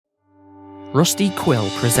Rusty Quill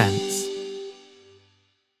presents.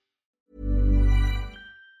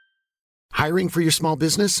 Hiring for your small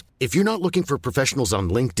business? If you're not looking for professionals on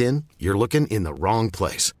LinkedIn, you're looking in the wrong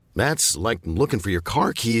place. That's like looking for your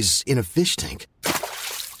car keys in a fish tank.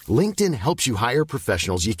 LinkedIn helps you hire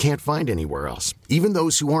professionals you can't find anywhere else, even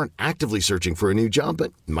those who aren't actively searching for a new job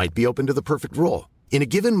but might be open to the perfect role. In a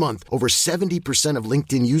given month, over 70% of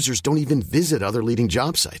LinkedIn users don't even visit other leading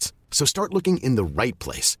job sites. So start looking in the right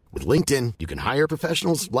place. With LinkedIn, you can hire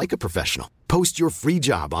professionals like a professional. Post your free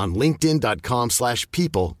job on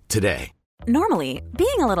linkedin.com/people today. Normally,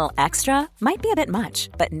 being a little extra might be a bit much,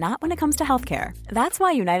 but not when it comes to healthcare. That's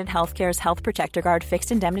why United Healthcare's Health Protector Guard fixed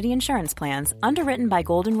indemnity insurance plans, underwritten by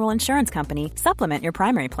Golden Rule Insurance Company, supplement your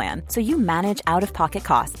primary plan so you manage out-of-pocket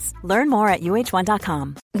costs. Learn more at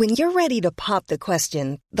uh1.com. When you're ready to pop the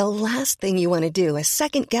question, the last thing you want to do is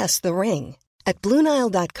second-guess the ring. At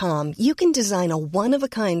BlueNile.com, you can design a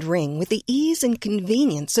one-of-a-kind ring with the ease and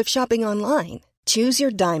convenience of shopping online. Choose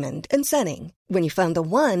your diamond and setting. When you find the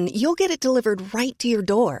one, you'll get it delivered right to your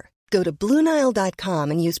door. Go to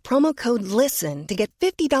BlueNile.com and use promo code LISTEN to get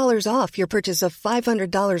 $50 off your purchase of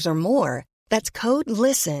 $500 or more. That's code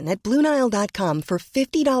LISTEN at BlueNile.com for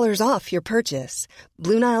 $50 off your purchase.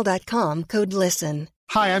 BlueNile.com, code LISTEN.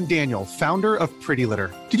 Hi, I'm Daniel, founder of Pretty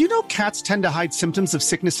Litter. Did you know cats tend to hide symptoms of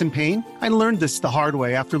sickness and pain? I learned this the hard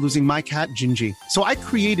way after losing my cat, Gingy. So I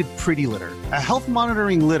created Pretty Litter, a health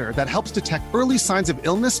monitoring litter that helps detect early signs of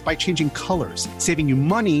illness by changing colors, saving you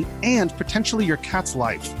money and potentially your cat's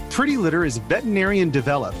life. Pretty Litter is veterinarian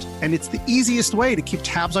developed, and it's the easiest way to keep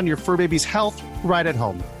tabs on your fur baby's health right at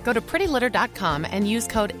home. Go to prettylitter.com and use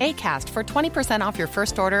code ACAST for 20% off your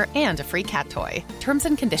first order and a free cat toy. Terms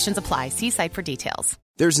and conditions apply. See site for details.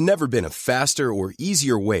 There's never been a faster or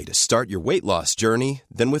easier way to start your weight loss journey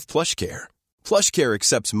than with PlushCare. PlushCare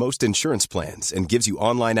accepts most insurance plans and gives you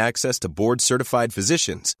online access to board-certified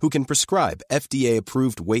physicians who can prescribe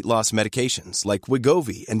FDA-approved weight loss medications like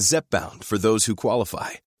Wegovy and Zepbound for those who qualify.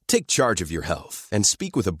 Take charge of your health and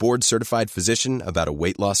speak with a board-certified physician about a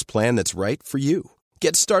weight loss plan that's right for you.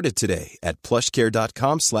 Get started today at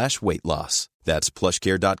plushcare.com/weight loss. That's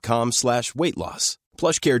plushcare.com/weight loss.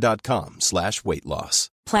 plushcare.com/weight loss.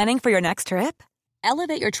 Planning for your next trip?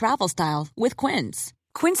 Elevate your travel style with Quince.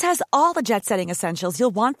 Quince has all the jet-setting essentials you'll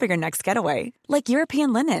want for your next getaway, like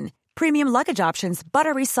European linen, premium luggage options,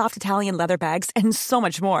 buttery soft Italian leather bags, and so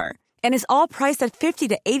much more. And is all priced at 50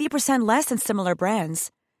 to 80% less than similar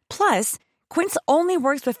brands. Plus, Quince only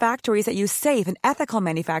works with factories that use safe and ethical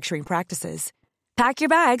manufacturing practices. Pack your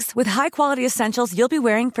bags with high-quality essentials you'll be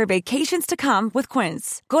wearing for vacations to come with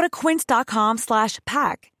Quince. Go to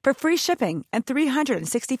quince.com/pack for free shipping and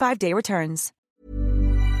 365-day returns.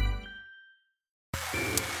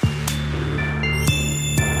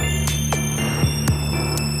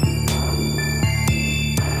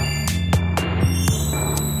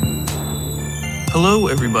 Hello,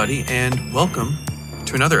 everybody, and welcome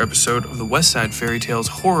to another episode of the West Side Fairy Tales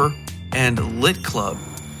Horror and Lit Club.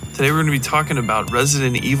 Today we're going to be talking about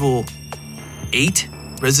Resident Evil 8,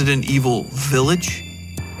 Resident Evil VIIlage,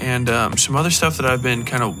 and some other stuff that I've been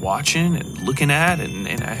kind of watching and looking at,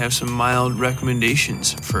 and I have some mild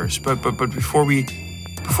recommendations first. But before we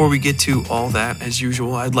get to all that, as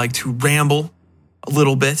usual, I'd like to ramble a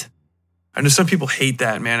little bit. I know some people hate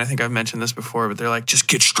that, man. I think I've mentioned this before, but they're like, just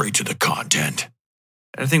get straight to the content.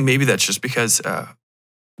 And I think maybe that's just because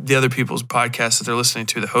the other people's podcasts that they're listening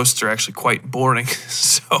to, the hosts are actually quite boring.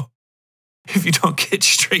 So if you don't get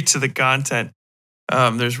straight to the content,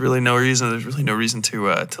 there's really no reason. There's really no reason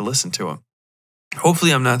to listen to them.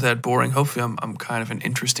 Hopefully, I'm not that boring. Hopefully, I'm kind of an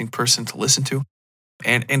interesting person to listen to.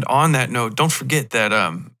 And on that note, don't forget that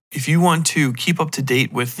if you want to keep up to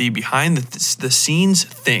date with the behind the scenes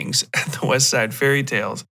things at the West Side Fairy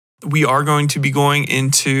Tales, we are going to be going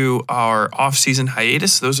into our off-season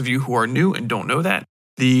hiatus. Those of you who are new and don't know that,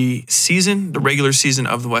 the regular season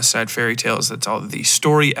of the West Side Fairy Tales, that's all the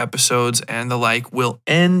story episodes and the like, will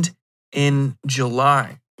end in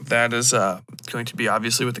July. That is going to be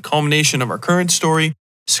obviously with the culmination of our current story,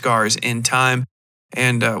 Scars in Time.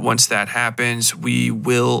 And once that happens, we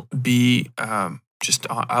will be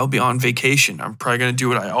I'll be on vacation. I'm probably going to do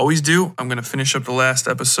what I always do. I'm going to finish up the last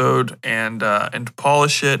episode and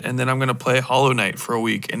polish it. And then I'm going to play Hollow Knight for a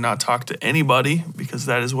week and not talk to anybody, because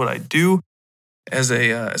that is what I do as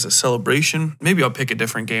a celebration. Maybe I'll pick a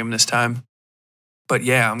different game this time. But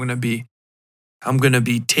yeah, I'm going to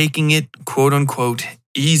be taking it, quote unquote,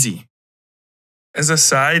 easy. As a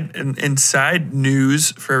side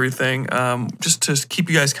news for everything, just to keep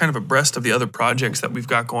you guys kind of abreast of the other projects that we've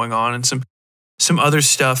got going on and some other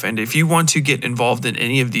stuff. And if you want to get involved in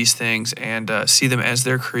any of these things and see them as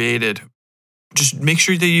they're created, just make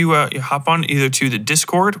sure that you hop on either to the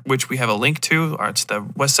Discord, which we have a link to, or it's the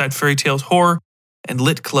Westside Fairy Tales Horror and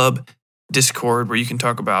Lit Club Discord, where you can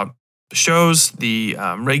talk about the shows, the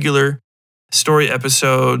regular story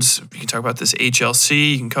episodes. You can talk about this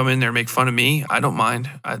HLC. You can come in there and make fun of me. I don't mind.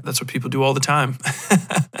 That's what people do all the time.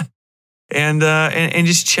 And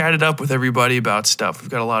just chat it up with everybody about stuff. We've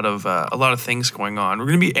got a lot of things going on. We're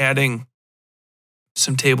going to be adding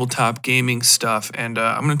some tabletop gaming stuff, and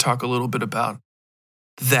I'm going to talk a little bit about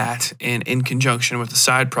that in conjunction with the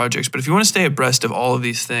side projects. But if you want to stay abreast of all of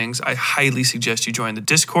these things, I highly suggest you join the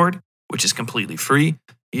Discord, which is completely free.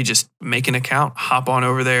 You just make an account, hop on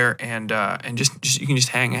over there, and just you can just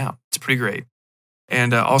hang out. It's pretty great.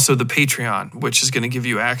 And also the Patreon, which is going to give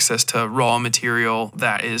you access to raw material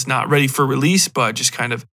that is not ready for release, but just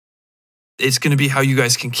kind of, it's going to be how you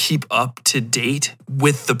guys can keep up to date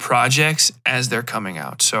with the projects as they're coming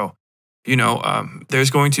out. So,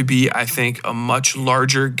 there's going to be, I think, a much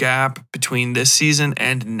larger gap between this season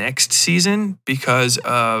and next season because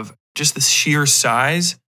of just the sheer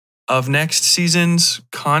size of next season's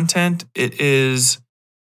content. It's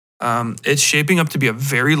shaping up to be a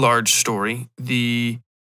very large story. The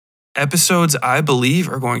episodes, I believe,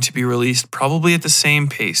 are going to be released probably at the same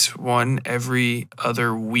pace, one every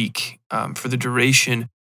other week for the duration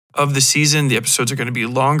of the season. The episodes are going to be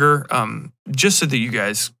longer, just so that you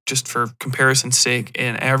guys, just for comparison's sake,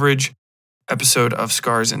 an average episode of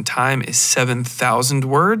Scars in Time is 7,000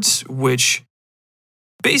 words, which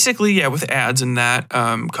basically, with ads and that,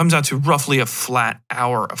 comes out to roughly a flat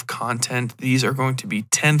hour of content. These are going to be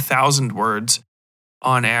 10,000 words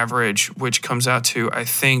on average, which comes out to, I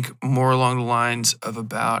think, more along the lines of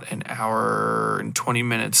about an hour and 20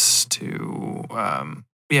 minutes to,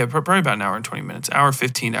 probably about an hour and 20 minutes, hour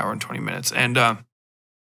 15, hour and 20 minutes. And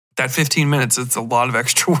that 15 minutes, it's a lot of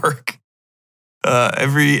extra work.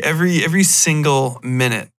 Every single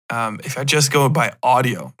minute. If I just go by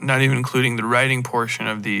audio, not even including the writing portion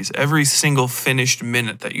of these, every single finished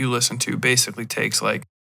minute that you listen to basically takes like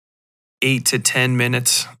 8 to 10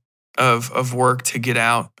 minutes of work to get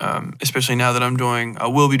out, especially now that I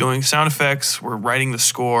will be doing sound effects. We're writing the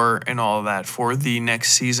score and all of that for the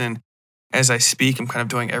next season. As I speak, I'm kind of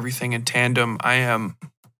doing everything in tandem. I am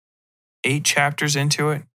 8 chapters into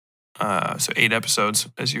it, so 8 episodes,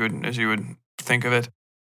 as you would think of it.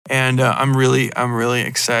 And I'm really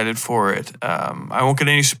excited for it. I won't get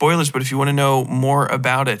any spoilers, but if you want to know more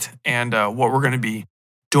about it and what we're going to be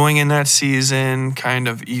doing in that season, kind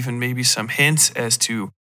of even maybe some hints as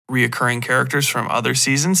to reoccurring characters from other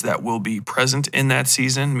seasons that will be present in that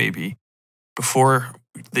season, maybe before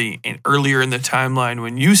earlier in the timeline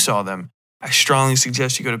when you saw them, I strongly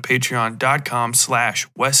suggest you go to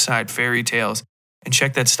patreon.com/westsidefairytales and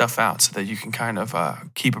check that stuff out so that you can kind of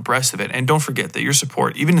keep abreast of it. And don't forget that your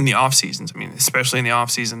support, even in the off seasons, especially in the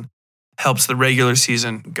off season, helps the regular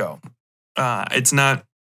season go. It's not,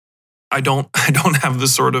 I don't have the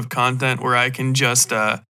sort of content where I can just,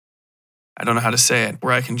 I don't know how to say it,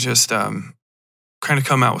 where I can just kind of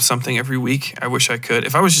come out with something every week. I wish I could.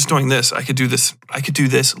 If I was just doing this, I could do this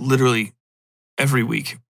literally every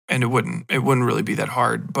week, and it wouldn't really be that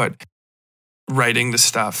hard. But writing the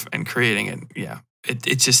stuff and creating it,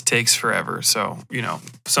 it just takes forever. So,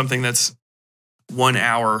 something that's 1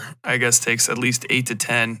 hour, I guess, takes at least 8 to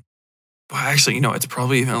 10. Well, actually, it's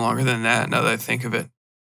probably even longer than that now that I think of it.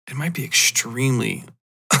 It might be extremely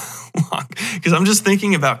long because I'm just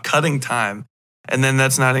thinking about cutting time. And then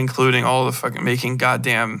that's not including all the fucking making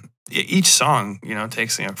goddamn, each song,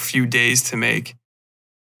 takes a few days to make.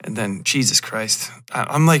 And then, Jesus Christ,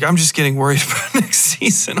 I'm just getting worried about next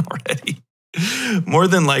season already. More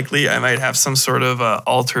than likely, I might have some sort of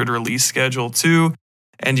altered release schedule too.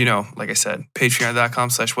 And, like I said,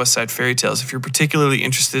 patreon.com/westsidefairytales. If you're particularly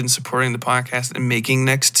interested in supporting the podcast and making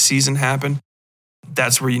next season happen,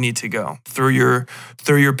 that's where you need to go. Throw your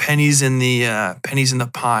pennies in the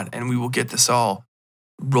pot, and we will get this all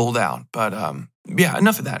rolled out. But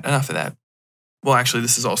enough of that. Well, actually,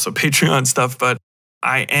 this is also Patreon stuff, but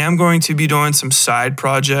I am going to be doing some side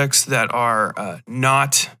projects that are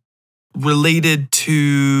not related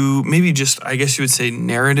to maybe just, I guess you would say,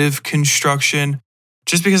 narrative construction,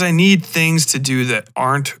 just because I need things to do that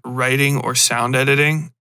aren't writing or sound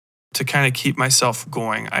editing to kind of keep myself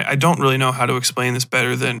going. I don't really know how to explain this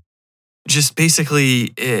better than just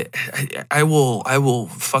basically I will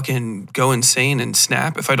fucking go insane and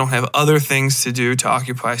snap if I don't have other things to do to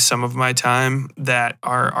occupy some of my time that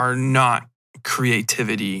are not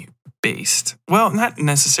creativity based. Well, not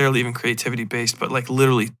necessarily even creativity based, but like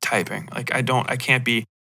literally typing. Like I can't be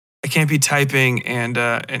typing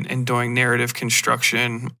and doing narrative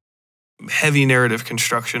construction heavy narrative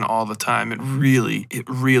construction all the time. It really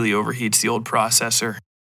overheats the old processor.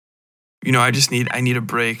 I need a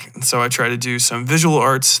break. And so I try to do some visual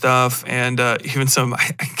art stuff and even some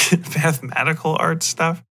mathematical art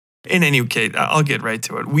stuff. In any case, I'll get right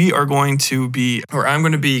to it. I'm going to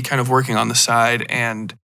be kind of working on the side,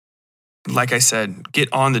 and like I said,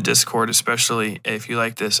 get on the Discord, especially if you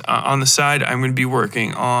like this. On the side, I'm going to be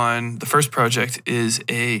working on, the first project is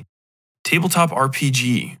a tabletop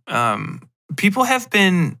RPG. People have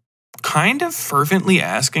been kind of fervently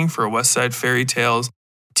asking for a West Side Fairy Tales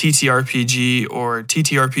TTRPG or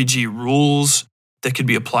TTRPG rules that could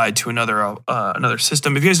be applied to another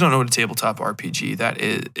system. If you guys don't know what a tabletop RPG that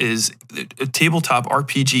is a tabletop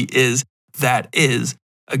RPG is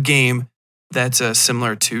a game that's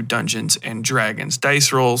similar to Dungeons and Dragons.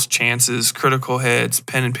 Dice rolls, chances, critical hits,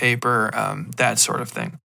 pen and paper, that sort of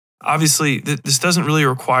thing. Obviously, this doesn't really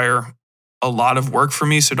require a lot of work for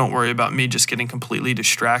me, so don't worry about me just getting completely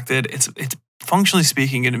distracted. It's functionally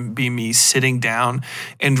speaking going to be me sitting down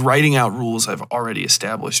and writing out rules I've already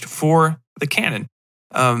established for the canon.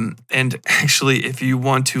 And actually, if you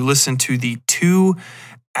want to listen to the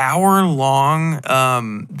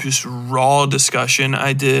 2-hour-long just raw discussion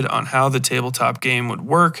I did on how the tabletop game would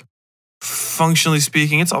work, functionally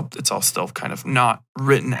speaking, it's all still kind of not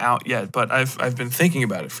written out yet, but I've been thinking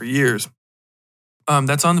about it for years.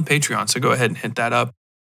 That's on the Patreon, so go ahead and hit that up.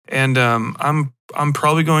 And I'm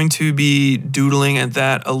probably going to be doodling at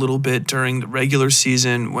that a little bit during the regular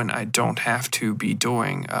season when I don't have to be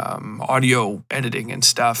doing audio editing and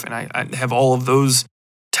stuff, and I have all of those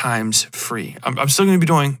times free. I'm still going to be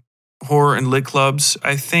doing horror and lit clubs,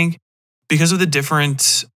 I think, because of the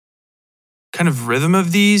different kind of rhythm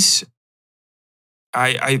of these.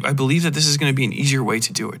 I believe that this is going to be an easier way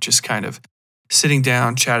to do it, just kind of sitting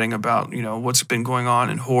down, chatting about, what's been going on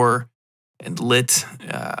in horror and lit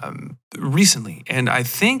recently. And I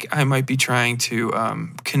think I might be trying to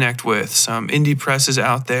connect with some indie presses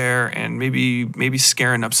out there and maybe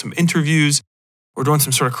scaring up some interviews. We're doing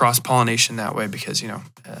some sort of cross-pollination that way because,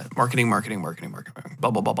 marketing,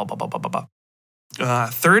 blah, blah, blah, blah, blah, blah, blah, blah.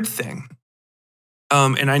 Third thing,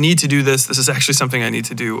 and I need to do this. This is actually something I need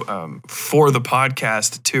to do for the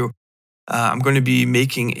podcast too. I'm going to be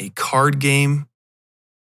making a card game,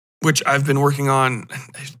 which I've been working on.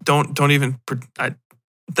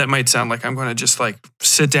 That might sound like I'm going to just like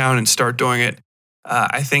sit down and start doing it.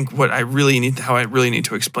 I think how I really need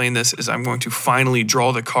to explain this is I'm going to finally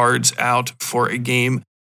draw the cards out for a game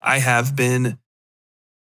I have been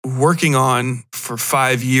working on for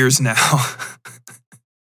 5 years now.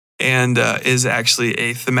 And is actually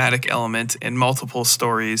a thematic element in multiple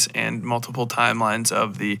stories and multiple timelines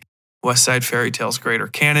of the West Side Fairy Tales greater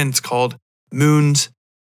canon. It's called Moons,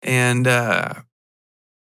 and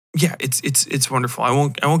it's wonderful. I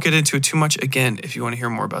won't get into it too much. Again, if you want to hear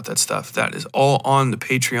more about that stuff, that is all on the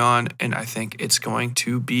Patreon, and I think it's going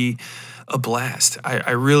to be a blast.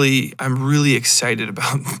 I'm really excited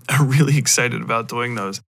about doing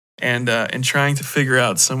those. And trying to figure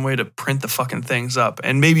out some way to print the fucking things up.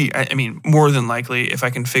 And maybe, more than likely, if I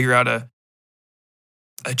can figure out a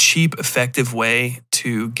cheap, effective way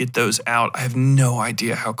to get those out. I have no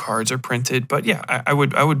idea how cards are printed, but yeah, I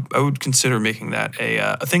would consider making that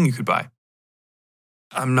a thing you could buy.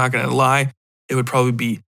 I'm not going to lie. It would probably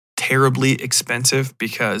be terribly expensive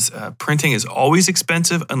because printing is always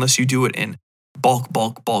expensive unless you do it in bulk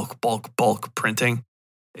printing.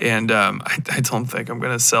 And I don't think I'm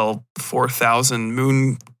going to sell 4,000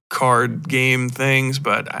 moon card game things,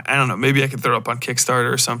 but I don't know. Maybe I could throw it up on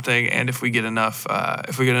Kickstarter or something. And if we get enough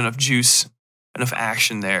juice, enough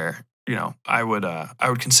action there, I would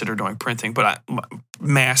consider doing printing. But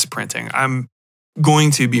mass printing, I'm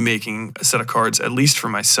going to be making a set of cards at least for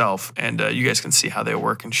myself, and you guys can see how they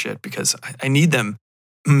work and shit because I need them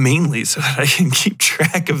mainly so that I can keep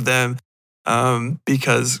track of them.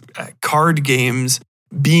 Because card games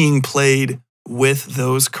being played with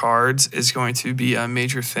those cards is going to be a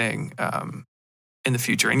major thing in the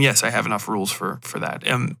future. And yes, I have enough rules for that.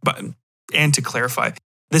 And to clarify,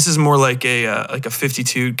 this is more like a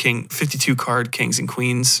 52 card Kings and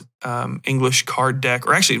Queens English card deck,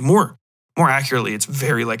 or actually more accurately, it's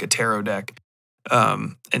very like a tarot deck.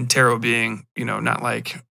 And tarot being, not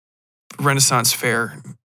like Renaissance Fair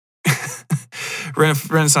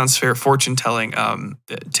fortune telling.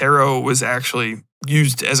 Tarot was actually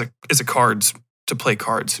used as a cards to play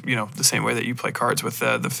cards, the same way that you play cards with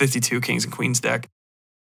the 52 Kings and Queens deck.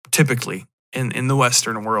 Typically in the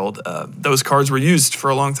Western world, those cards were used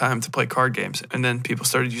for a long time to play card games, and then people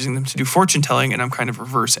started using them to do fortune telling, and I'm kind of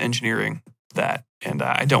reverse engineering that. And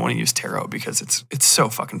I don't want to use tarot because it's so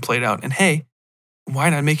fucking played out. And hey,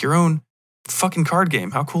 why not make your own fucking card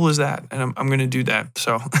game. How cool is that? And I'm going to do that.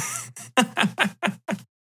 So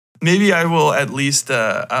maybe I will at least,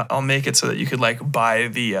 I'll make it so that you could like buy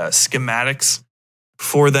the schematics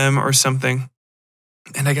for them or something.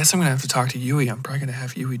 And I guess I'm going to have to talk to Yui. I'm probably going to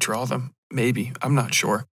have Yui draw them. Maybe. I'm not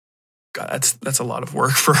sure. God, that's a lot of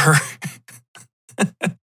work for her.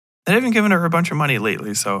 I haven't given her a bunch of money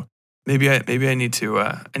lately, so maybe I need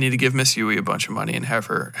to give Miss Yui a bunch of money and have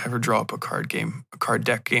her draw up a card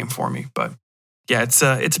deck game for me. But yeah,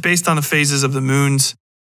 it's based on the phases of the moons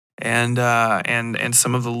and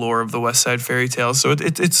some of the lore of the West Side Fairy Tales. So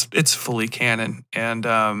it's fully canon, and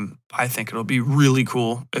I think it'll be really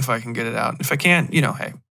cool if I can get it out. If I can't,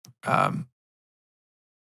 hey,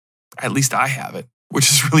 at least I have it, which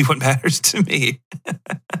is really what matters to me.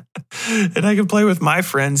 And I can play with my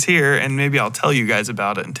friends here, and maybe I'll tell you guys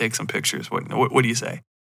about it and take some pictures. What do you say?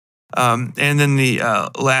 And then the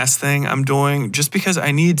last thing I'm doing, just because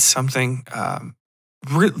I need something,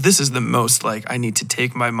 this is the most like I need to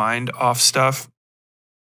take my mind off stuff.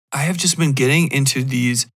 I have just been getting into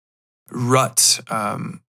these ruts,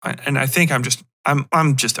 and I think I'm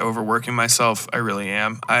just overworking myself. I really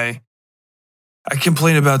am. I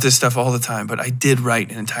complain about this stuff all the time, but I did write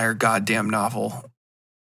an entire goddamn novel.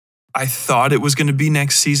 I thought it was going to be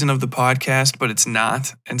next season of the podcast, but it's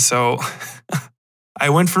not. And so I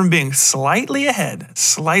went from being slightly ahead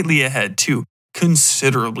to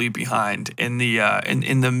considerably behind in the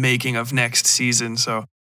in the making of next season. So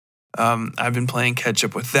I've been playing catch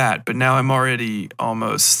up with that, but now I'm already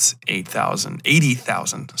almost 80,000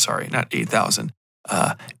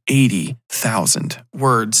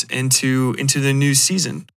 words into the new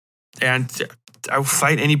season. And I'll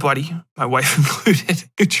fight anybody, my wife included,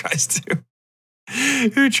 who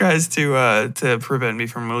tries to prevent me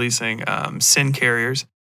from releasing Sin Carriers.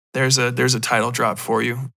 There's a title drop for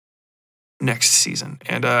you next season,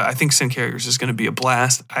 and I think Sin Carriers is going to be a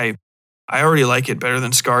blast. I already like it better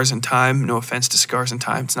than Scars in Time. No offense to Scars in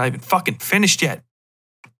Time, it's not even fucking finished yet,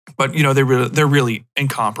 but they're really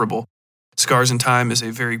incomparable. Scars in Time is a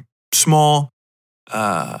very small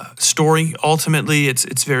story. Ultimately,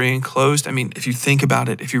 it's very enclosed. I mean, if you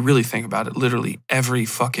really think about it, literally every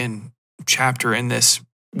fucking chapter in this,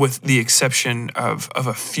 with the exception of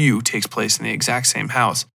a few, takes place in the exact same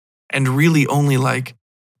house, and really only like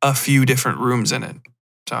a few different rooms in it.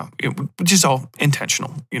 So, which is all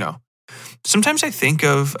intentional, Sometimes I think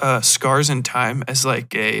of Scars in Time as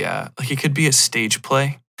like it could be a stage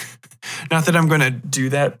play. Not that I'm going to do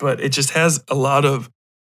that, but it just has a lot of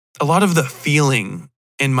the feeling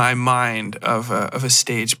in my mind of a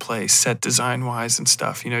stage play, set design wise and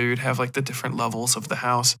stuff. You'd have like the different levels of the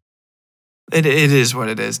house. It is what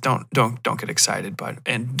it is. Don't get excited,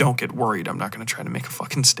 and don't get worried. I'm not going to try to make a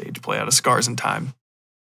fucking stage play out of Scars in Time.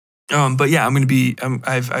 But yeah, I'm going to be. I'm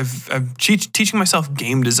teaching myself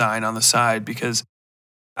game design on the side because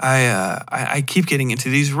I keep getting into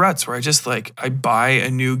these ruts where I buy a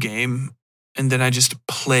new game and then I just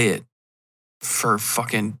play it for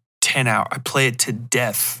fucking 10 hours. I play it to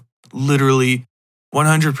death, literally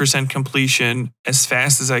 100% completion as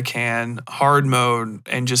fast as I can, hard mode,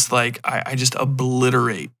 and just I just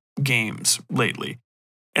obliterate games lately.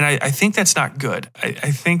 And I think that's not good.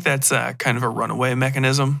 I think that's kind of a runaway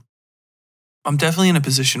mechanism. I'm definitely in a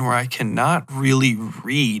position where I cannot really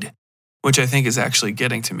read, which I think is actually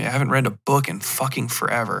getting to me. I haven't read a book in fucking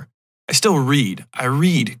forever. I still read. I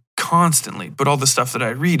read constantly, but all the stuff that I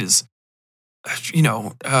read is,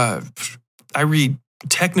 I read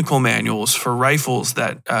technical manuals for rifles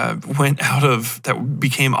that that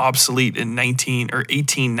became obsolete in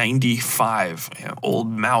 1895,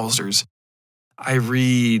 old Mausers. I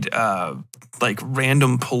read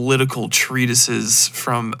random political treatises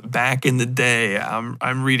from back in the day.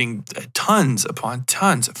 I'm reading tons upon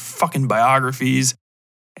tons of fucking biographies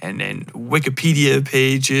and Wikipedia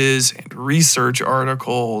pages and research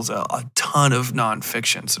articles, a ton of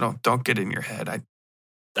nonfiction. So don't get in your head.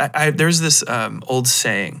 There's this old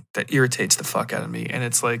saying that irritates the fuck out of me, and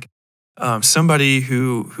it's like somebody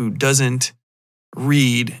who doesn't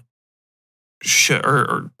read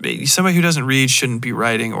or somebody who doesn't read shouldn't be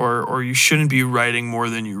writing, or you shouldn't be writing more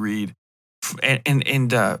than you read.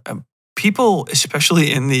 And people,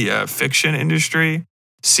 especially in the fiction industry,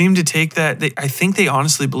 seem to take that. I think they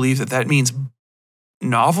honestly believe that means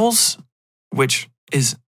novels, which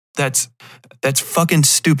is that's fucking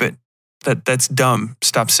stupid. That's dumb.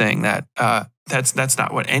 Stop saying that. That's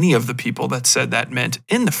not what any of the people that said that meant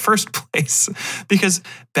in the first place. Because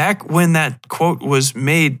back when that quote was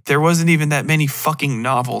made, there wasn't even that many fucking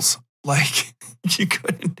novels. Like,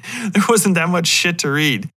 there wasn't that much shit to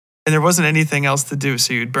read, and there wasn't anything else to do,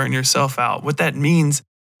 so you'd burn yourself out. What that means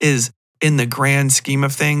is in the grand scheme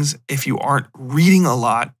of things, if you aren't reading a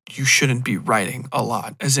lot, you shouldn't be writing a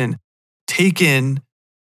lot. As in, take in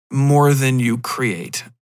more than you create,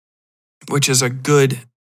 which is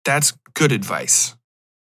that's good advice.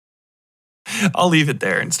 I'll leave it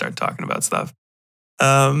there and start talking about stuff.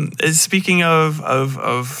 Speaking of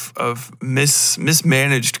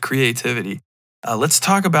mismanaged creativity, let's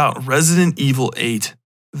talk about Resident Evil 8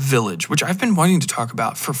 Village, which I've been wanting to talk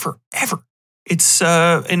about for forever. It's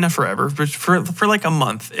not forever, but for like a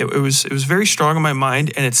month. It was very strong in my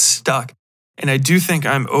mind, and it's stuck. And I do think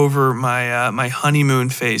I'm over my honeymoon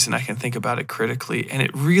phase, and I can think about it critically. And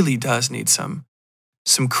it really does need some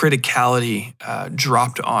criticality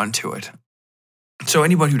dropped onto it. So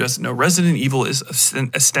anybody who doesn't know, Resident Evil is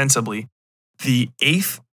ostensibly the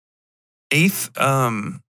eighth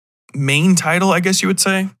main title, I guess you would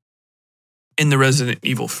say, in the Resident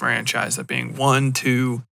Evil franchise. That being 1,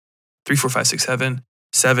 2, 3, 4, 5, 6, 7.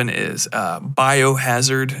 7 is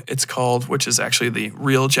Biohazard, it's called, which is actually the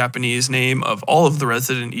real Japanese name of all of the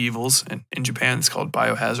Resident Evils. And in Japan, it's called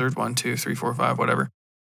Biohazard 1, 2, 3, 4, 5, whatever.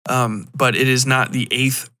 But it is not the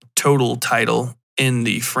 8th total title in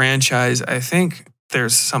the franchise. I think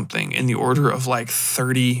there's something in the order of like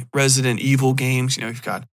 30 Resident Evil games. You know, you've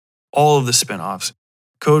got all of the spinoffs.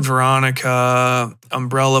 Code Veronica,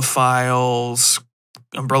 Umbrella Files,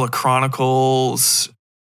 Umbrella Chronicles,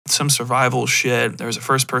 some survival shit. There was a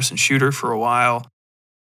first-person shooter for a while.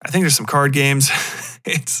 I think there's some card games.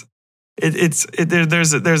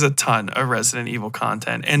 There's a ton of Resident Evil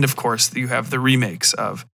content, and of course you have the remakes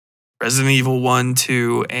of Resident Evil 1,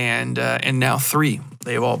 2, and now 3.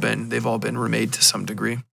 They've all been remade to some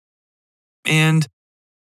degree. And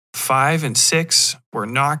 5 and 6 were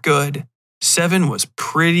not good. 7 was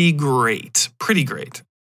pretty great.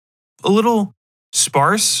 A little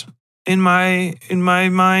sparse in my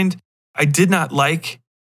mind. I did not like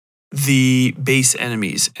the base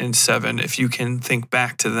enemies in 7. If you can think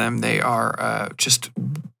back to them, they are just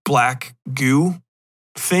black goo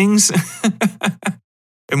things.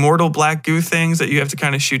 Immortal black goo things that you have to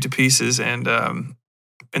kind of shoot to pieces, and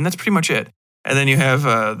that's pretty much it. And then you have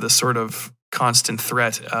the sort of constant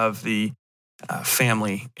threat of the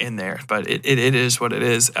family in there, but it is what it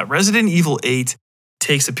is. Resident Evil 8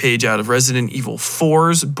 takes a page out of Resident Evil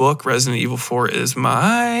 4's book. Resident Evil 4 is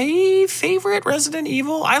my favorite Resident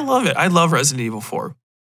Evil. I love it. I love Resident Evil 4.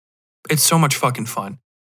 It's so much fucking fun.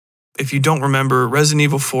 If you don't remember, Resident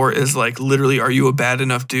Evil 4 is like literally, are you a bad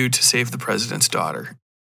enough dude to save the president's daughter?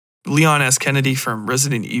 Leon S. Kennedy from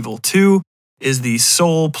Resident Evil 2 is the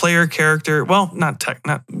sole player character. Well, not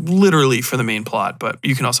literally for the main plot, but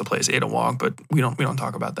you can also play as Ada Wong, but we don't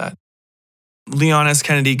talk about that. Leon S.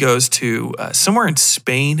 Kennedy goes to somewhere in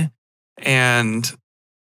Spain, and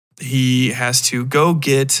he has to go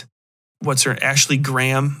get Ashley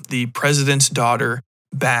Graham, the president's daughter,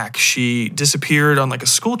 back. She disappeared on like a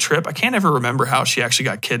school trip. I can't ever remember how she actually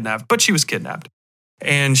got kidnapped, but she was kidnapped,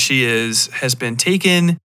 and she has been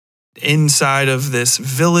taken inside of this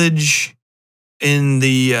village in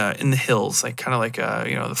the hills, like kind of like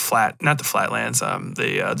not the flatlands,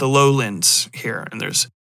 the lowlands here, and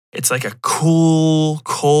it's like a cool,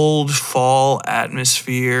 cold fall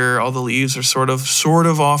atmosphere. All the leaves are sort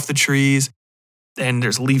of off the trees, and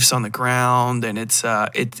there's leaves on the ground, and it's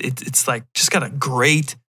like just got a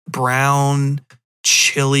great brown,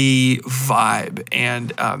 chilly vibe,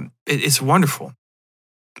 and it's wonderful.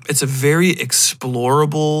 It's a very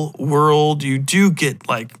explorable world. You do get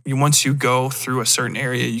once you go through a certain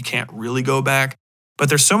area, you can't really go back, but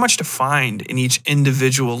there's so much to find in each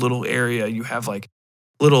individual little area. You have like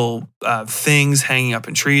little things hanging up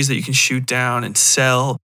in trees that you can shoot down and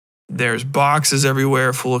sell. There's boxes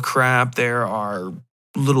everywhere full of crap. There are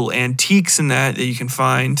little antiques in that you can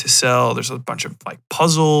find to sell. There's a bunch of like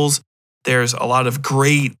puzzles. There's a lot of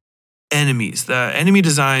great enemies. The enemy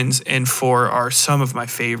designs in 4 are some of my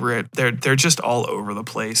favorite. They're just all over the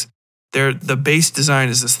place. The base design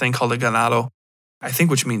is this thing called a ganado, I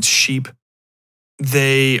think, which means sheep.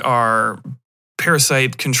 They are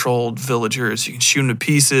parasite-controlled villagers. You can shoot them to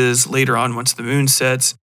pieces. Later on, once the moon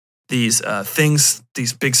sets, these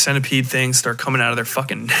these big centipede things start coming out of their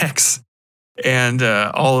fucking necks. And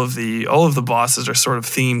all of the bosses are sort of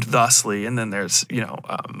themed thusly. And then there's,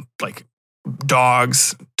 like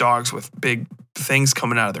dogs with big things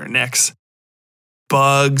coming out of their necks,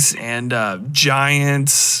 bugs and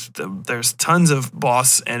giants. There's tons of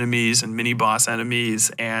boss enemies and mini boss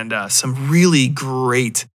enemies, and some really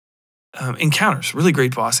great encounters, really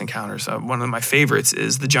great boss encounters. One of my favorites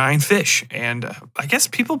is the giant fish. And I guess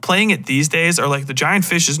people playing it these days are like, the giant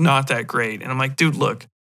fish is not that great. And I'm like, dude, look,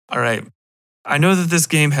 all right, I know that this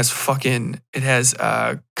game has cutscene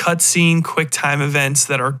quick time events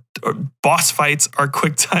that are boss fights are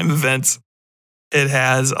quick time events. It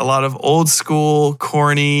has a lot of old school,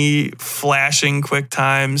 corny, flashing quick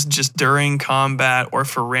times just during combat or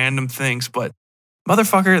for random things. But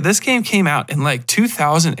motherfucker, this game came out in like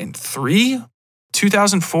 2003,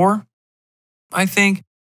 2004, I think.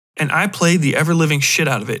 And I played the ever-living shit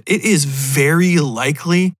out of it. It is very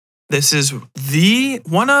likely this is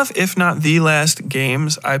one of, if not the last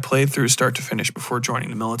games I played through start to finish before joining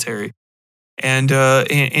the military. And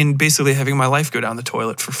basically having my life go down the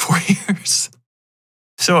toilet for 4 years.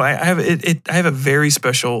 So I have a very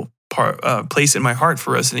special place in my heart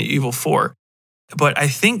for Resident Evil 4. But I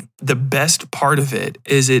think the best part of it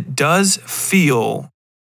is it does feel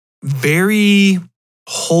very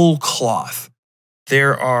whole cloth.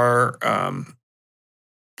 There are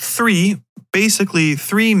three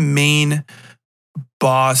main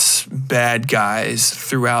boss bad guys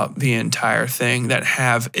throughout the entire thing that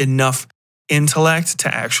have enough intellect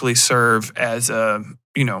to actually serve as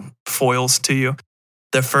foils to you.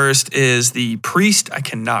 The first is the priest. I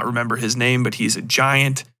cannot remember his name, but he's a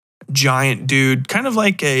giant dude, kind of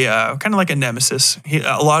like a nemesis.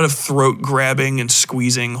 A lot of throat grabbing and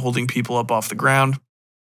squeezing, holding people up off the ground.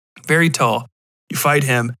 Very tall. You fight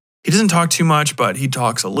him. He doesn't talk too much, but he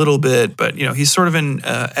talks a little bit. But he's sort of an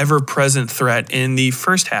ever-present threat in the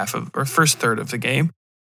first third of the game.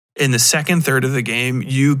 In the second third of the game,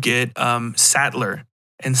 you get Saddler,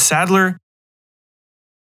 and Saddler.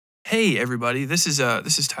 Hey everybody, this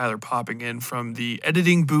is Tyler popping in from the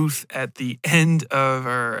editing booth at the end of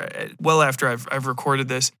after I've recorded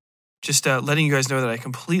this. Just letting you guys know that I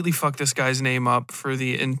completely fucked this guy's name up for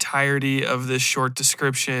the entirety of this short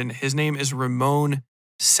description. His name is Ramon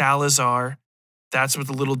Salazar. That's what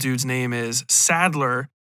the little dude's name is. Saddler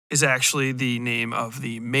is actually the name of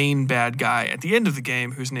the main bad guy at the end of the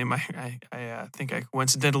game, whose name I think I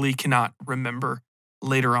coincidentally cannot remember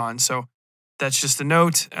later on. So that's just a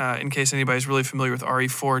note in case anybody's really familiar with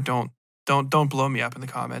RE4. Don't blow me up in the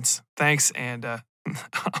comments. Thanks, and I'll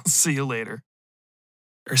see you later.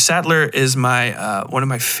 Saddler is one of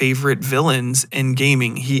my favorite villains in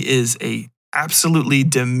gaming. He is a absolutely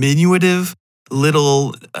diminutive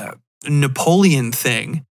little Napoleon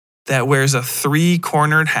thing that wears a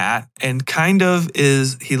 3-cornered hat and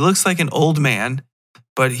he looks like an old man,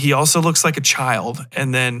 but he also looks like a child.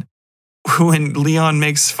 And then when Leon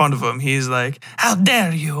makes fun of him, he's like, "How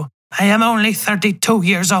dare you? I am only 32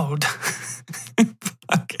 years old."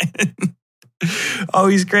 Oh,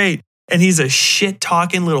 he's great. And he's a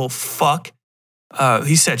shit-talking little fuck.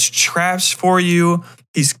 He sets traps for you.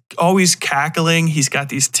 He's always cackling. He's got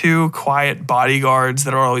these 2 quiet bodyguards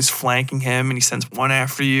that are always flanking him, and he sends one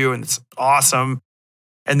after you, and it's awesome.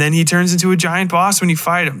 And then he turns into a giant boss when you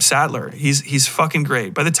fight him, Saddler. He's fucking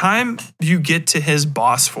great. By the time you get to his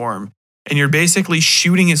boss form, and you're basically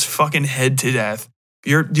shooting his fucking head to death,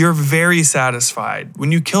 you're very satisfied.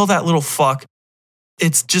 When you kill that little fuck,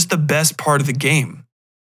 it's just the best part of the game.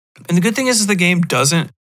 And the good thing is the game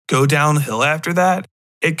doesn't go downhill after that.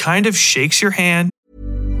 It kind of shakes your hand.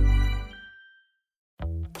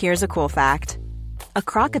 Here's a cool fact. A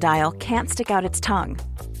crocodile can't stick out its tongue.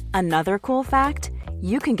 Another cool fact,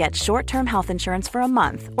 you can get short-term health insurance for a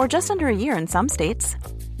month or just under a year in some states.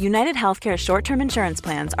 United Healthcare short-term insurance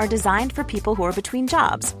plans are designed for people who are between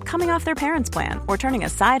jobs, coming off their parents' plan, or turning a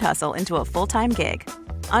side hustle into a full-time gig.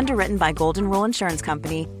 Underwritten by Golden Rule Insurance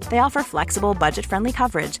Company, they offer flexible, budget-friendly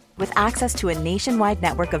coverage with access to a nationwide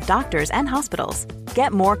network of doctors and hospitals.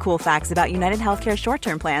 Get more cool facts about United Healthcare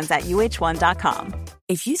short-term plans at uh1.com.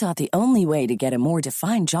 If you thought the only way to get a more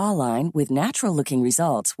defined jawline with natural-looking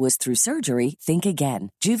results was through surgery, think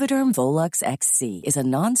again. Juvederm Volux XC is a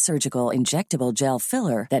non-surgical injectable gel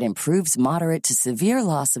filler that improves moderate to severe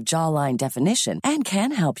loss of jawline definition and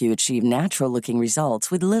can help you achieve natural-looking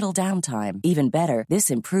results with little downtime. Even better, this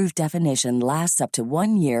improved definition lasts up to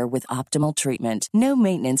 1 year with optimal treatment. No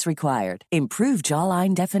maintenance required. Improve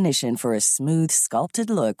jawline definition for a smooth, sculpted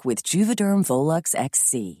look with Juvederm Volux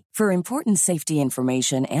XC. For important safety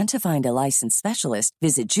information and to find a licensed specialist,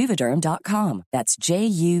 visit Juvederm.com. That's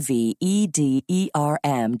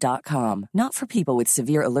JUVEDERM.com. Not for people with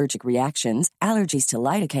severe allergic reactions, allergies to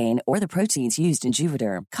lidocaine, or the proteins used in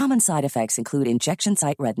Juvederm. Common side effects include injection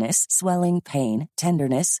site redness, swelling, pain,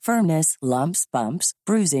 tenderness, firmness, lumps, bumps,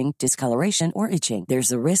 bruising, discoloration, or itching.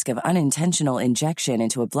 There's a risk of unintentional injection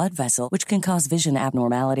into a blood vessel, which can cause vision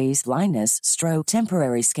abnormalities, blindness, stroke,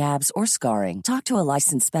 temporary scabs, or scarring. Talk to a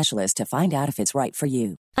licensed specialist specialist to find out if it's right for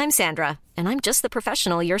you. I'm Sandra, and I'm just the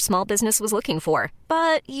professional your small business was looking for.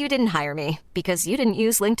 But you didn't hire me because you didn't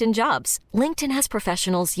use LinkedIn Jobs. LinkedIn has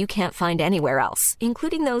professionals you can't find anywhere else,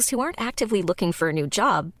 including those who aren't actively looking for a new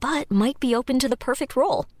job, but might be open to the perfect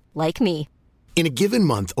role, like me. In a given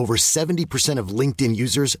month, over 70% of LinkedIn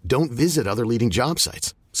users don't visit other leading job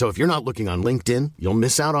sites. So if you're not looking on LinkedIn, you'll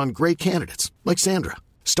miss out on great candidates like Sandra.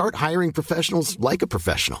 Start hiring professionals like a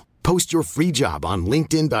professional. Post your free job on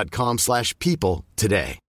linkedin.com/people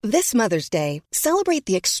today. This Mother's Day, celebrate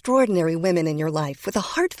the extraordinary women in your life with a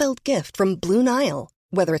heartfelt gift from Blue Nile.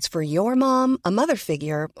 Whether it's for your mom, a mother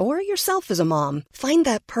figure, or yourself as a mom, find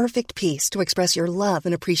that perfect piece to express your love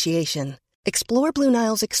and appreciation. Explore Blue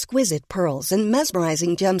Nile's exquisite pearls and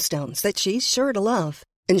mesmerizing gemstones that she's sure to love.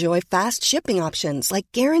 Enjoy fast shipping options like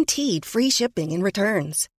guaranteed free shipping and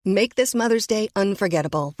returns. Make this Mother's Day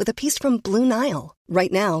unforgettable with a piece from Blue Nile.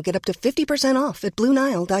 Right now, get up to 50% off at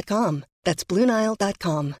BlueNile.com. That's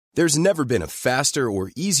BlueNile.com. There's never been a faster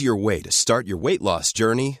or easier way to start your weight loss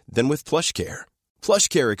journey than with PlushCare.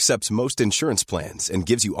 PlushCare accepts most insurance plans and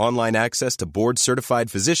gives you online access to board-certified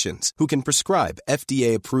physicians who can prescribe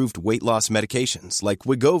FDA-approved weight loss medications like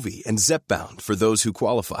Wegovy and Zepbound for those who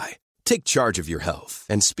qualify. Take charge of your health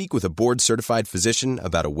and speak with a board-certified physician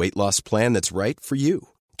about a weight loss plan that's right for you.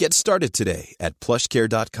 Get started today at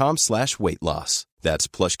plushcare.com/weight loss. That's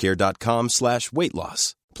plushcare.com/weight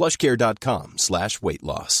loss. plushcare.com/weight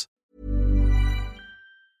loss.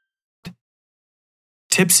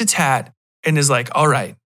 Tips its hat and is like, all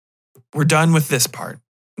right, we're done with this part.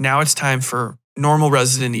 Now it's time for normal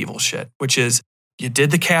Resident Evil shit, which is you did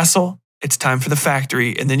the castle, it's time for the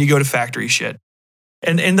factory, and then you go to factory shit.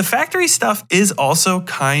 And the factory stuff is also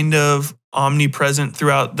kind of omnipresent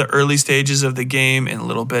throughout the early stages of the game in a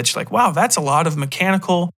little bit. You're like, wow, that's a lot of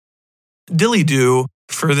mechanical dilly-do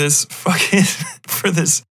for this fucking, for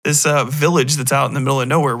this village that's out in the middle of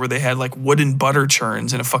nowhere where they had like wooden butter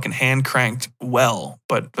churns and a fucking hand-cranked well.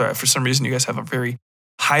 But for some reason, you guys have a very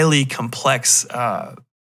highly complex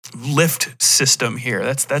lift system here.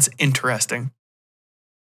 That's interesting.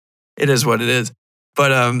 It is what it is.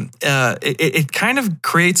 But it kind of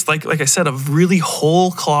creates, like I said, a really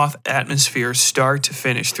whole cloth atmosphere start to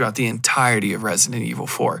finish throughout the entirety of Resident Evil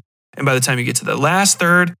 4. And by the time you get to the last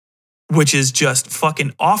third, which is just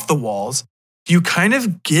fucking off the walls, you kind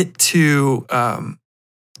of get to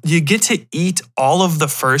eat all of the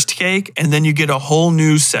first cake, and then you get a whole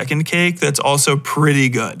new second cake that's also pretty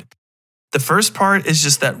good. The first part is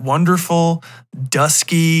just that wonderful,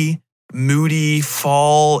 dusky, moody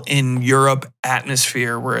fall in Europe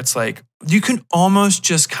atmosphere where it's like you can almost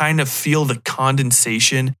just kind of feel the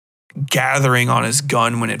condensation gathering on his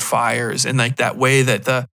gun when it fires, and like that way that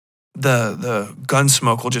the gun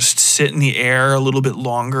smoke will just sit in the air a little bit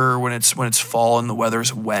longer when it's fall and the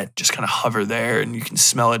weather's wet, just kind of hover there and you can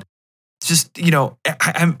smell it. It's just, you know,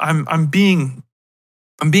 I'm being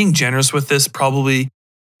generous with this. Probably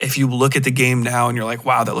if you look at the game now and you're like,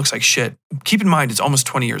 wow, that looks like shit. Keep in mind, it's almost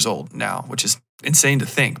 20 years old now, which is insane to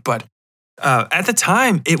think. But at the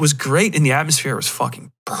time, it was great, and the atmosphere was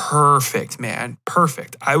fucking perfect, man.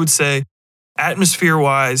 Perfect. I would say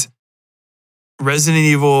atmosphere-wise, Resident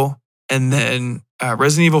Evil and then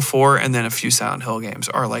Resident Evil 4 and then a few Silent Hill games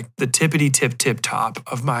are like the tippity-tip top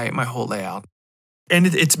of my whole layout. And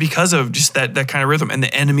it's because of just that kind of rhythm. And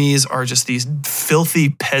the enemies are just these filthy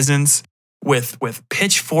peasants with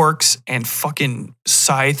pitchforks and fucking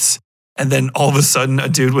scythes, and then all of a sudden a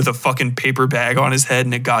dude with a fucking paper bag on his head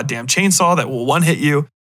and a goddamn chainsaw that will one hit you,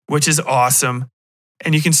 which is awesome.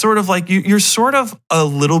 And you can sort of like, you're sort of a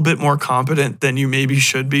little bit more competent than you maybe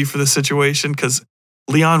should be for the situation, because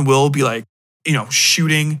Leon will be like, you know,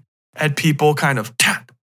 shooting at people kind of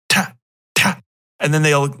tap, tap, tap. And then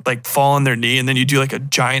they'll like fall on their knee, and then you do like a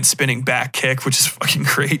giant spinning back kick, which is fucking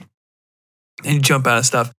great. And you jump out of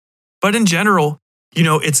stuff. But in general, you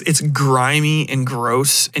know, it's grimy and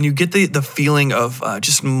gross, and you get the feeling of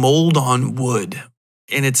just mold on wood,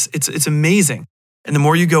 and it's amazing. And the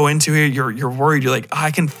more you go into it, you're worried. You're like, I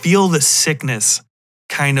can feel the sickness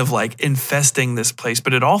kind of like infesting this place,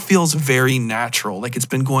 but it all feels very natural, like it's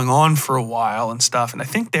been going on for a while and stuff. And I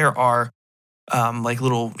think there are there's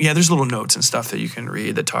little notes and stuff that you can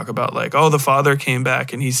read that talk about like, oh, the father came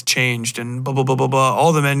back and he's changed, and blah blah blah blah blah.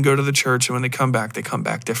 All the men go to the church, and when they come back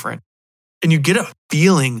different. And you get a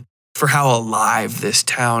feeling for how alive this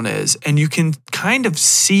town is. And you can kind of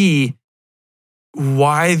see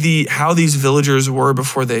how these villagers were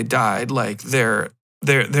before they died. Like their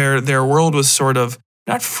world was sort of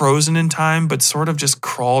not frozen in time, but sort of just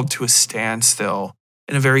crawled to a standstill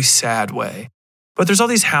in a very sad way. But there's all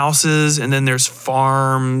these houses, and then there's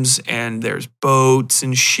farms, and there's boats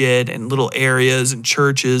and shit, and little areas and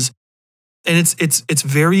churches. And it's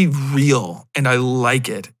very real, and I like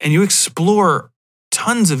it. And you explore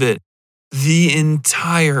tons of it the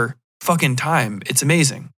entire fucking time. It's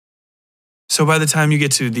amazing. So by the time you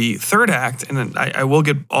get to the third act, and then I will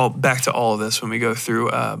get back to all of this when we go through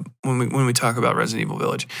when we talk about Resident Evil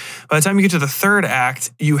Village. By the time you get to the third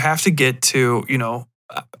act, you have to get to,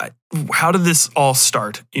 how did this all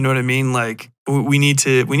start? You know what I mean? Like we need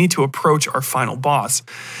to approach our final boss.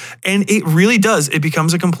 And it really does. It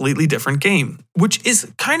becomes a completely different game, which is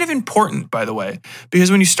kind of important, by the way,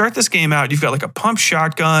 because when you start this game out, you've got like a pump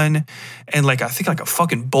shotgun and I think a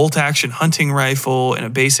fucking bolt action hunting rifle and a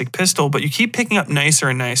basic pistol, but you keep picking up nicer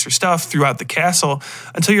and nicer stuff throughout the castle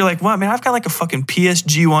until you're like, well, man, I've got like a fucking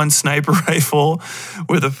PSG-1 sniper rifle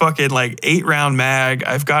with a fucking 8-round mag.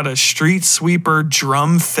 I've got a street sweeper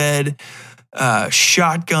drum-fed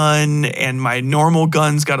shotgun, and my normal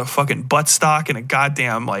gun's got a fucking buttstock and a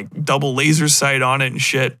goddamn double laser sight on it and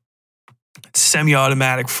shit.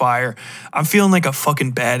 Semi-automatic fire. I'm feeling like a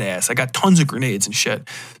fucking badass. I got tons of grenades and shit.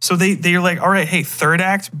 So they're like, all right, hey, third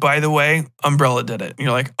act, by the way, Umbrella did it. And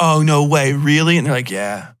you're like, oh, no way, really? And they're like,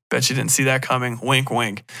 yeah, bet you didn't see that coming. Wink,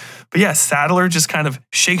 wink. But yeah, Saddler just kind of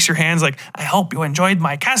shakes your hands like, I hope you enjoyed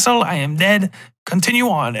my castle. I am dead. Continue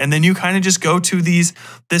on. And then you kind of just go to this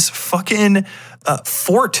fucking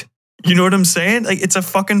fort. You know what I'm saying? Like, it's a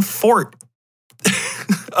fucking fort.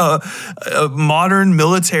 A modern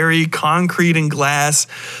military concrete and glass.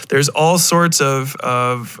 There's all sorts of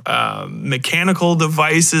mechanical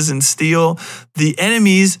devices and steel. The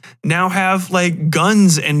enemies now have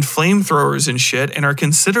guns and flamethrowers and shit and are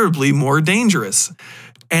considerably more dangerous.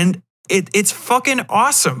 And it's fucking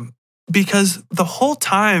awesome. Because the whole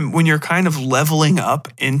time when you're kind of leveling up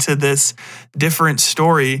into this different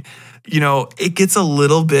story, it gets a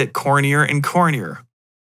little bit cornier and cornier.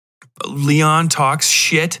 Leon talks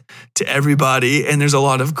shit to everybody, and there's a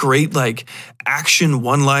lot of great action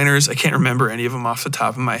one-liners. I can't remember any of them off the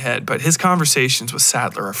top of my head, but his conversations with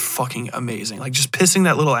Saddler are fucking amazing. Just pissing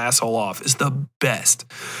that little asshole off is the best.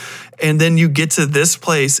 And then you get to this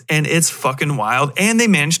place and it's fucking wild. And they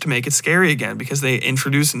managed to make it scary again because they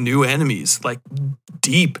introduce new enemies,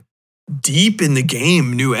 deep in the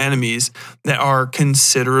game, new enemies that are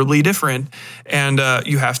considerably different. And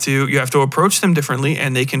you have to approach them differently,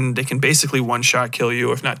 and they can basically one-shot kill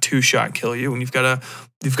you, if not two-shot kill you. And you've got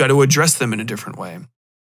to address them in a different way.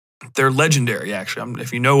 They're legendary, actually.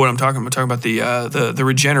 If you know what I'm talking about the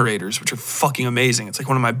regenerators, which are fucking amazing. It's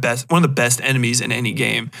one of the best enemies in any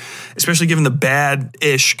game, especially given the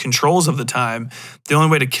bad-ish controls of the time. The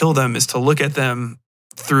only way to kill them is to look at them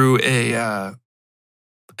through an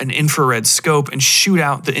infrared scope and shoot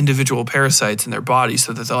out the individual parasites in their body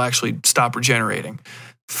so that they'll actually stop regenerating.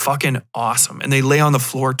 Fucking awesome. And they lay on the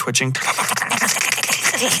floor twitching.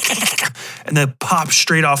 And then pop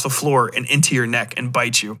straight off the floor and into your neck and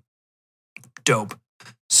bite you. Dope.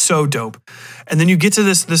 So dope. And then you get to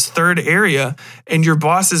this third area, and your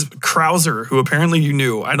boss is Krauser, who apparently you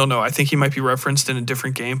knew. I don't know. I think he might be referenced in a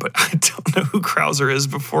different game, but I don't know who Krauser is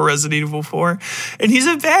before Resident Evil 4. And he's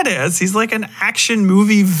a badass. He's like an action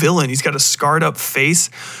movie villain. He's got a scarred up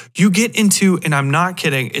face. You get into, and I'm not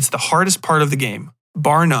kidding, it's the hardest part of the game,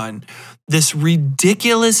 bar none, this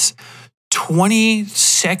ridiculous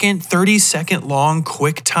 20-second, 30-second long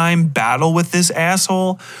quick time battle with this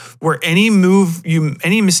asshole where any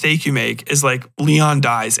mistake you make is Leon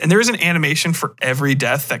dies. And there is an animation for every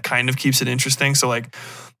death that kind of keeps it interesting. So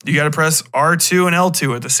you got to press R2 and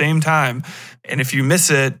L2 at the same time. And if you miss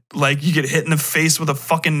it, you get hit in the face with a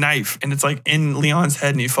fucking knife and it's in Leon's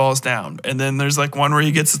head and he falls down. And then there's one where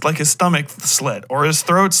he gets his stomach slit or his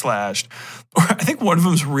throat slashed. Or I think one of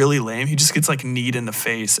them's really lame. He just gets kneed in the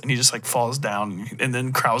face and he just falls down, and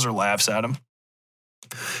then Krauser laughs at him.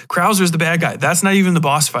 Krauser's the bad guy. That's not even the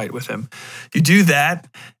boss fight with him. You do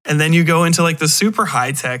that, and then you go into the super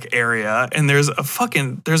high-tech area, and there's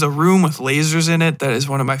a room with lasers in it that is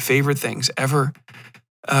one of my favorite things ever.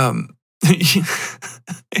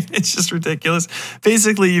 It's just ridiculous.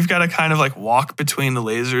 Basically, you've got to kind of walk between the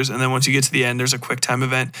lasers, and then once you get to the end, there's a quick time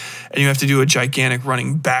event, and you have to do a gigantic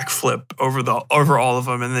running backflip over all of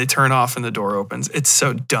them, and they turn off and the door opens. It's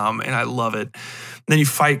so dumb, and I love it. And then you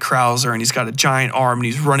fight Krauser, and he's got a giant arm, and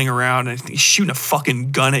he's running around, and he's shooting a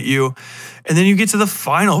fucking gun at you. And then you get to the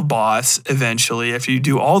final boss eventually after you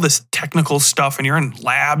do all this technical stuff and you're in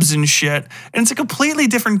labs and shit. And it's a completely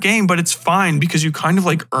different game, but it's fine because you kind of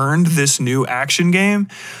earned this new action game.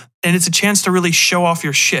 And it's a chance to really show off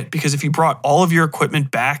your shit, because if you brought all of your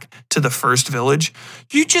equipment back to the first village,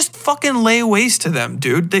 you just fucking lay waste to them,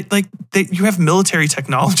 dude. You have military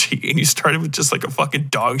technology and you started with just like a fucking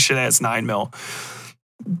dog shit ass 9mm.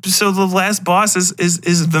 So the last boss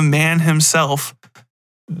is the man himself,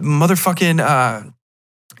 motherfucking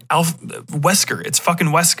Wesker. It's fucking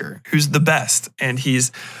Wesker, who's the best. And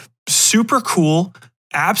he's super cool,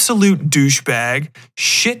 absolute douchebag,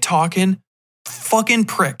 shit talking, fucking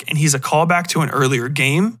prick. And he's a callback to an earlier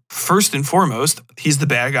game. First and foremost, he's the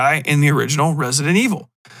bad guy in the original Resident Evil.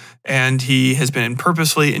 And he has been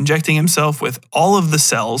purposefully injecting himself with all of the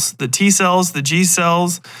cells, the T cells, the G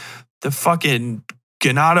cells, the fucking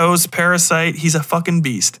Ganados parasite. He's a fucking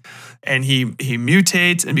beast. And he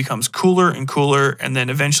mutates and becomes cooler and cooler. And then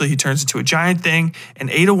eventually he turns into a giant thing. And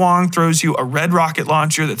Ada Wong throws you a red rocket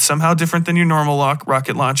launcher that's somehow different than your normal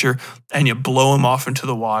rocket launcher. And you blow him off into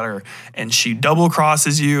the water. And she double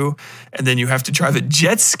crosses you. And then you have to drive a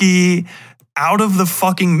jet ski out of the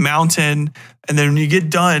fucking mountain. And then when you get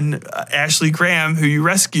done, Ashley Graham, who you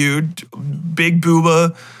rescued, big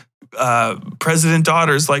booba, president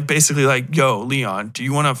daughter's like basically like, yo, Leon, do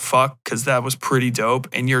you want to fuck? Because that was pretty dope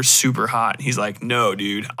and you're super hot. And he's like, no,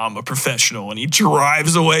 dude, I'm a professional. And he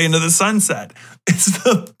drives away into the sunset. It's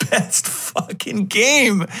the best fucking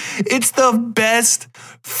game. It's the best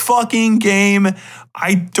fucking game.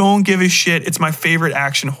 I don't give a shit. It's my favorite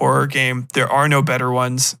action horror game. There are no better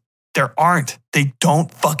ones. There aren't. They don't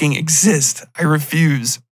fucking exist. I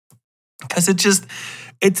refuse. Because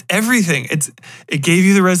it's everything. It gave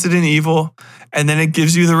you the Resident Evil, and then it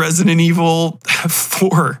gives you the Resident Evil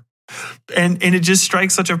 4. And it just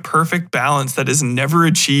strikes such a perfect balance that is never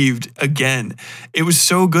achieved again. It was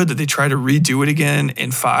so good that they tried to redo it again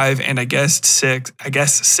in 5 and I guess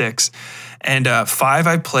 6. And 5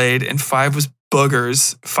 I played, and 5 was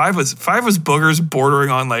boogers. 5 was boogers bordering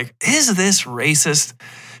on like, is this racist?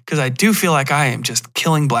 Because I do feel like I am just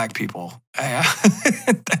killing black people.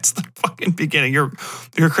 That's the fucking beginning. You're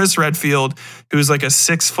Chris Redfield, who's like a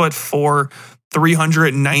 6'4",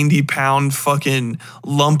 390-pound fucking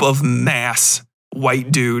lump of mass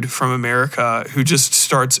white dude from America who just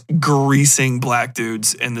starts greasing black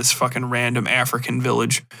dudes in this fucking random African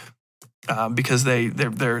village because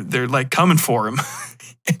they're like coming for him.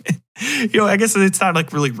 I guess it's not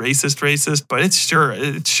like really racist, but it's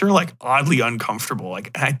sure like oddly uncomfortable. Like,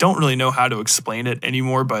 I don't really know how to explain it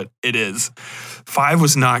anymore, but it is. 5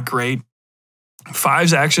 was not great.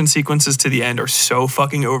 5's action sequences to the end are so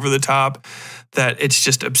fucking over the top that it's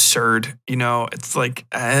just absurd. It's like,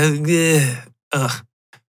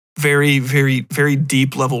 very, very, very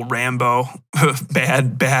deep level Rambo,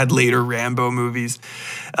 bad later Rambo movies.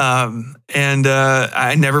 And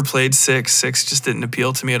I never played 6. 6 just didn't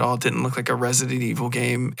appeal to me at all. It didn't look like a Resident Evil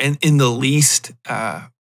game, and in the least. And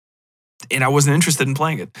I wasn't interested in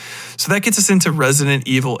playing it. So that gets us into Resident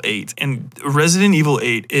Evil 8. And Resident Evil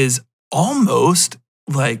 8 is almost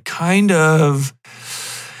like kind of,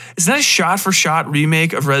 it's not a shot-for-shot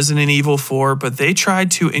remake of Resident Evil 4, but they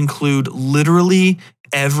tried to include literally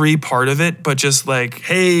every part of it, but just like,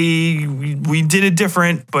 hey, we did it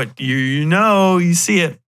different, but you see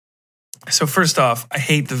it. So first off, I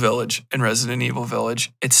hate the village in Resident Evil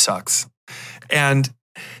Village. It sucks. And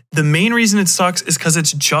the main reason it sucks is because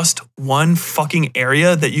it's just one fucking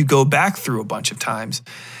area that you go back through a bunch of times.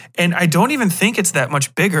 And I don't even think it's that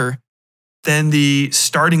much bigger than the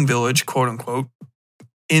starting village, quote unquote,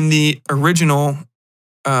 in the original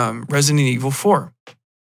Resident Evil 4.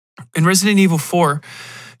 In Resident Evil 4,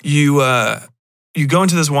 you go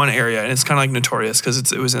into this one area, and it's kind of like notorious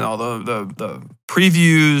because it was in all the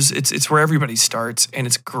previews. It's where everybody starts, and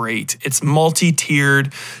it's great. It's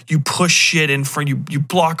multi-tiered. You push shit in front. You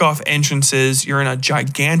block off entrances. You're in a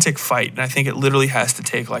gigantic fight, and I think it literally has to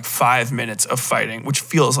take like 5 minutes of fighting, which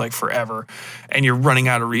feels like forever. And you're running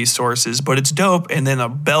out of resources, but it's dope. And then a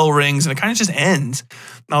bell rings, and it kind of just ends.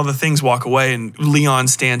 And all the things walk away, and Leon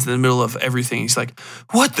stands in the middle of everything. He's like,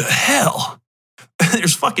 "What the hell?"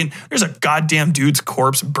 There's a goddamn dude's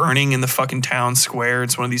corpse burning in the fucking town square.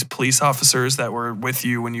 It's one of these police officers that were with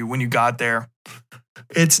you when you got there.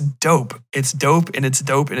 It's dope. It's dope, and it's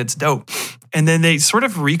dope, and it's dope. And then they sort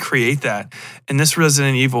of recreate that in this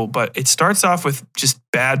Resident Evil, but it starts off with just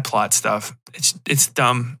bad plot stuff. It's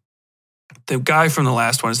dumb. The guy from the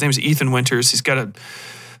last one, his name is Ethan Winters. He's got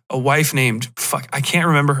a wife named, I can't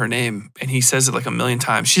remember her name, and he says it like a million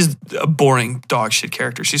times. She's a boring dog shit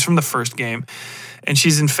character. She's from the first game, and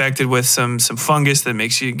she's infected with some fungus that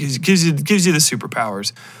gives you the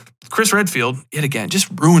superpowers. Chris Redfield, yet again, just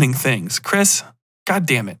ruining things. Chris, God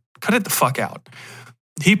damn it, cut it the fuck out.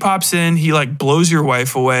 he pops in, he like blows your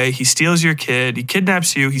wife away, he steals your kid, he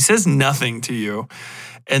kidnaps you, he says nothing to you.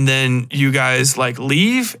 And then you guys like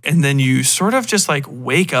leave, and then you sort of just like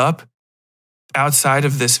wake up outside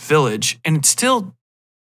of this village, and it still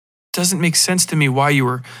doesn't make sense to me why you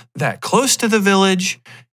were that close to the village.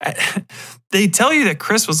 They tell you that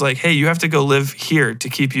Chris was like, hey, you have to go live here to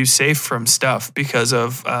keep you safe from stuff because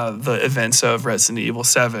of the events of Resident Evil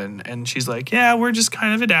 7. And she's like, yeah, we're just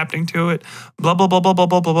kind of adapting to it. Blah, blah, blah, blah, blah,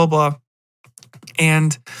 blah, blah, blah, blah.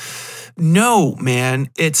 And no, man,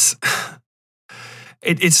 it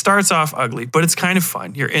starts off ugly, but it's kind of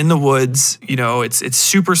fun. You're in the woods, you know, it's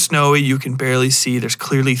super snowy. You can barely see. There's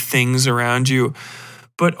clearly things around you.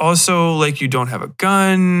 But also, like, you don't have a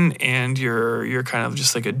gun, and you're kind of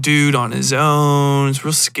just like a dude on his own. It's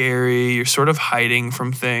real scary. You're sort of hiding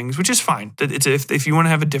from things, which is fine. It's if you want to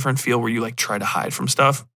have a different feel where you like try to hide from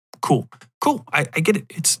stuff, cool. I get it.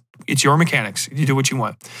 It's your mechanics. You do what you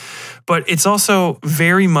want. But it's also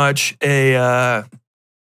very much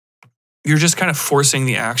you're just kind of forcing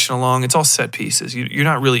the action along. It's all set pieces. You're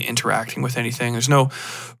not really interacting with anything. There's no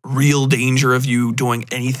real danger of you doing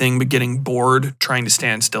anything but getting bored, trying to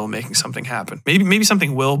stand still, making something happen. Maybe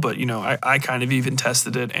something will, but you know, I kind of even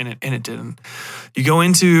tested it and it didn't. You go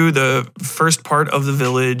into the first part of the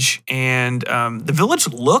village, and the village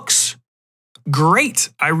looks great.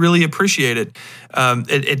 I really appreciate it.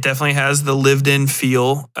 It definitely has the lived-in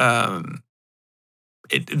feel.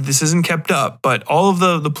 This isn't kept up, but all of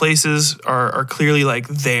the places are clearly like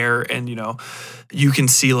there, and you know, you can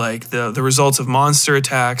see like the results of monster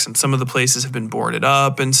attacks, and some of the places have been boarded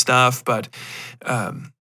up and stuff. But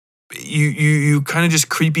you kind of just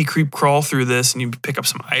creep crawl through this, and you pick up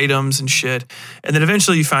some items and shit, and then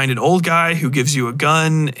eventually you find an old guy who gives you a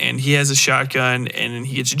gun, and he has a shotgun, and then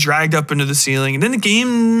he gets dragged up into the ceiling, and then the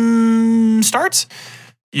game starts.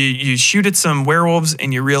 You shoot at some werewolves,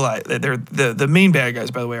 and you realize that they're the main bad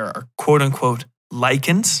guys, by the way, are quote unquote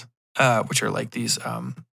lycans, which are like these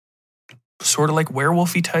sort of like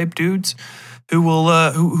werewolfy type dudes who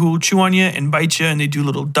will chew on you and bite you, and they do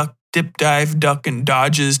little dip, dive, duck, and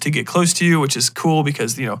dodges to get close to you, which is cool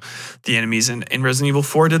because, you know, the enemies in Resident Evil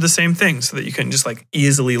 4 did the same thing, so that you couldn't just like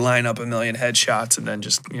easily line up a million headshots and then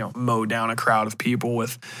just, you know, mow down a crowd of people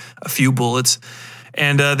with a few bullets.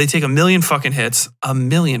 And they take a million fucking hits,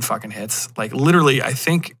 like literally, I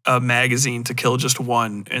think a magazine to kill just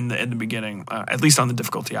one in the beginning, at least on the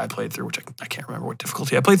difficulty I played through, which I can't remember what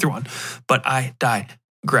difficulty I played through on, but I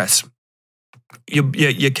digress.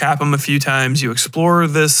 You cap them a few times, you explore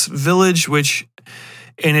this village,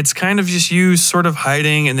 and it's kind of just you sort of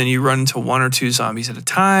hiding, and then you run into one or two zombies at a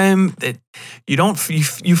time. That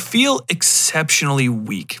you feel exceptionally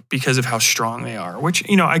weak because of how strong they are, which,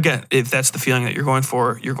 you know, I get. If that's the feeling that you're going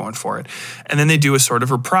for it. And then they do a sort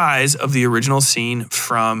of reprise of the original scene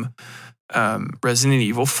from Resident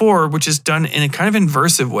Evil 4, which is done in a kind of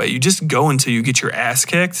inversive way. You just go until you get your ass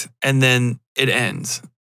kicked, and then it ends.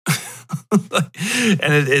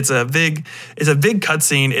 And it's a big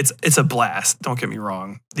cutscene. It's a blast. Don't get me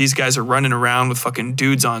wrong. These guys are running around with fucking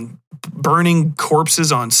dudes on burning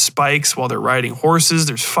corpses on spikes while they're riding horses.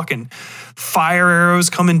 There's fucking fire arrows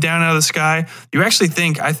coming down out of the sky.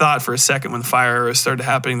 I thought for a second when the fire arrows started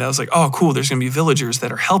happening that I was like, oh cool, there's gonna be villagers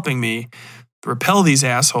that are helping me repel these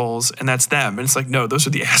assholes, and that's them. And it's like, no, those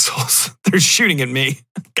are the assholes. They're shooting at me.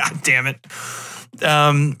 God damn it.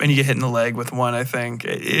 And you get hit in the leg with one, I think.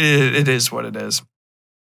 It is what it is.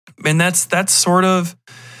 And that's sort of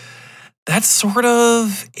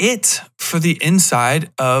it for the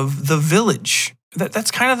inside of the village.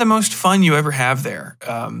 That's kind of the most fun you ever have there.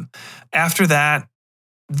 After that,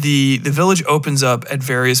 the village opens up at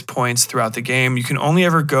various points throughout the game. You can only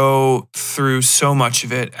ever go through so much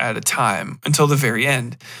of it at a time until the very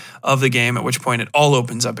end of the game, at which point it all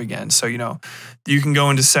opens up again. So, you know, you can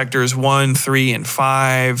go into sectors 1, 3, and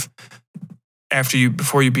 5.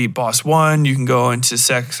 Before you beat boss 1, you can go into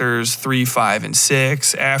sectors 3, 5, and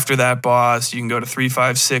 6. After that boss, you can go to 3,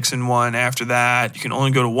 5, 6, and 1. After that, you can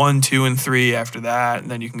only go to 1, 2, and 3 after that,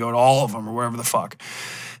 and then you can go to all of them or wherever the fuck.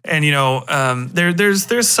 And, you know,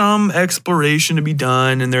 there's some exploration to be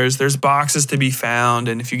done, and there's boxes to be found.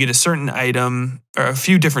 And if you get a certain item, or a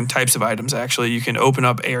few different types of items, actually, you can open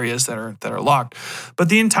up areas that are locked. But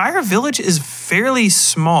the entire village is fairly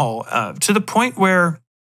small, to the point where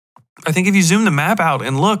I think if you zoom the map out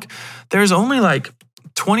and look, there's only like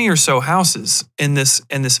 20 or so houses in this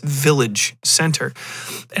village center.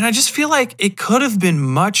 And I just feel like it could have been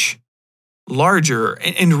much larger,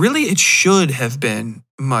 and really it should have been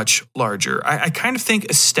much larger. I kind of think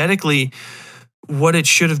aesthetically what it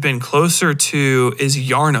should have been closer to is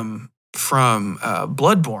Yarnum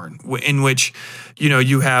Bloodborne, in which,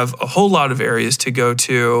 you have a whole lot of areas to go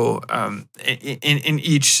to in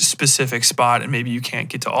each specific spot, and maybe you can't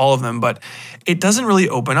get to all of them, but it doesn't really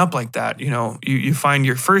open up like that. You find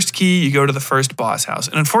your first key, you go to the first boss house,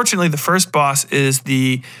 and unfortunately, the first boss is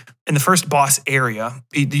in the first boss area.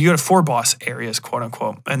 You go to 4 boss areas, quote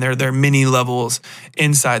unquote, and they're mini levels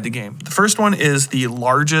inside the game. The first one is the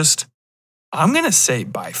largest, I'm gonna say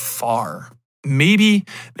by far. Maybe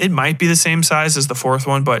it might be the same size as the 4th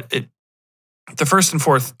one, but the 1st and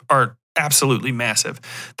 4th are absolutely massive.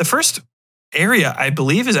 The first area, I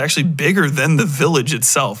believe, is actually bigger than the village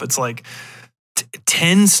itself. It's like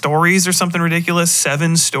 10 stories or something ridiculous,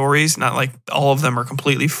 7 stories. Not like all of them are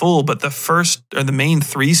completely full, but the main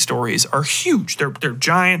 3 stories are huge. They're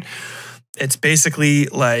giant. It's basically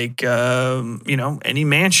like any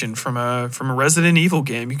mansion from a Resident Evil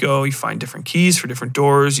game. You go, you find different keys for different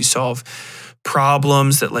doors, you solve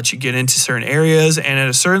problems that let you get into certain areas, and at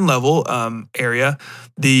a certain level area,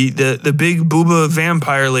 the big booba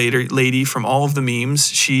vampire lady from all of the memes,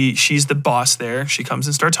 she's the boss there. She comes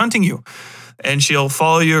and starts hunting you, and she'll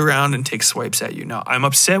follow you around and take swipes at you. Now, I'm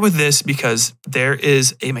upset with this because there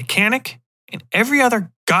is a mechanic in every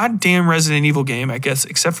other goddamn Resident Evil game, I guess,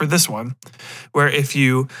 except for this one, where if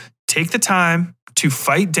you take the time to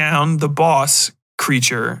fight down the boss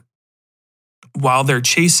creature while they're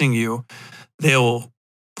chasing you, they'll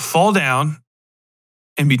fall down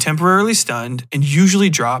and be temporarily stunned and usually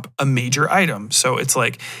drop a major item. So it's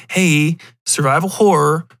like, hey, survival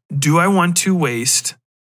horror, do I want to waste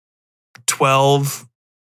 12,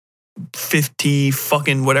 50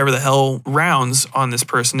 fucking whatever the hell rounds on this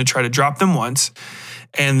person to try to drop them once?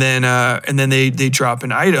 And then they drop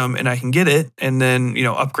an item and I can get it and then,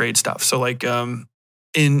 upgrade stuff. So like,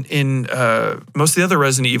 in most of the other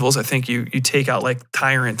Resident Evils, I think you take out like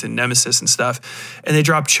Tyrant and Nemesis and stuff, and they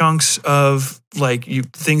drop chunks of like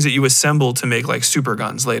things that you assemble to make like super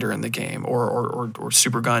guns later in the game, or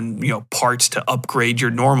super gun parts to upgrade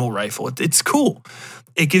your normal rifle. It's cool.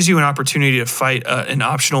 It gives you an opportunity to fight an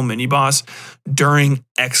optional mini boss during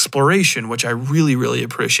exploration, which I really, really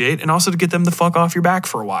appreciate, and also to get them the fuck off your back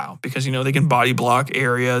for a while, because they can body block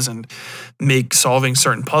areas and make solving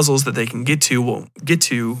certain puzzles that they can get to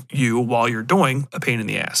you while you're doing a pain in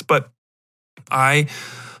the ass. But I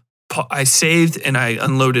saved and I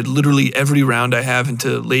unloaded literally every round I have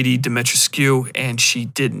into Lady Dimitrescu, and she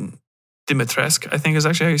didn't. Dimitrescu, I think is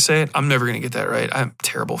actually how you say it. I'm never gonna get that right. I'm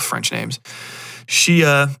terrible with French names. She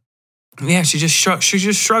just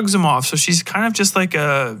shrugs them off. So she's kind of just like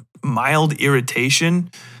a mild irritation.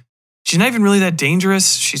 She's not even really that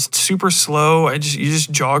dangerous. She's super slow. You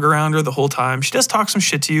just jog around her the whole time. She does talk some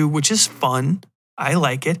shit to you, which is fun. I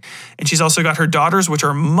like it. And she's also got her daughters, which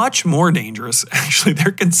are much more dangerous. Actually,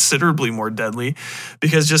 they're considerably more deadly,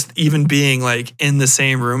 because just even being like in the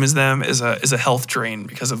same room as them is a health drain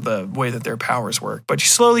because of the way that their powers work. But you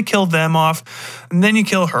slowly kill them off, and then you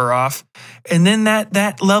kill her off. And then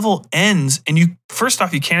that level ends, and first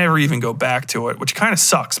off, you can't ever even go back to it, which kind of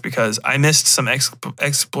sucks because I missed some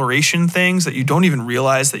exploration things that you don't even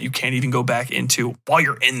realize that you can't even go back into while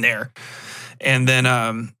you're in there. And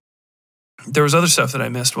then there was other stuff that I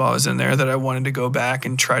missed while I was in there that I wanted to go back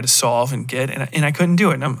and try to solve and get, and I couldn't do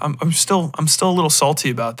it. And I'm still a little salty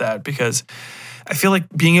about that, because I feel like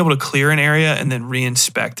being able to clear an area and then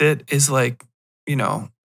re-inspect it is like,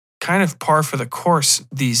 kind of par for the course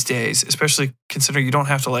these days, especially considering you don't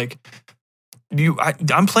have to like,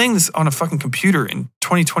 I'm playing this on a fucking computer in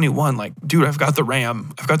 2021. Like, dude, I've got the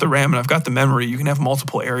RAM and I've got the memory. You can have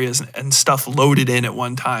multiple areas and stuff loaded in at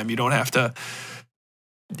one time. You don't have to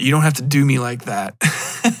do me like that.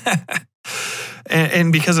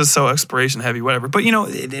 and because it's so exploration heavy, whatever. But,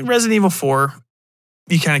 in Resident Evil 4,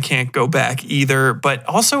 you kind of can't go back either. But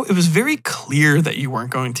also, it was very clear that you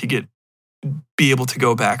weren't going to be able to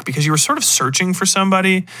go back, because you were sort of searching for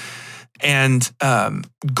somebody and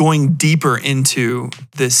going deeper into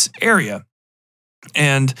this area.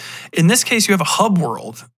 And in this case, you have a hub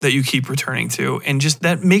world that you keep returning to. And just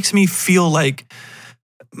that makes me feel like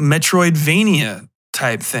Metroidvania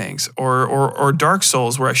type things, or Dark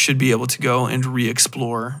Souls, where I should be able to go and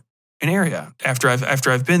re-explore an area after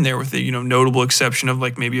I've been there, with the notable exception of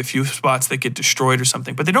like maybe a few spots that get destroyed or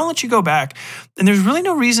something. But they don't let you go back, and there's really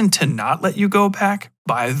no reason to not let you go back,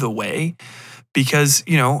 by the way, because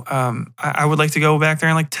I would like to go back there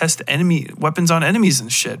and like test enemy weapons on enemies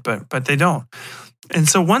and shit, but they don't. And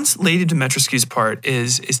so once Lady Dimitrescu's part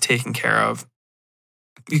is taken care of,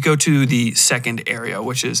 you go to the second area,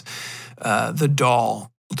 which is the doll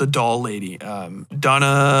lady,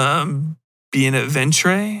 Donna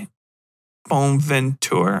Beneventre.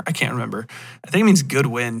 Bonventure. I can't remember. I think it means good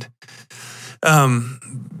wind.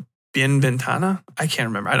 Bienventana? I can't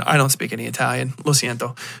remember. I don't speak any Italian. Lo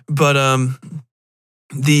siento. But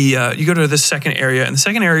you go to this second area, and the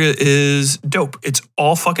second area is dope. It's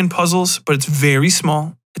all fucking puzzles, but it's very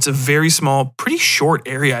small. It's a very small, pretty short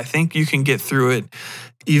area. I think you can get through it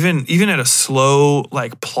even at a slow,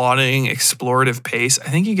 like plodding, explorative pace. I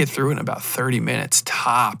think you get through it in about 30 minutes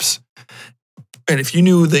tops. And if you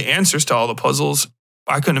knew the answers to all the puzzles,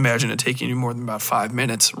 I couldn't imagine it taking you more than about 5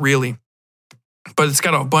 minutes, really. But it's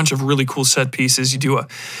got a bunch of really cool set pieces. You do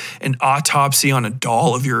an autopsy on a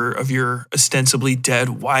doll of your ostensibly dead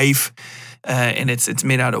wife, and it's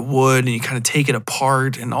made out of wood, and you kind of take it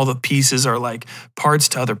apart, and all the pieces are like parts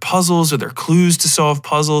to other puzzles, or they're clues to solve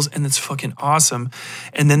puzzles, and it's fucking awesome.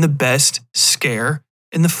 And then the best scare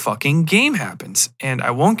in the fucking game happens, and I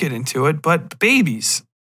won't get into it, but babies,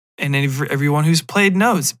 and everyone who's played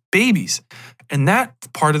knows babies, and that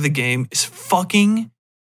part of the game is fucking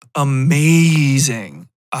amazing.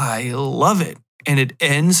 I love it. And it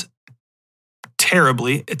ends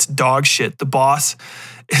terribly. It's dog shit. The boss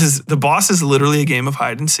is literally a game of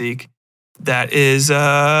hide and seek that is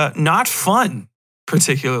not fun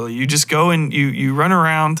particularly. You just go and you run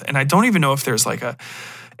around, and I don't even know if there's like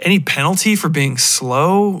any penalty for being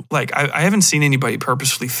slow. Like I haven't seen anybody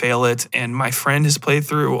purposefully fail it, and my friend has played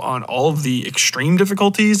through on all of the extreme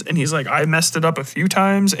difficulties, and he's like, I messed it up a few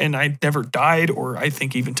times and I never died, or I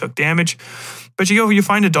think even took damage. But you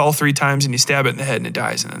find a doll 3 times and you stab it in the head and it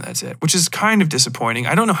dies, and then that's it, which is kind of disappointing.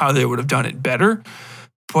 I don't know how they would have done it better,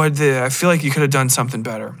 but I feel like you could have done something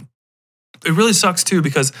better. It really sucks too,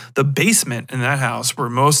 because the basement in that house where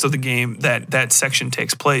most of the game, that section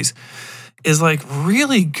takes place, is like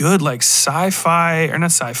really good, like Silent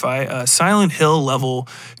Hill level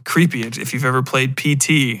creepy. If you've ever played PT,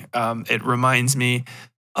 it reminds me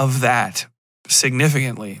of that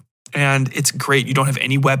significantly. And it's great. You don't have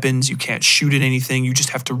any weapons. You can't shoot at anything. You just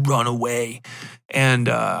have to run away and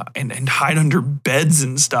hide under beds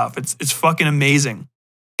and stuff. It's fucking amazing.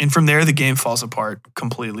 And from there, the game falls apart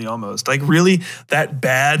completely almost. Like really, that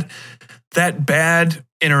bad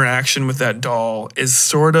interaction with that doll is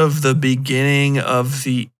sort of the beginning of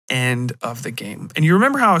the end of the game. And you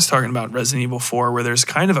remember how I was talking about Resident Evil 4, where there's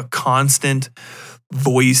kind of a constant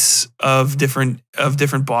voice of different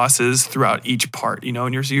bosses throughout each part, you know,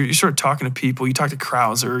 and you're sort of talking to people. You talk to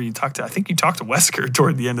Krauser, I think you talk to Wesker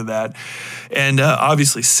toward the end of that. And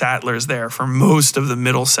obviously Sattler's there for most of the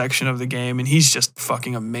middle section of the game, and he's just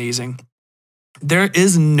fucking amazing. There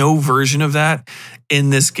is no version of that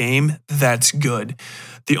in this game that's good.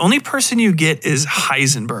 The only person you get is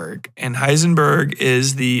Heisenberg, and Heisenberg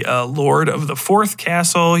is the lord of the 4th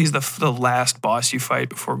castle. He's the last boss you fight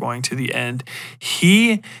before going to the end.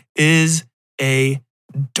 He is a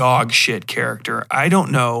dog shit character. I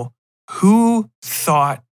don't know who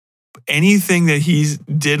thought anything that he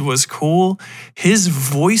did was cool. His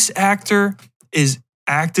voice actor is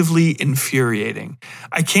actively infuriating.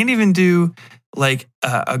 I can't even do like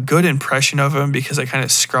a good impression of him because I kind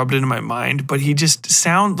of scrubbed it in my mind, but he just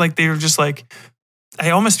sound like they were just like,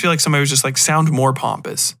 I almost feel like somebody was just like, sound more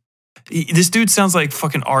pompous. This dude sounds like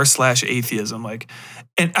fucking r/atheism. Like,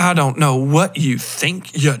 and I don't know what you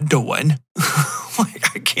think you're doing.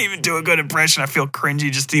 Like, I can't even do a good impression. I feel cringy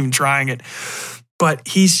just even trying it. But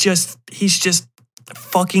he's just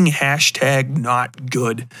fucking hashtag not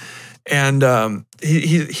good. And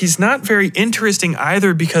he's not very interesting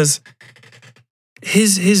either, because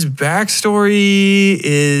his backstory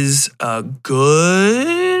is a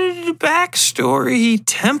good backstory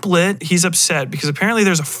template. He's upset because apparently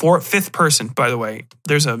there's a 5th person, by the way.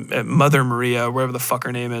 There's a Mother Maria, whatever the fuck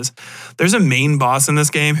her name is. There's a main boss in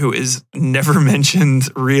this game who is never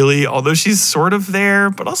mentioned really, although she's sort of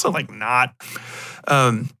there, but also like not.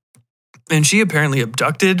 And she apparently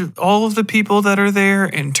abducted all of the people that are there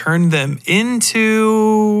and turned them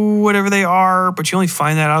into whatever they are, but you only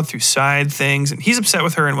find that out through side things. And he's upset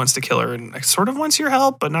with her and wants to kill her and sort of wants your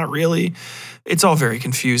help, but not really. It's all very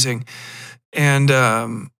confusing. And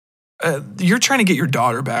you're trying to get your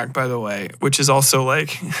daughter back, by the way, which is also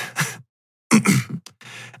like,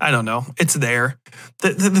 I don't know. It's there.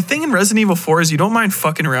 The thing in Resident Evil 4 is you don't mind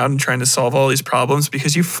fucking around and trying to solve all these problems,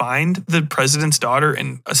 because you find the president's daughter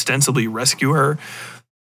and ostensibly rescue her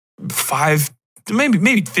 5,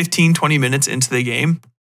 maybe 15, 20 minutes into the game.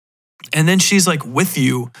 And then she's like with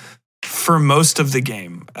you for most of the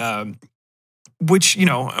game, which, you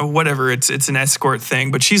know, whatever, it's an escort thing,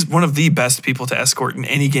 but she's one of the best people to escort in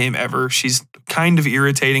any game ever. She's kind of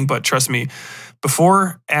irritating, but trust me,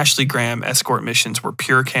 before Ashley Graham, escort missions were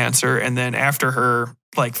pure cancer. And then after her,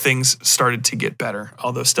 like things started to get better,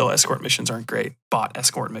 although still escort missions aren't great, bot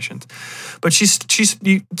escort missions. But she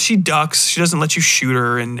ducks, she doesn't let you shoot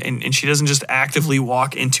her, and she doesn't just actively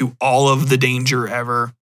walk into all of the danger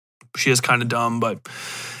ever. She is kind of dumb, but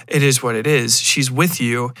it is what it is. She's with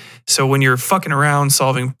you. So when you're fucking around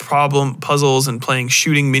solving puzzles and playing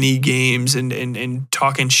shooting mini games and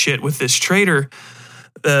talking shit with this trader,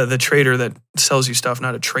 the trader that sells you stuff,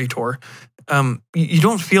 not a traitor, you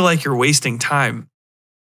don't feel like you're wasting time.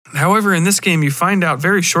 However, in this game, you find out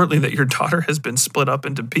very shortly that your daughter has been split up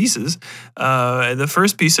into pieces. The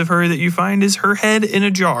first piece of her that you find is her head in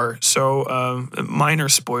a jar. So, minor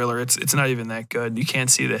spoiler, it's not even that good. You can't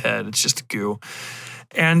see the head. It's just goo.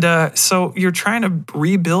 And so you're trying to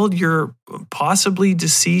rebuild your possibly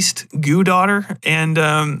deceased goo daughter. And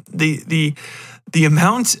the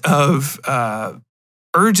amount of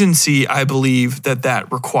urgency, I believe,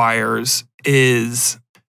 that requires is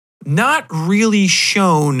not really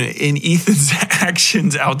shown in Ethan's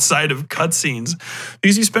actions outside of cutscenes,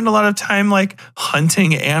 because you spend a lot of time like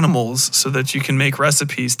hunting animals so that you can make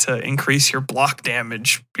recipes to increase your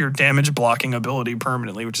damage blocking ability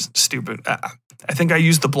permanently, which is stupid. I think I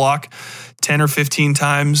used the block 10 or 15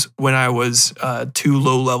 times when I was too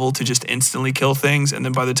low level to just instantly kill things. And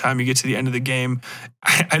then by the time you get to the end of the game,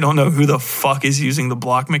 I don't know who the fuck is using the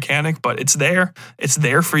block mechanic, but it's there. It's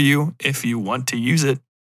there for you if you want to use it.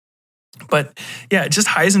 But yeah, just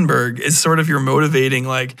Heisenberg is sort of your motivating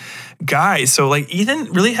like guy. So like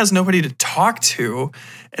Ethan really has nobody to talk to.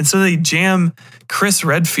 And so they jam Chris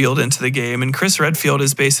Redfield into the game. And Chris Redfield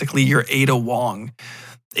is basically your Ada Wong.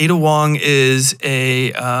 Ada Wong is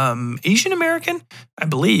a Asian American, I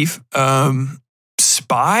believe,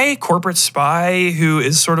 corporate spy who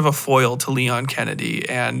is sort of a foil to Leon Kennedy,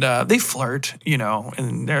 and they flirt,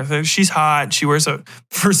 and she's hot. She wears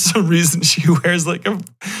for some reason she wears like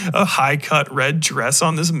a high cut red dress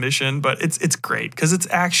on this mission, but it's great because it's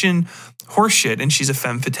action horseshit, and she's a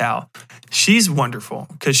femme fatale. She's wonderful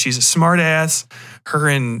because she's a smart ass. Her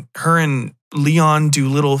and Leon do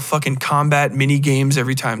little fucking combat mini games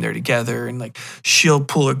every time they're together, and like she'll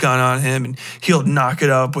pull a gun on him and he'll knock it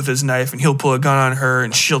up with his knife, and he'll pull a gun on her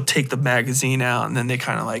and she'll take the magazine out, and then they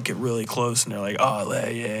kind of like get really close and they're like, oh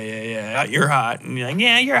yeah, you're hot, and you're like,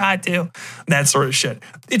 yeah, you're hot too, that sort of shit.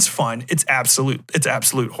 It's fun. It's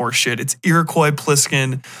absolute horse shit. It's Iroquois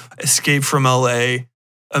Pliskin, Escape from LA.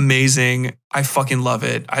 Amazing. I fucking love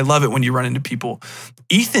it. I love it when you run into people.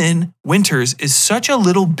 Ethan Winters is such a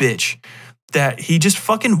little bitch that he just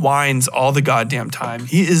fucking whines all the goddamn time.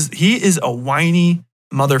 He is a whiny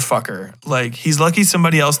motherfucker. Like, he's lucky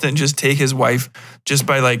somebody else didn't just take his wife just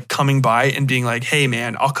by like coming by and being like, hey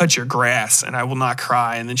man, I'll cut your grass and I will not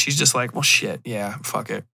cry. And then she's just like, well shit, yeah, fuck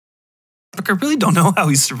it. Like, I really don't know how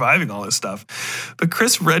he's surviving all this stuff. But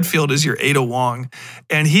Chris Redfield is your Ada Wong,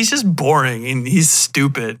 and he's just boring, and he's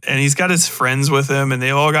stupid, and he's got his friends with him, and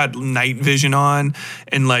they all got night vision on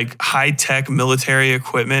and like high-tech military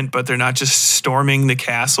equipment, but they're not just storming the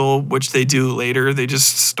castle, which they do later. They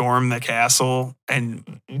just storm the castle,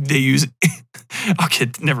 and they use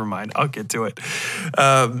never mind. I'll get to it.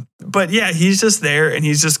 But yeah, he's just there, and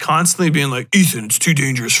he's just constantly being like, Ethan, it's too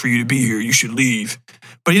dangerous for you to be here. You should leave.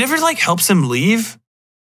 But he never like helps him leave.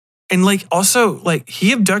 And like also like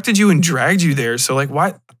he abducted you and dragged you there. So like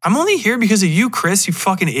why? I'm only here because of you, Chris, you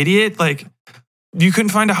fucking idiot. Like you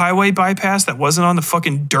couldn't find a highway bypass that wasn't on the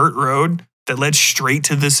fucking dirt road that led straight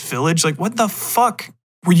to this village. Like what the fuck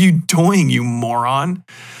were you doing, you moron?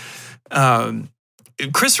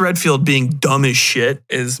 Chris Redfield being dumb as shit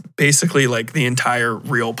is basically like the entire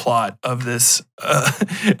real plot of this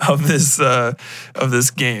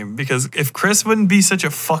game. Because if Chris wouldn't be such a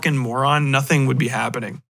fucking moron, nothing would be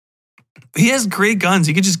happening. He has great guns.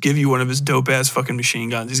 He could just give you one of his dope ass fucking machine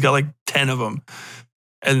guns. He's got like 10 of them,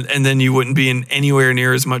 and then you wouldn't be in anywhere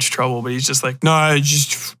near as much trouble. But he's just like, nah,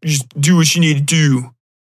 just do what you need to do,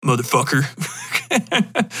 motherfucker.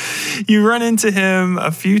 You run into him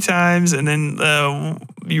a few times, and then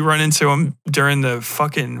you run into him during the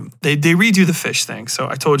fucking... They redo the fish thing. So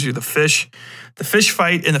I told you the fish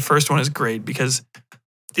fight in the first one is great because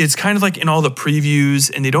it's kind of like in all the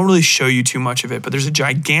previews, and they don't really show you too much of it, but there's a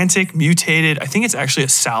gigantic mutated... I think it's actually a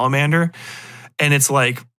salamander, and it's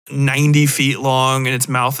like 90 feet long, and its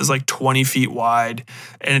mouth is like 20 feet wide,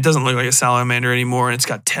 and it doesn't look like a salamander anymore, and it's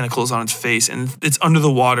got tentacles on its face, and it's under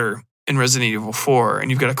the water in Resident Evil 4, and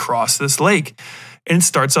you've got to cross this lake. And it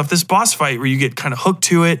starts off this boss fight where you get kind of hooked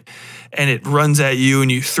to it, and it runs at you,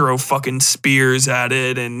 and you throw fucking spears at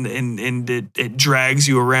it, and it drags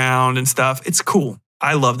you around and stuff. It's cool.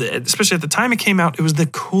 I loved it. Especially at the time it came out, it was the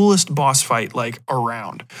coolest boss fight like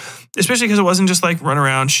around. Especially because it wasn't just like run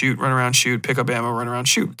around, shoot, pick up ammo, run around,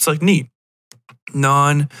 shoot. It's like neat.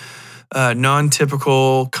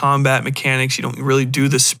 Non-typical combat mechanics. You don't really do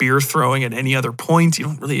the spear throwing at any other point. You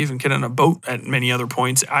don't really even get on a boat at many other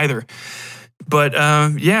points either. But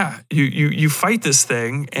you fight this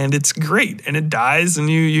thing and it's great, and it dies and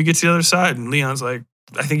you get to the other side, and Leon's like,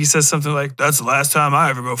 I think he says something like, "That's the last time I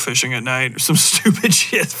ever go fishing at night," or some stupid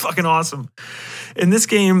shit. It's fucking awesome. In this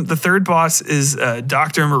game, the third boss is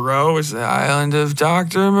Dr. Moreau, which is the island of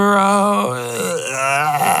Dr. Moreau.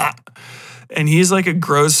 And he's like a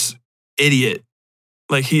gross idiot.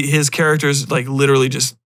 Like his character's like literally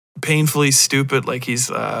just painfully stupid. Like he's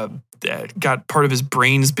got part of his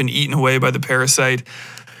brain's been eaten away by the parasite.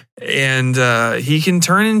 And he can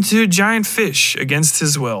turn into a giant fish against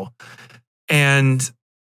his will. And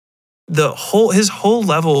his whole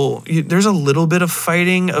level, there's a little bit of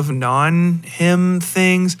fighting of non-him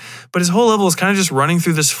things, but his whole level is kind of just running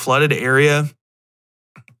through this flooded area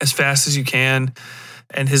as fast as you can.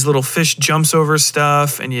 And his little fish jumps over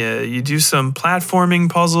stuff, and you do some platforming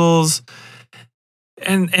puzzles.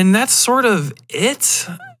 And that's sort of it.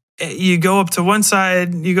 You go up to one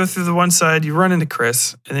side, you go through the one side, you run into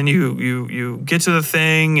Chris, and then you get to the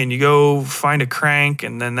thing and you go find a crank,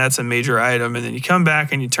 and then that's a major item, and then you come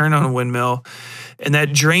back and you turn on a windmill, and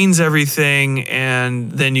that drains everything,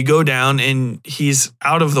 and then you go down and he's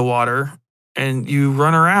out of the water, and you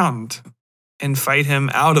run around and fight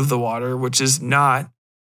him out of the water, which is not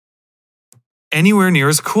anywhere near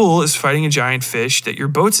as cool as fighting a giant fish that your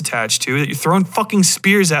boat's attached to, that you're throwing fucking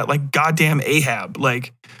spears at like goddamn Ahab.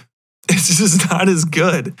 Like, it's just not as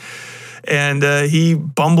good. And he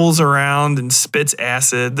bumbles around and spits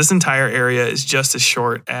acid. This entire area is just as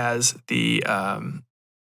short as the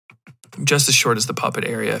puppet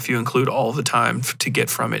area, if you include all the time to get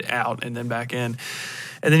from it out and then back in.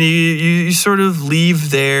 And then you sort of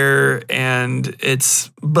leave there, and it's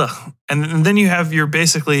bleh. And then you have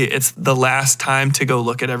it's the last time to go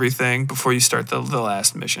look at everything before you start the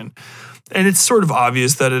last mission. And it's sort of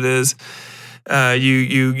obvious that it is.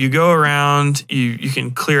 You go around, you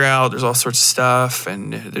can clear out, there's all sorts of stuff,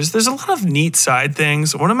 and there's a lot of neat side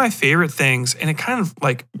things. One of my favorite things, and it kind of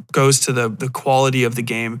like goes to the quality of the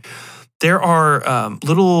game, there are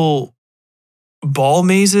little ball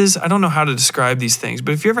mazes. I don't know how to describe these things,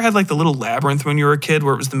 but if you ever had like the little labyrinth when you were a kid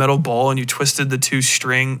where it was the metal ball and you twisted the two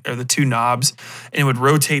knobs and it would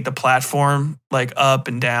rotate the platform like up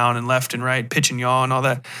and down and left and right, pitch and yaw and all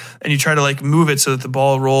that. And you try to like move it so that the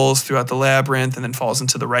ball rolls throughout the labyrinth and then falls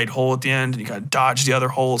into the right hole at the end, and you got to dodge the other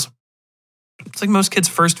holes. It's like most kids'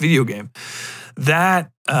 first video game. That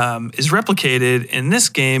is replicated in this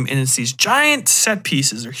game, and it's these giant set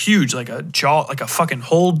pieces. They're huge, like a fucking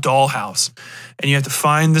whole dollhouse. And you have to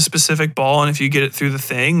find the specific ball, and if you get it through the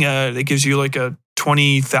thing, it gives you like a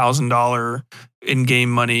 $20,000 in-game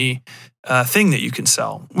money thing that you can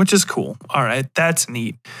sell, which is cool. All right, that's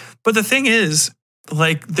neat. But the thing is,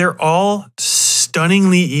 like, they're all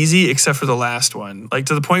stunningly easy except for the last one. Like,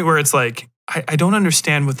 to the point where it's like, I don't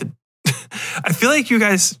understand what the I feel like you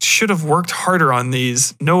guys should have worked harder on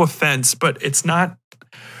these. No offense, but it's not.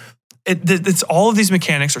 It's all of these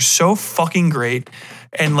mechanics are so fucking great,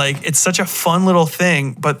 and like it's such a fun little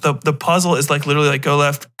thing. But the puzzle is like literally like go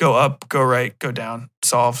left, go up, go right, go down,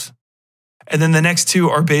 solved. And then the next two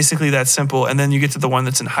are basically that simple. And then you get to the one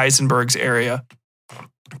that's in Heisenberg's area,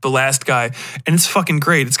 the last guy, and it's fucking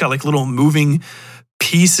great. It's got like little moving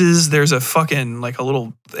pieces. There's a fucking like a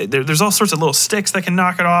little, there's all sorts of little sticks that can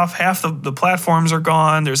knock it off. Half the platforms are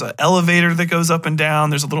gone. There's an elevator that goes up and down.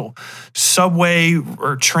 There's a little subway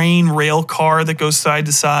or train rail car that goes side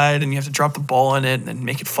to side, and you have to drop the ball in it and then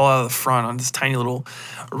make it fall out of the front on this tiny little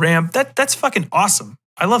ramp. That's fucking awesome.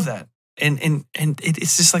 I love that. And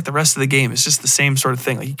it's just like the rest of the game. It's just the same sort of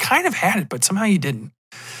thing. Like you kind of had it, but somehow you didn't.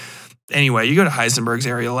 Anyway, you go to Heisenberg's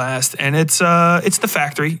area last, and it's the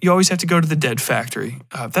factory. You always have to go to the dead factory.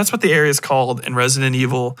 That's what the area is called in Resident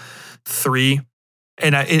Evil 3,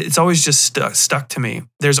 and it's always just stuck to me.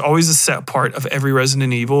 There's always a set part of every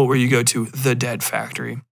Resident Evil where you go to the dead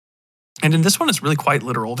factory, and in this one, it's really quite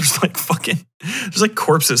literal. There's like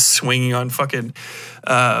corpses swinging on fucking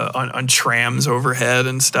on trams overhead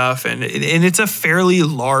and stuff, and it's a fairly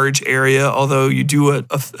large area. Although you do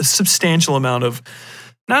a substantial amount of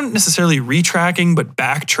not necessarily retracking, but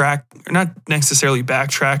not necessarily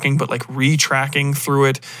backtracking, but like retracking through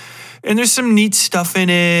it. And there's some neat stuff in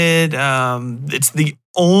it. It's the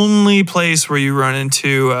only place where you run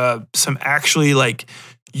into some actually like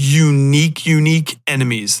unique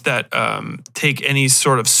enemies that take any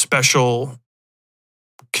sort of special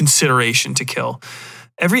consideration to kill.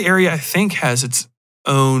 Every area, I think, has its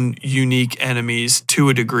own unique enemies to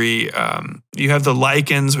a degree. You have the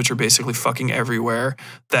lichens, which are basically fucking everywhere.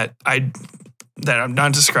 That I'm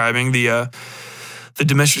not describing. The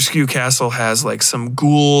Dimitrescu Castle has like some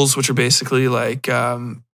ghouls, which are basically like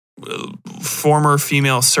former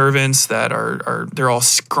female servants that they're all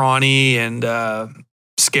scrawny and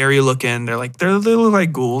scary looking. They look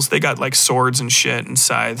like ghouls. They got like swords and shit and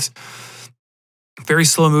scythes. Very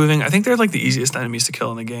slow moving. I think they're like the easiest enemies to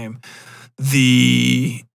kill in the game.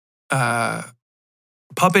 The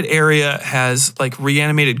puppet area has like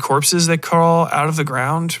reanimated corpses that crawl out of the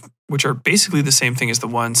ground, which are basically the same thing as the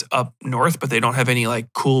ones up north, but they don't have any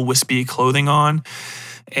like cool wispy clothing on.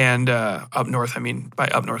 And up north, by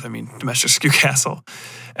up north, I mean Dimitrescu Castle.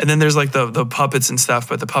 And then there's like the puppets and stuff,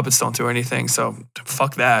 but the puppets don't do anything, so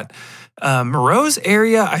fuck that. Moreau's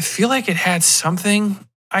area, I feel like it had something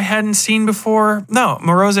I hadn't seen before. No,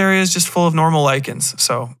 Moreau's area is just full of normal lichens,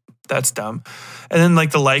 so that's dumb. And then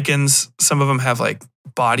like the lichens, some of them have like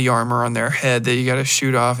body armor on their head that you got to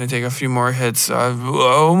shoot off and take a few more hits.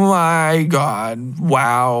 Oh my God.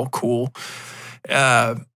 Wow. Cool.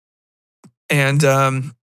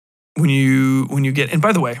 When you get, and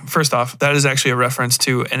by the way, first off, that is actually a reference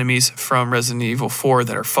to enemies from Resident Evil 4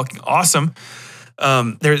 that are fucking awesome.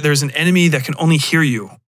 There's an enemy that can only hear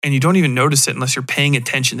you, and you don't even notice it unless you're paying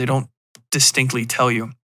attention. They don't distinctly tell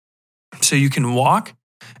you. So you can walk,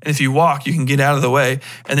 and if you walk, you can get out of the way,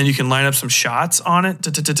 and then you can line up some shots on it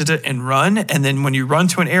and run. And then when you run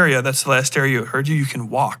to an area, that's the last area it heard you, you can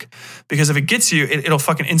walk. Because if it gets you, it'll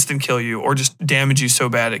fucking instant kill you or just damage you so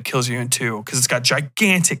bad it kills you in two. Because it's got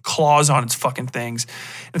gigantic claws on its fucking things.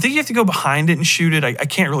 And I think you have to go behind it and shoot it. I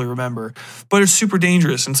can't really remember. But it's super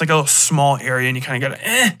dangerous. And it's like a little small area, and you kind of got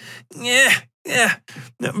to,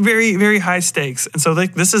 very, very high stakes. And so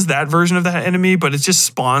like this is that version of that enemy, but it just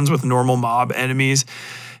spawns with normal mob enemies.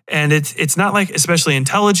 And it's not like especially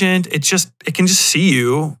intelligent. It can just see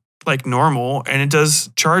you like normal, and it does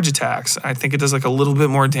charge attacks. I think it does like a little bit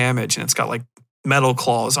more damage, and it's got like metal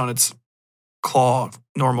claws on its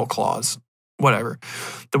normal claws, whatever.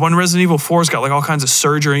 The one Resident Evil 4's got like all kinds of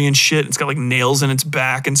surgery and shit. It's got like nails in its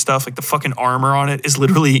back and stuff. Like the fucking armor on it is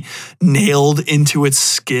literally nailed into its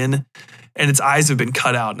skin, and its eyes have been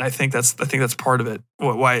cut out. And I think that's part of it.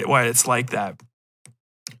 Why it's like that.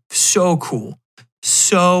 So cool.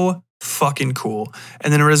 So fucking cool.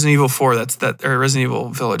 And then in Resident Evil 4, or Resident Evil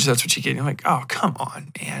Village, that's what you get. You're like, oh, come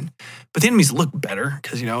on, man. But the enemies look better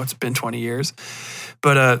because, it's been 20 years.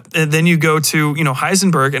 But and then you go to,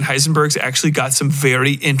 Heisenberg, and Heisenberg's actually got some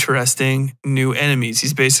very interesting new enemies.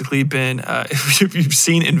 He's basically been, if you've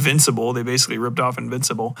seen Invincible, they basically ripped off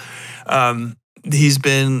Invincible. He's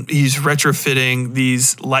retrofitting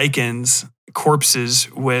these lichens corpses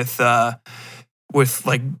with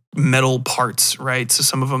like metal parts, right? So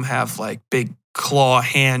some of them have like big claw,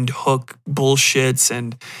 hand, hook bullshits,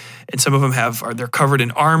 and some of them they're covered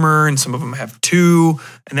in armor, and some of them have two,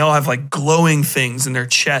 and they all have like glowing things in their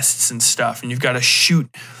chests and stuff. And you've got to shoot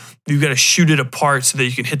it apart so that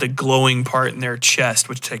you can hit the glowing part in their chest,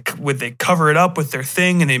 which they cover it up with their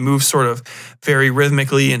thing, and they move sort of very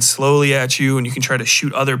rhythmically and slowly at you, and you can try to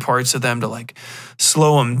shoot other parts of them to like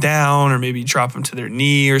slow them down or maybe drop them to their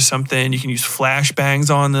knee or something. You can use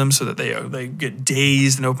flashbangs on them so that they get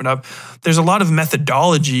dazed and open up. There's a lot of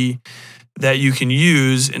methodology that you can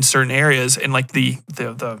use in certain areas, and like the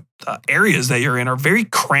areas that you're in are very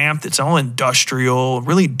cramped. It's all industrial,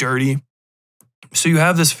 really dirty. So you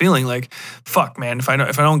have this feeling like, fuck, man, if I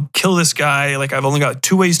don't kill this guy, like I've only got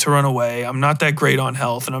 2 ways to run away. I'm not that great on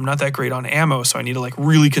health, and I'm not that great on ammo. So I need to like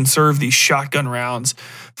really conserve these shotgun rounds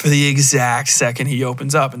for the exact second he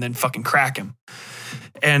opens up, and then fucking crack him.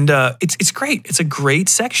 And it's great. It's a great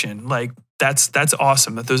section. Like that's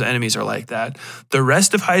awesome that those enemies are like that. The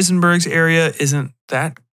rest of Heisenberg's area isn't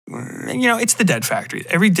that. It's the Dead Factory.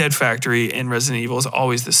 Every Dead Factory in Resident Evil is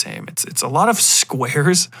always the same. It's a lot of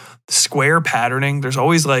squares, square patterning. There's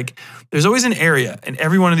always an area in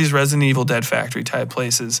every one of these Resident Evil Dead Factory type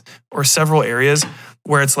places, or several areas,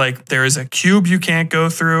 where it's like there is a cube you can't go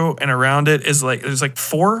through, and around it is like there's like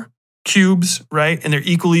 4 cubes, right? And they're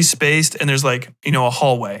equally spaced, and there's like a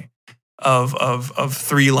hallway of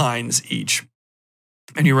 3 lines each.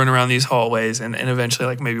 And you run around these hallways, and eventually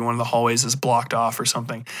like maybe one of the hallways is blocked off or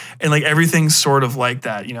something. And like everything's sort of like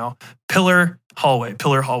that, pillar, hallway,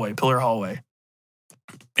 pillar, hallway, pillar, hallway.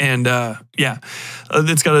 And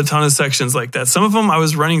it's got a ton of sections like that. Some of them I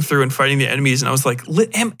was running through and fighting the enemies, and I was like,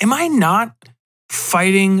 am I not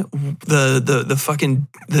fighting the fucking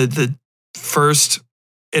the first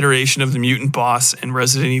iteration of the mutant boss in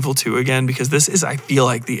Resident Evil 2 again, because this is, I feel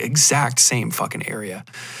like, the exact same fucking area.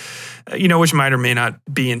 Which might or may not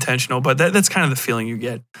be intentional, but that's kind of the feeling you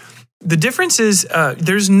get. The difference is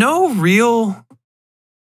there's no real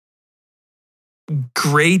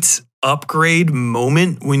great upgrade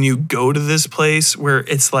moment when you go to this place where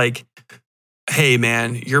it's like, hey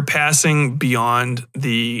man, you're passing beyond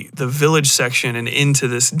the village section and into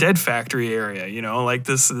this dead factory area, like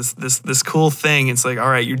this cool thing. It's like, all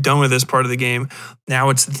right, you're done with this part of the game. Now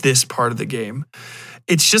it's this part of the game.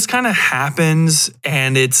 It's just kind of happens,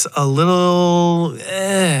 and it's a little,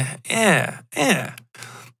 There's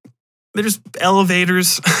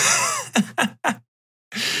elevators.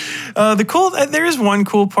 There is one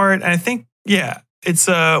cool part, and I think, it's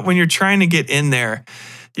when you're trying to get in there,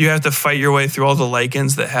 you have to fight your way through all the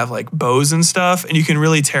lichens that have like bows and stuff, and you can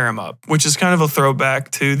really tear them up, which is kind of a throwback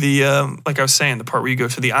to the, like I was saying, the part where you go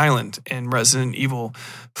to the island in Resident Evil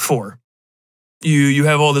 4. You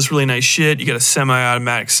have all this really nice shit. You got a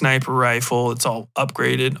semi-automatic sniper rifle. It's all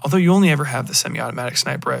upgraded. Although you only ever have the semi-automatic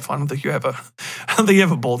sniper rifle. I don't think you have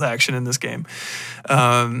a bolt action in this game.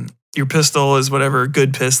 Your pistol is whatever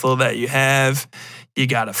good pistol that you have. You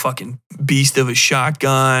got a fucking beast of a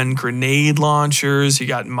shotgun, grenade launchers. You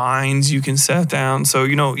got mines you can set down. So,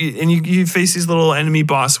 and you face these little enemy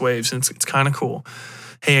boss waves, and it's kind of cool.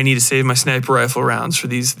 Hey, I need to save my sniper rifle rounds for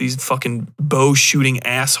these fucking bow shooting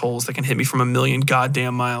assholes that can hit me from a million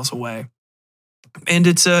goddamn miles away. And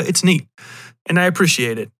it's neat, and I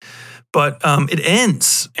appreciate it. But it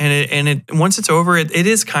ends, and once it's over, it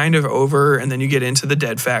is kind of over, and then you get into the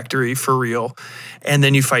dead factory for real, and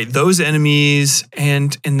then you fight those enemies,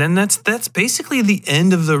 and then that's basically the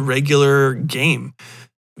end of the regular game.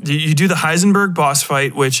 You do the Heisenberg boss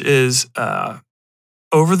fight, which is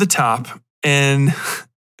over the top, and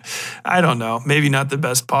I don't know, maybe not the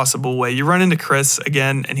best possible way. You run into Chris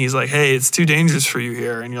again, and he's like, hey, it's too dangerous for you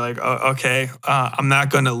here. And you're like, oh, okay, I'm not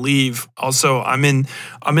going to leave. Also, I'm in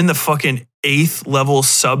the fucking 8th level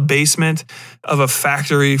sub basement of a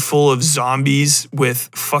factory full of zombies with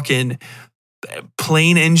fucking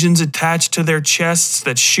plane engines attached to their chests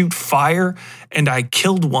that shoot fire. And I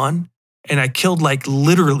killed one, and I killed like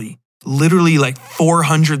literally like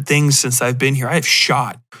 400 things since I've been here. I have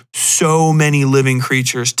shot so many living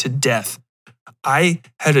creatures to death. I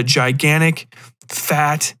had a gigantic,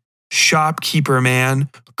 fat shopkeeper man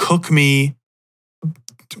cook me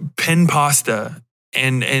pen pasta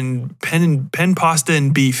and pen pasta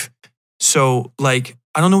and beef. So, like,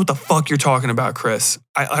 I don't know what the fuck you're talking about, Chris.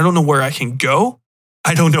 I don't know where I can go.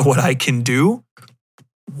 I don't know what I can do.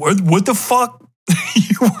 What the fuck?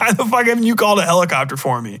 Why the fuck haven't you called a helicopter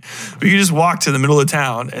for me? But you just walk to the middle of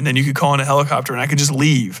town, and then you could call in a helicopter, and I could just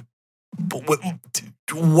leave. But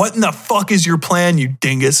what in the fuck is your plan, you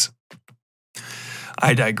dingus?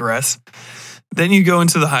 I digress. Then you go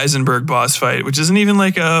into the Heisenberg boss fight, which isn't even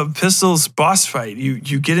like a Pistols boss fight.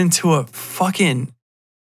 You get into a fucking...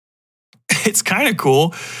 It's kind of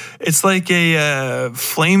cool. It's like a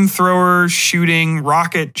flamethrower shooting,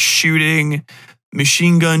 rocket shooting,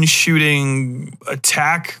 machine gun shooting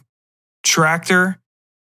attack tractor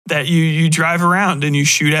that you drive around, and you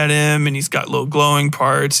shoot at him, and he's got little glowing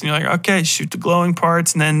parts, and you're like, okay, shoot the glowing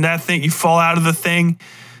parts, and then that thing, you fall out of the thing,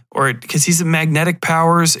 or because he's a magnetic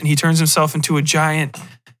powers, and he turns himself into a giant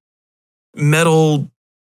metal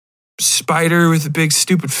spider with a big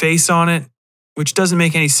stupid face on it, which doesn't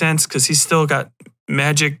make any sense because he's still got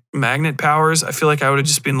magic magnet powers. I feel like I would have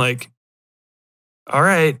just been like, all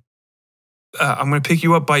right, I'm going to pick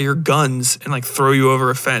you up by your guns and like throw you over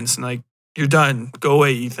a fence and like, you're done. Go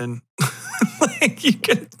away, Ethan. Like, you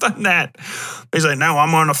could have done that. He's like, no,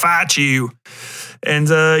 I'm going to fight you. And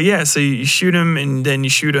so you shoot him, and then you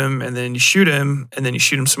shoot him, and then you shoot him, and then you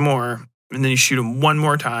shoot him some more, and then you shoot him one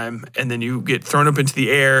more time, and then you get thrown up into the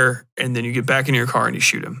air, and then you get back in your car and you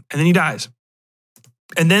shoot him, and then he dies.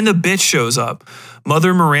 And then the bitch shows up,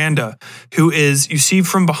 Mother Miranda, who is, you see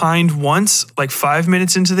from behind once, like 5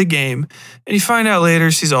 minutes into the game, and you find out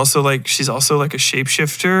later she's also like a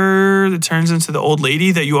shapeshifter that turns into the old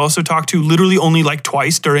lady that you also talk to literally only like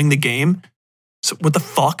twice during the game. So what the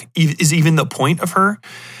fuck is even the point of her?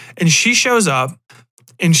 And she shows up,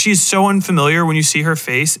 and she's so unfamiliar when you see her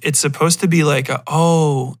face. It's supposed to be like,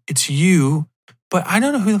 oh, it's you, but I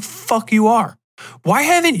don't know who the fuck you are. Why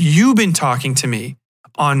haven't you been talking to me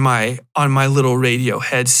on my little radio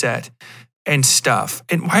headset and stuff?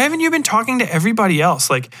 And why haven't you been talking to everybody else?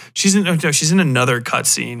 Like, she's in another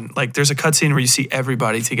cutscene. Like, there's a cutscene where you see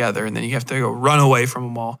everybody together, and then you have to go run away from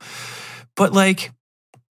them all. But like,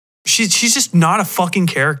 she's just not a fucking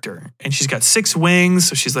character. And she's got 6 wings,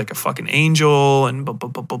 so she's like a fucking angel, and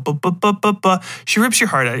she rips your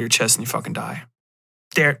heart out of your chest and you fucking die.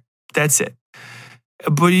 There, that's it.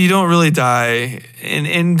 But you don't really die,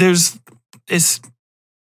 and it's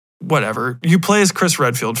whatever. You play as Chris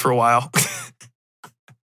Redfield for a while.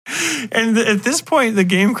 And at this point, the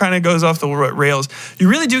game kind of goes off the rails. You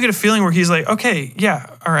really do get a feeling where he's like, okay, yeah,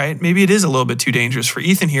 all right, maybe it is a little bit too dangerous for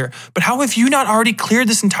Ethan here, but how have you not already cleared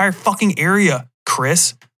this entire fucking area,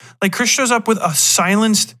 Chris? Like, Chris shows up with a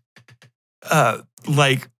silenced,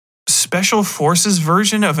 like, special forces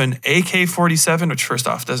version of an AK-47, which first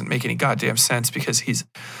off doesn't make any goddamn sense because he's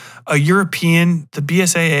a European. The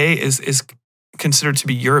BSAA is considered to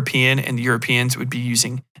be European, and the Europeans would be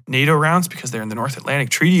using NATO rounds because they're in the North Atlantic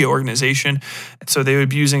Treaty Organization. And so they would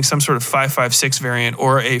be using some sort of 5.56 variant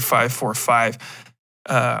or a 5.45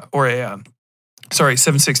 or a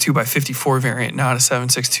 7.62 by 54 variant, not a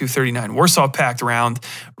 7.62 39 Warsaw Pact round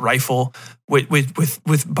rifle with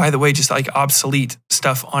by the way, just like obsolete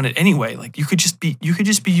stuff on it anyway. Like you could just be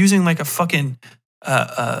using like a fucking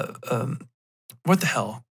what the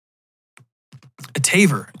hell? A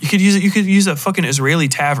Taver. You could use a fucking Israeli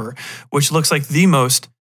Taver, which looks like the most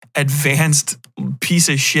advanced piece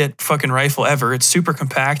of shit fucking rifle ever. It's super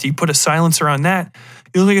compact. You put a silencer on that,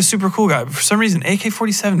 you look like a super cool guy. But for some reason,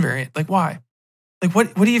 AK-47 variant. Like, why? Like,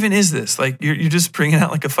 what even is this? Like, you're just bringing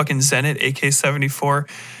out like a fucking Zenit AK-74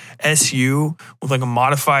 SU with like a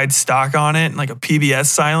modified stock on it and like a PBS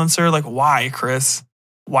silencer. Like, why, Chris?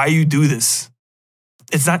 Why you do this?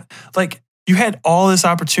 It's not like you had all this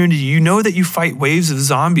opportunity. You know that you fight waves of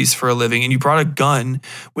zombies for a living, and you brought a gun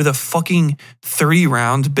with a fucking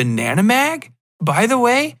 30-round banana mag. By the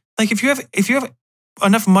way, like if you have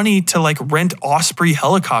enough money to like rent Osprey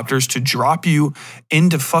helicopters to drop you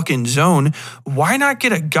into fucking zone, why not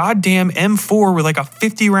get a goddamn M4 with like a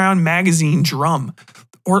 50-round magazine drum,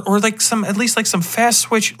 or like at least some fast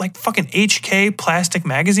switch like fucking HK plastic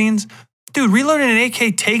magazines? Dude, reloading an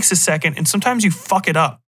AK takes a second, and sometimes you fuck it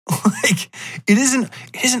up. Like, it is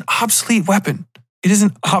an obsolete weapon. It is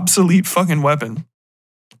an obsolete fucking weapon.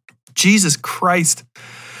 Jesus Christ.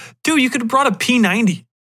 Dude, you could have brought a P90.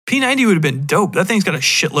 P90 would have been dope. That thing's got a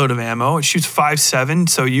shitload of ammo. It shoots 5.7,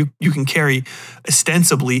 so you can carry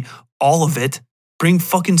ostensibly all of it. Bring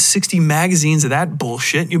fucking 60 magazines of that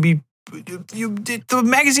bullshit. The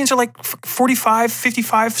magazines are like 45,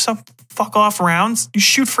 55, some fuck off rounds. You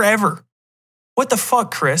shoot forever. What the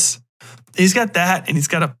fuck, Chris? He's got that, and he's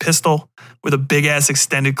got a pistol with a big-ass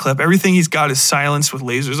extended clip. Everything he's got is silenced with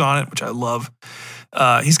lasers on it, which I love.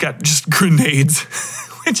 He's got just grenades,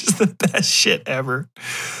 which is the best shit ever.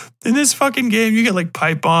 In this fucking game, you get like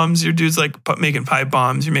pipe bombs. Your dude's like making pipe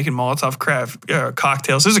bombs. You're making Molotov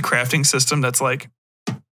cocktails. There's a crafting system that's like,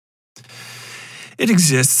 it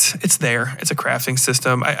exists. It's there. It's a crafting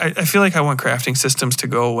system. I feel like I want crafting systems to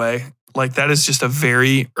go away. Like, that is just a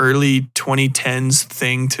very early 2010s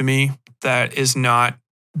thing to me that is not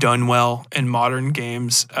done well in modern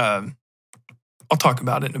games. I'll talk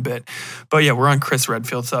about it in a bit. But yeah, we're on Chris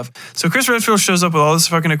Redfield stuff. So Chris Redfield shows up with all this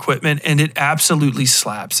fucking equipment, and it absolutely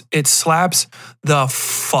slaps. It slaps the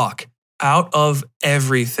fuck out of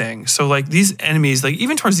everything. So like these enemies, like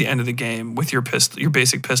even towards the end of the game with your pistol, your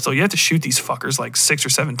basic pistol, you have to shoot these fuckers like 6 or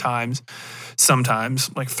 7 times,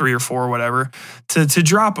 sometimes like 3 or 4 or whatever, to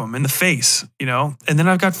drop them in the face, you know? And then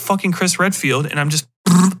I've got fucking Chris Redfield, and I'm just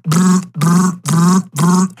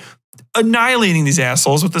annihilating these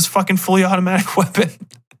assholes with this fucking fully automatic weapon.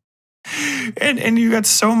 And you got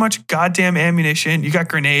so much goddamn ammunition. You got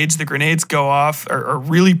grenades. The grenades go off, are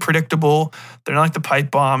really predictable. They're not like the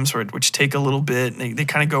pipe bombs, which take a little bit. They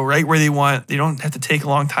kind of go right where they want. They don't have to take a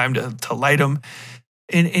long time to light them.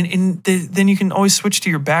 And then you can always switch to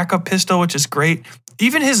your backup pistol, which is great.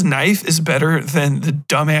 Even his knife is better than the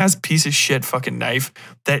dumbass piece of shit fucking knife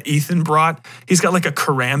that Ethan brought. He's got like a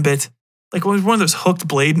karambit, like one of those hooked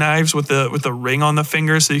blade knives with the ring on the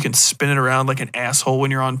finger, so you can spin it around like an asshole when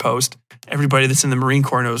you're on post. Everybody that's in the Marine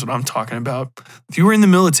Corps knows what I'm talking about. If you were in the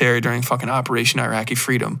military during fucking Operation Iraqi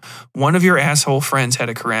Freedom, one of your asshole friends had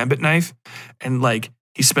a karambit knife, and like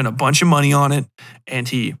he spent a bunch of money on it, and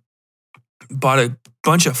he bought a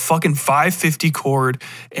bunch of fucking 550 cord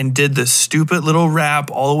and did the stupid little wrap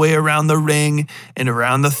all the way around the ring and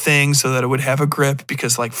around the thing so that it would have a grip,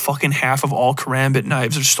 because like fucking half of all karambit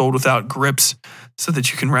knives are sold without grips, so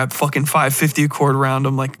that you can wrap fucking 550 cord around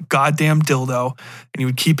them like a goddamn dildo. And he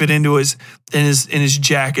would keep it in his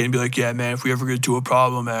jacket and be like, yeah, man, if we ever get to a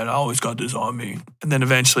problem, man, I always got this on me. And then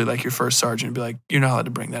eventually like your first sergeant would be like, you're not allowed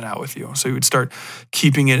to bring that out with you. So he would start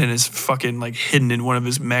keeping it in his fucking like hidden in one of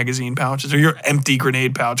his magazine pouches or your empty grenade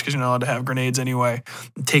grenade pouch because you're not allowed to have grenades anyway.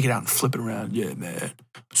 And take it out and flip it around. Yeah, man.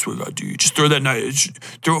 I swear to God, dude. Just throw that knife.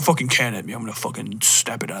 Throw a fucking can at me. I'm going to fucking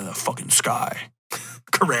snap it out of the fucking sky.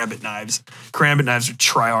 Karambit knives. Karambit knives are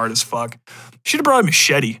try-hard as fuck. Should have brought a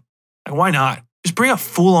machete. Like, why not? Just bring a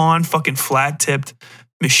full-on fucking flat-tipped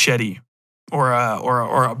machete or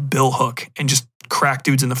a bill hook and just crack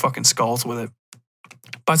dudes in the fucking skulls with it.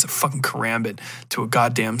 But it's a fucking karambit to a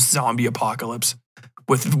goddamn zombie apocalypse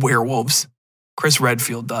with werewolves. Chris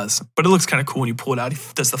Redfield does. But it looks kind of cool when you pull it out. He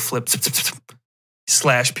does the flip.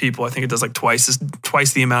 Slash people. I think it does like twice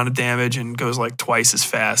the amount of damage and goes like twice as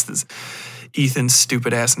fast as Ethan's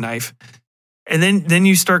stupid ass knife. And then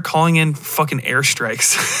you start calling in fucking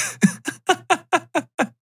airstrikes.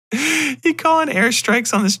 You call in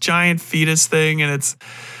airstrikes on this giant fetus thing, and it's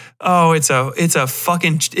a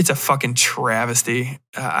fucking travesty.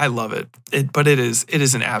 I love it. But it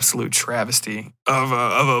is an absolute travesty of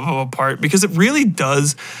a part, because it really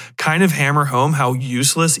does kind of hammer home how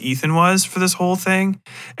useless Ethan was for this whole thing,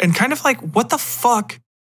 and kind of like what the fuck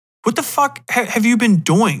have you been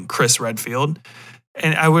doing, Chris Redfield?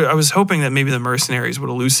 And I was hoping that maybe the mercenaries would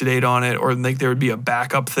elucidate on it, or like there would be a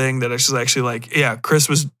backup thing that is actually like, yeah, Chris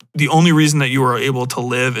was the only reason that you were able to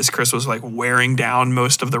live is Chris was like wearing down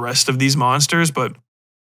most of the rest of these monsters, but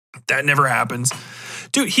that never happens.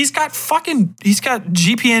 Dude, he's got GPNV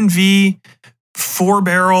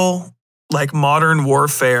 4-barrel like Modern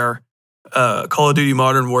Warfare, Call of Duty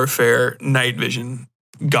Modern Warfare night vision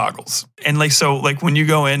goggles. And like, so like when you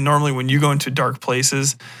go into dark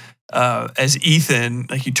places, as Ethan,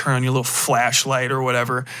 like you turn on your little flashlight or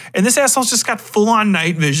whatever, and this asshole's just got full on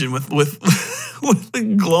night vision with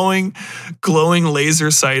the glowing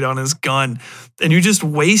laser sight on his gun, and you just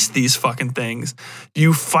waste these fucking things.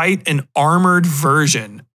 You fight an armored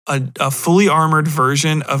version, a fully armored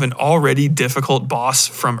version of an already difficult boss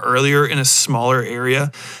from earlier in a smaller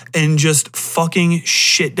area, and just fucking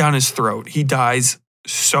shit down his throat. He dies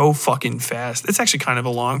so fucking fast. It's actually kind of a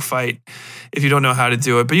long fight if you don't know how to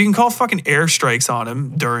do it, but you can call fucking airstrikes on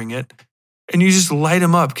him during it, and you just light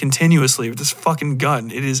him up continuously with this fucking gun.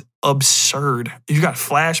 It is absurd. You've got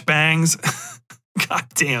flashbangs. God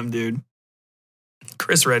damn, dude.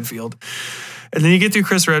 Chris Redfield. And then you get through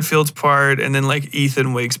Chris Redfield's part, and then like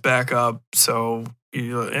Ethan wakes back up. So, you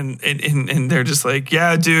know, and they're just like,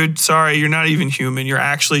 yeah, dude, sorry, you're not even human. You're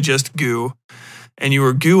actually just goo. And you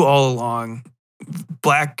were goo all along.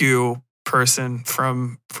 Black goo person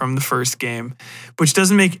from the first game, which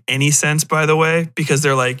doesn't make any sense, by the way, because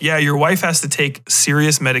they're like, yeah, your wife has to take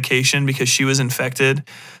serious medication because she was infected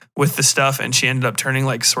with the stuff and she ended up turning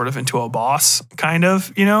like sort of into a boss, kind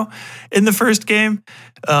of, you know, in the first game.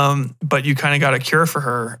 But you kind of got a cure for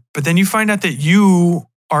her. But then you find out that you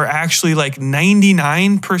are actually like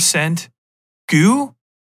 99% goo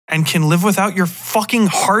and can live without your fucking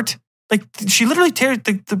heart. Like she literally tears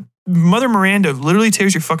the Mother Miranda literally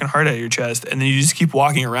tears your fucking heart out of your chest, and then you just keep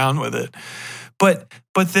walking around with it. But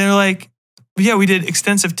they're like, yeah, we did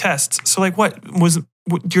extensive tests. So like, what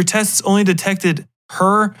your tests only detected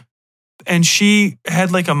her, and she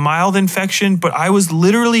had like a mild infection, but I was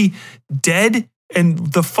literally dead, and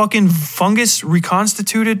the fucking fungus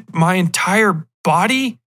reconstituted my entire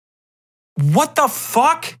body. What the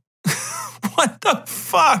fuck? What the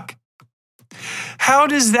fuck? How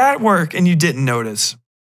does that work? And you didn't notice.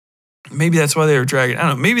 Maybe that's why they were dragging. I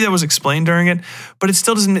don't know. Maybe that was explained during it, but it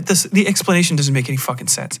still doesn't. The explanation doesn't make any fucking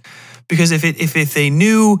sense. Because if they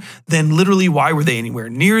knew, then literally why were they anywhere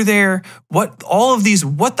near there? What all of these?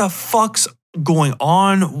 What the fuck's going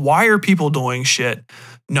on? Why are people doing shit?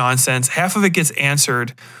 Nonsense. Half of it gets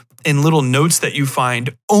answered in little notes that you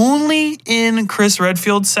find only in Chris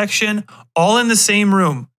Redfield's section, all in the same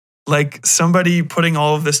room. Like somebody putting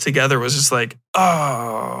all of this together was just like,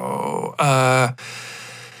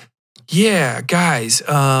 yeah, guys,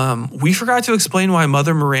 we forgot to explain why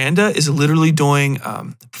Mother Miranda is literally doing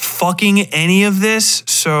fucking any of this.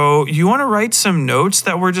 So you want to write some notes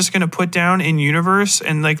that we're just going to put down in universe?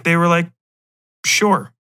 And like, they were like,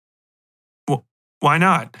 sure. Well, why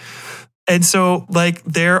not? And so like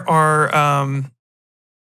there's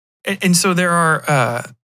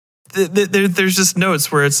just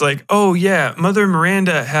notes where it's like, oh yeah, Mother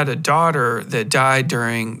Miranda had a daughter that died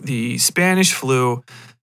during the Spanish flu.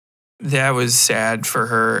 That was sad for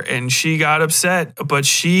her, and she got upset, but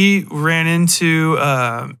she ran into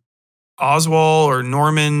Oswald or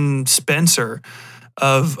Norman Spencer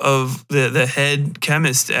of the head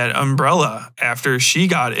chemist at Umbrella after she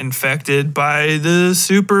got infected by the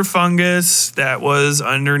super fungus that was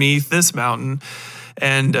underneath this mountain.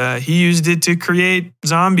 And he used it to create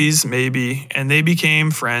zombies, maybe, and they became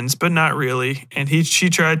friends, but not really. And she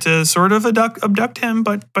tried to sort of abduct him,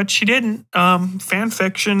 but she didn't. Fan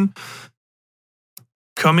fiction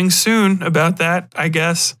coming soon about that, I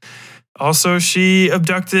guess. Also, she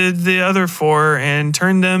abducted the other 4 and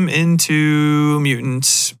turned them into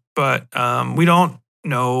mutants, but we don't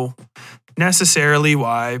know necessarily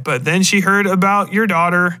why. But then she heard about your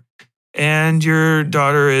daughter, and your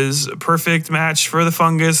daughter is a perfect match for the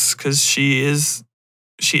fungus because she is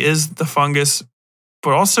the fungus,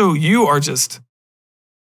 but also you are just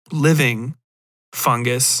living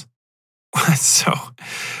fungus. So,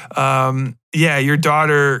 yeah, your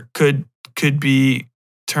daughter could be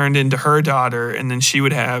turned into her daughter, and then she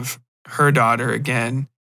would have her daughter again,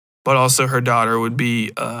 but also her daughter would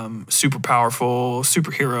be super powerful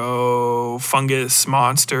superhero fungus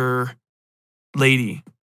monster lady.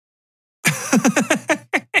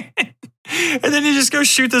 And then you just go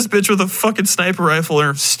shoot this bitch with a fucking sniper rifle in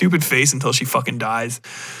her stupid face until she fucking dies.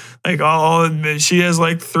 Like, she has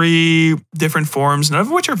like 3 different forms, none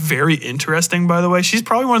of which are very interesting, by the way. She's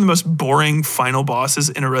probably one of the most boring final bosses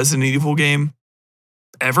in a Resident Evil game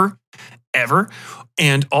ever.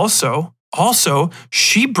 And also,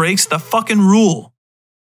 she breaks the fucking rule.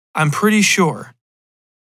 I'm pretty sure.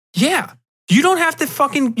 Yeah. You don't have to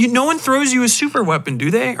fucking, no one throws you a super weapon,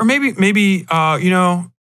 do they? Or maybe,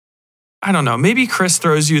 I don't know. Maybe Chris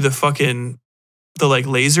throws you the like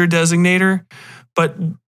laser designator, but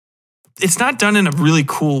it's not done in a really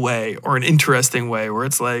cool way or an interesting way where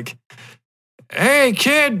it's like, hey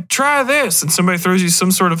kid, try this. And somebody throws you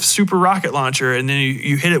some sort of super rocket launcher and then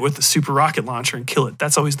you hit it with the super rocket launcher and kill it.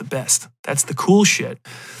 That's always the best. That's the cool shit.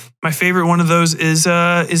 My favorite one of those is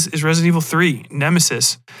Resident Evil 3,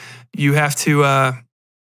 Nemesis. You have to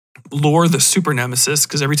lure the super nemesis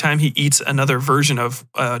because every time he eats another version of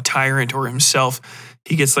a tyrant or himself,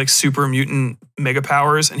 he gets like super mutant mega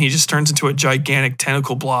powers and he just turns into a gigantic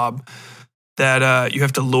tentacle blob that you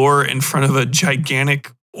have to lure in front of a gigantic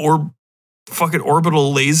fucking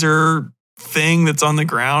orbital laser thing that's on the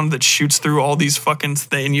ground that shoots through all these fucking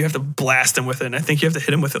things. And you have to blast him with it. And I think you have to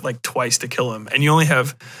hit him with it like twice to kill him. And you only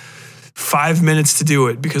have 5 minutes to do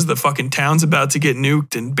it because the fucking town's about to get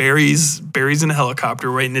nuked and Barry's in a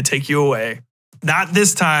helicopter waiting to take you away. Not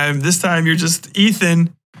this time. This time you're just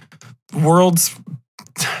Ethan, world's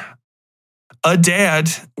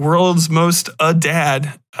most a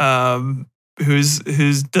dad,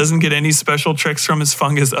 who's doesn't get any special tricks from his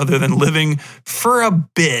fungus other than living for a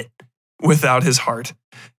bit without his heart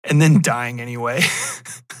and then dying anyway.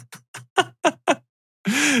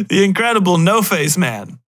 The incredible No-Face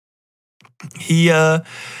Man.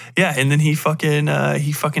 And then he fucking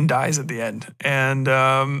dies at the end.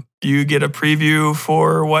 And you get a preview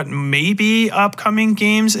for what may be upcoming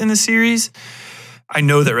games in the series. I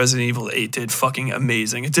know that Resident Evil 8 did fucking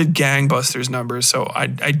amazing. It did gangbusters numbers, so I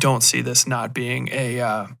don't see this not being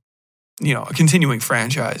a continuing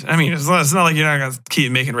franchise. I mean, it's not like you're not going to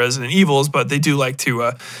keep making Resident Evils, but they do like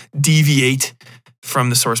to deviate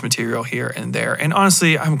from the source material here and there. And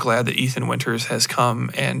honestly, I'm glad that Ethan Winters has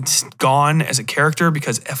come and gone as a character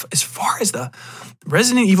because as far as the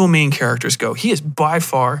Resident Evil main characters go, he is by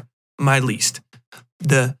far my least.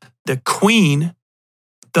 The queen,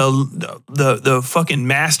 the fucking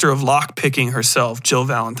master of lockpicking herself, Jill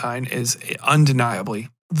Valentine, is undeniably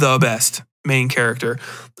the best main character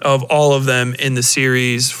of all of them in the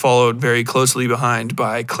series, followed very closely behind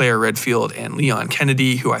by Claire Redfield and Leon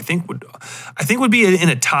Kennedy, who I think would be in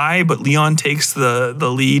a tie, but Leon takes the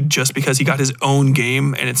lead just because he got his own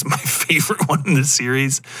game, and it's my favorite one in the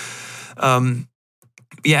series. And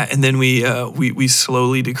then we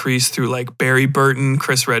slowly decrease through like Barry Burton,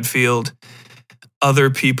 Chris Redfield,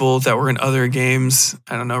 other people that were in other games.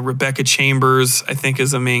 I don't know, Rebecca Chambers, I think,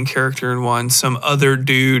 is a main character in one. Some other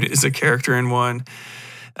dude is a character in one.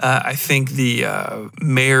 I think the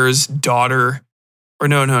mayor's daughter, or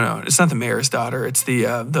no, it's not the mayor's daughter. It's the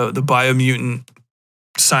biomutant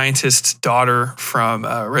scientist's daughter from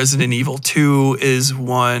Resident Evil 2 is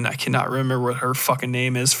one. I cannot remember what her fucking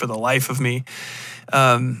name is for the life of me.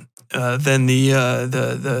 Then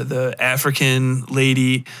the African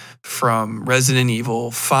lady from Resident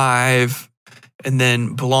Evil 5, and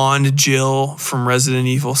then blonde Jill from Resident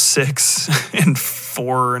Evil 6 and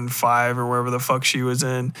 4 and 5 or wherever the fuck she was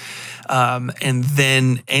in. And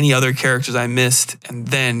then any other characters I missed, and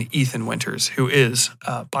then Ethan Winters, who is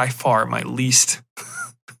by far my least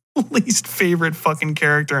favorite fucking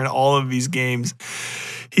character in all of these games.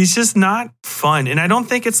 He's just not fun. And I don't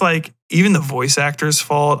think it's like even the voice actor's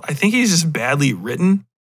fault. I think he's just badly written.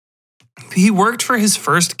 He worked for his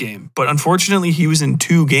first game, but unfortunately he was in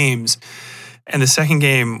 2 games. And the second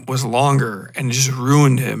game was longer and just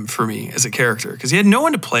ruined him for me as a character because he had no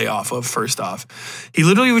one to play off of, first off. He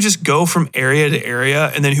literally would just go from area to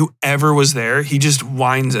area, and then whoever was there, he just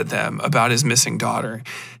whines at them about his missing daughter.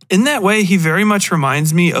 In that way, he very much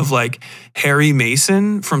reminds me of like Harry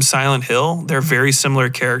Mason from Silent Hill. They're very similar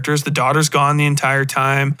characters. The daughter's gone the entire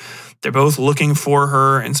time. They're both looking for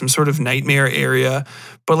her in some sort of nightmare area.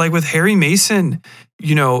 But like with Harry Mason,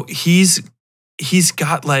 you know, he's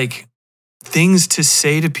got like things to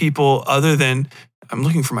say to people other than, I'm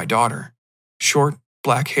looking for my daughter. Short,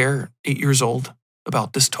 black hair, 8 years old,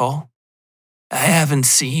 about this tall. I haven't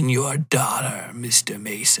seen your daughter, Mr.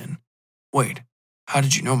 Mason. Wait, how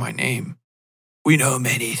did you know my name? We know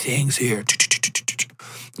many things here.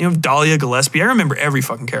 You know, Dahlia Gillespie. I remember every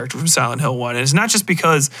fucking character from Silent Hill 1. And it's not just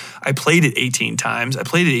because I played it 18 times. I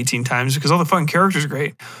played it 18 times because all the fucking characters are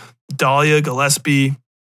great. Dahlia Gillespie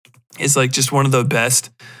is like just one of the best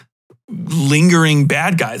lingering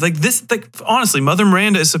bad guys. Like this, like honestly, Mother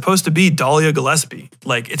Miranda is supposed to be Dahlia Gillespie.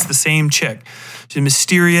 Like it's the same chick. She's a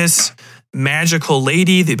mysterious, magical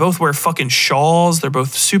lady. They both wear fucking shawls. They're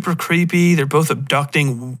both super creepy. They're both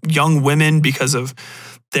abducting young women because of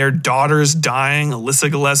their daughters dying. Alyssa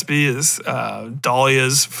Gillespie is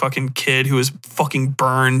Dahlia's fucking kid who is fucking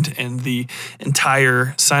burned, and the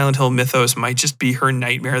entire Silent Hill mythos might just be her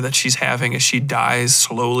nightmare that she's having as she dies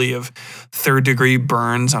slowly of third-degree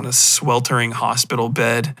burns on a sweltering hospital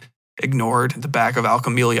bed, ignored at the back of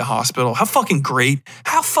Alchemelia Hospital. How fucking great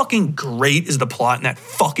is the plot in that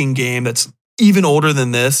fucking game that's even older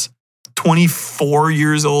than this? 24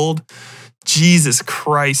 years old? Jesus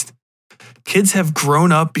Christ. Kids have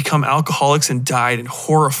grown up, become alcoholics, and died in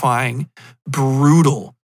horrifying,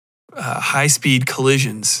 brutal, high-speed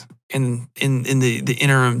collisions in the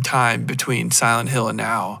interim time between Silent Hill and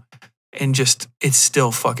now. And just, it's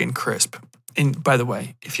still fucking crisp. And by the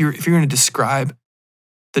way, if you're going to describe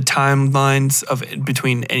the timelines of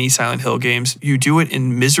between any Silent Hill games, you do it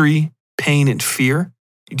in misery, pain, and fear.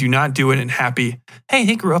 You do not do it in happy, hey,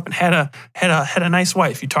 he grew up and had a nice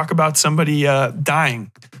wife. You talk about somebody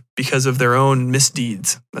dying because of their own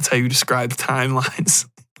misdeeds. That's how you describe timelines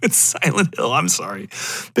with Silent Hill. I'm sorry.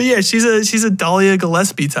 But yeah, she's a Dahlia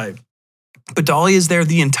Gillespie type. But Dahlia is there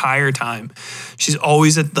the entire time. She's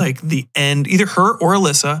always at like the end. Either her or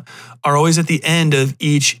Alyssa are always at the end of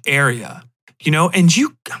each area. You know, and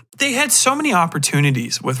they had so many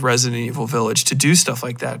opportunities with Resident Evil Village to do stuff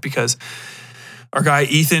like that because our guy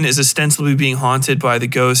Ethan is ostensibly being haunted by the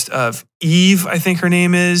ghost of Eve, I think her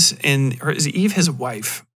name is. Or is Eve his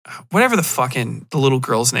wife? Whatever the little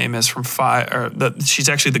girl's name is from 5, she's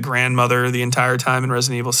actually the grandmother the entire time in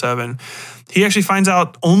Resident Evil 7. He actually finds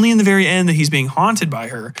out only in the very end that he's being haunted by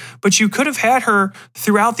her, but you could have had her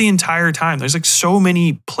throughout the entire time. There's like so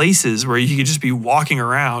many places where you could just be walking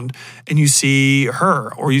around and you see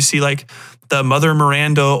her, or you see like the Mother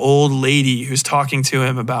Miranda old lady who's talking to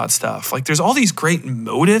him about stuff. Like there's all these great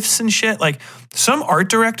motifs and shit. Like some art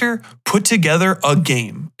director put together a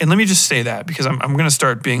game. And let me just say that because I'm going to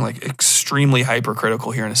start being like extremely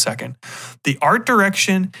hypercritical here in a second. The art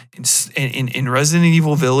direction in Resident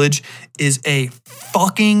Evil Village is a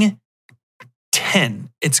fucking 10.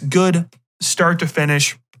 It's good start to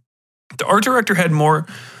finish. The art director had more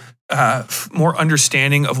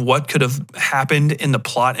understanding of what could have happened in the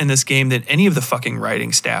plot in this game than any of the fucking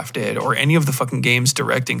writing staff did or any of the fucking game's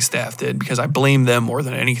directing staff did, because I blame them more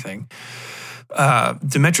than anything.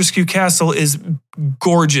 Dimitrescu Castle is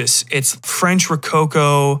gorgeous. It's French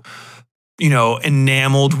Rococo, you know,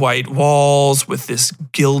 enameled white walls with this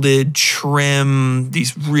gilded trim,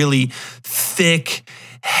 these really thick,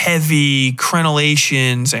 heavy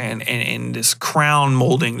crenellations and this crown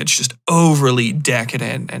molding that's just overly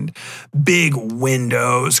decadent, and big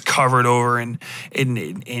windows covered over in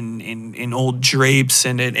old drapes,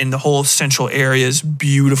 and the whole central area is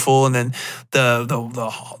beautiful, and then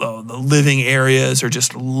the living areas are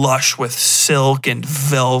just lush with silk and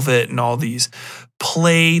velvet and all these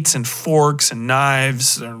plates and forks and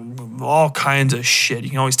knives and all kinds of shit.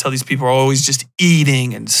 You can always tell these people are always just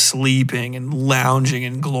eating and sleeping and lounging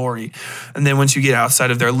in glory. And then once you get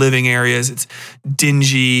outside of their living areas, it's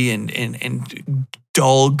dingy and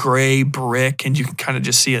dull gray brick, and you can kind of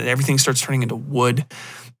just see it. Everything starts turning into wood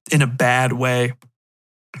in a bad way.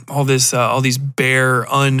 All these bare,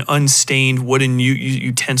 unstained wooden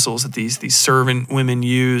utensils that these servant women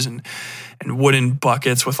use, and wooden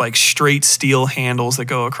buckets with like straight steel handles that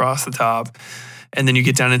go across the top. And then you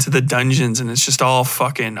get down into the dungeons, and it's just all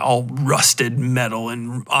rusted metal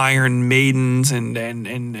and iron maidens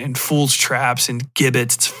and fool's traps and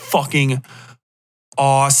gibbets. It's fucking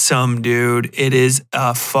awesome, dude. It is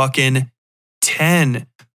a fucking 10.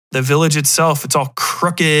 the village itself, it's all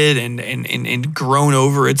crooked and grown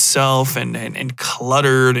over itself and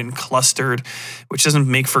cluttered and clustered, which doesn't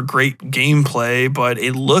make for great gameplay, but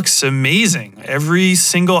it looks amazing. Every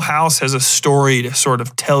single house has a story to sort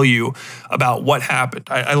of tell you about what happened.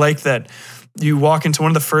 I like that you walk into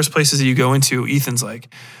one of the first places that you go into, Ethan's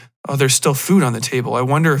like, oh, there's still food on the table. I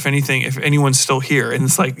wonder if anyone's still here. And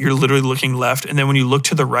it's like, you're literally looking left. And then when you look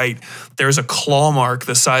to the right, there's a claw mark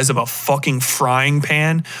the size of a fucking frying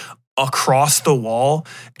pan across the wall.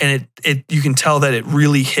 And you can tell that it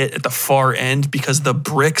really hit at the far end because the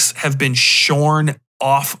bricks have been shorn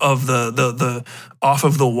off of the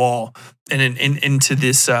wall and into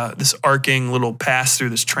this arcing little pass through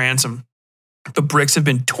this transom. The bricks have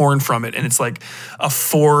been torn from it, and it's like a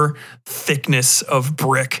 4 thickness of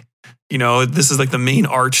brick. You know, this is like the main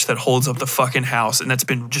arch that holds up the fucking house, and that's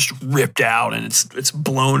been just ripped out, and it's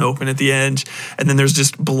blown open at the edge. And then there's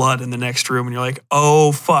just blood in the next room, and you're like,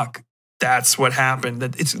 oh fuck, that's what happened.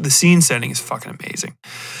 The scene setting is fucking amazing.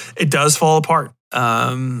 It does fall apart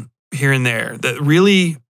here and there.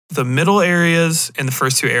 Really, the middle areas and the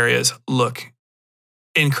first 2 areas look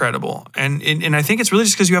incredible, and I think it's really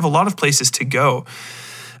just because you have a lot of places to go.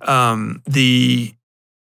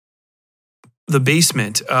 The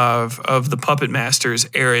basement of the Puppet Master's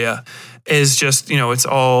area is just, you know, it's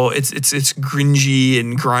gringy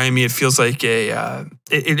and grimy. It feels like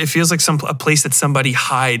it feels like a place that somebody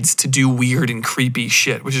hides to do weird and creepy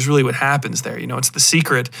shit, which is really what happens there. You know, it's the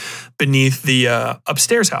secret beneath the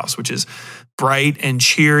upstairs house, which is bright and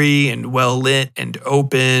cheery and well lit and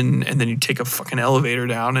open, and then you take a fucking elevator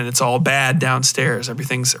down and it's all bad downstairs.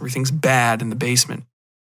 Everything's bad in the basement.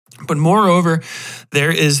 But moreover,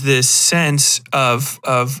 there is this sense of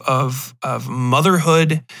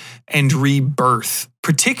motherhood and rebirth,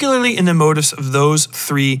 particularly in the motives of those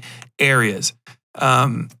 3 areas.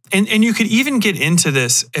 And you could even get into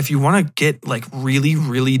this if you want to get like really,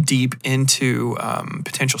 really deep into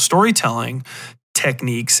potential storytelling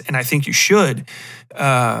techniques, and I think you should.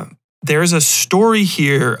 There's a story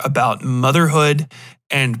here about motherhood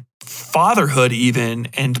and fatherhood, even,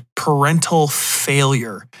 and parental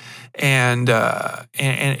failure, and the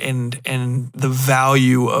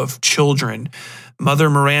value of children. Mother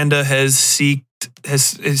Miranda has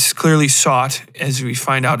clearly sought, as we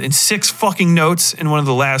find out in 6 fucking notes in one of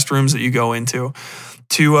the last rooms that you go into,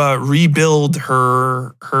 to rebuild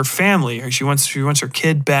her family. She wants her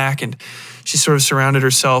kid back, and she's sort of surrounded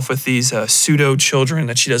herself with these pseudo children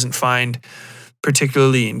that she doesn't find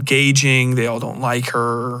particularly engaging. They all don't like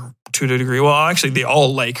her to a degree. Well, actually, they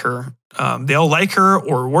all like her. They all like her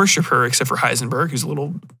or worship her, except for Heisenberg, who's a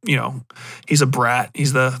little, you know, he's a brat.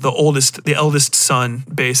 He's the eldest son,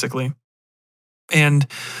 basically.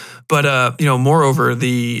 But you know, moreover,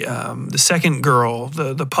 the second girl,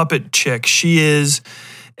 the puppet chick, she is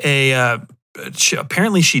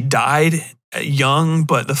apparently she died young,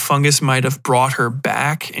 but the fungus might have brought her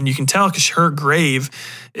back. And you can tell because her grave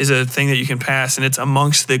is a thing that you can pass, and it's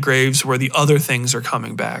amongst the graves where the other things are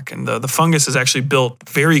coming back. And the fungus is actually built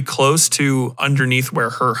very close to underneath where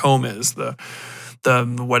her home is, the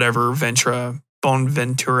whatever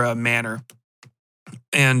Bonaventura Manor.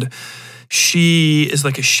 And she is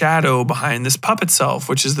like a shadow behind this puppet self,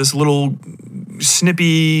 which is this little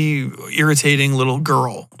snippy, irritating little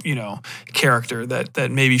girl, you know, character that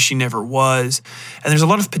maybe she never was. And there's a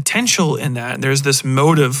lot of potential in that. There's this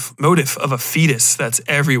motive of a fetus that's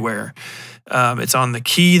everywhere. It's on the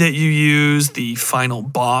key that you use. The final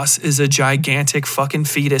boss is a gigantic fucking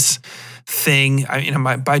fetus thing. I mean,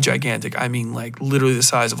 by gigantic, I mean like literally the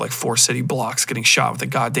size of like 4 city blocks getting shot with a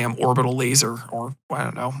goddamn orbital laser, or I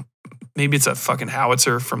don't know. Maybe it's a fucking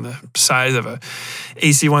howitzer from the size of a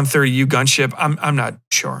AC-130U gunship. I'm not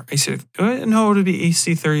sure. No, it would be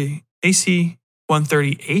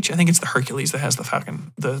AC-130H. I think it's the Hercules that has the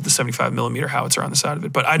fucking the 75 millimeter howitzer on the side of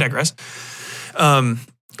it. But I digress.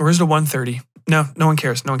 Where's the 130? No one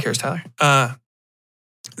cares. No one cares, Tyler.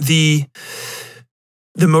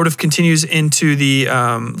 The motive continues into the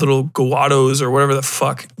little guados or whatever the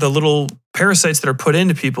fuck. The little parasites that are put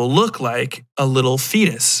into people look like a little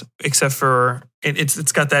fetus, except for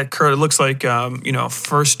it's got that curve. It looks like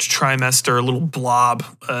first trimester, a little blob,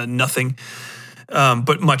 nothing,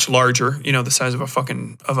 but much larger. You know, the size of a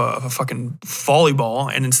fucking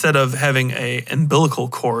volleyball. And instead of having a umbilical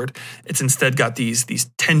cord, it's instead got these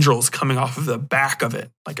tendrils coming off of the back of it,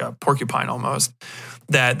 like a porcupine almost,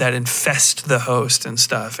 that infest the host and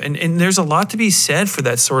stuff. And there's a lot to be said for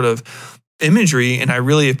that sort of imagery, and I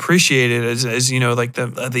really appreciate it as you know, like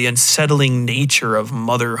the unsettling nature of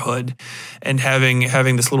motherhood and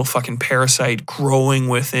having this little fucking parasite growing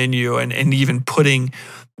within you, and even putting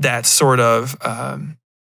that sort of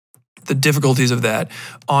the difficulties of that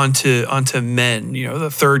onto men. You know,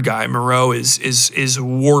 the third guy, Moreau, is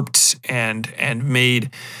warped and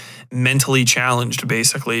made mentally challenged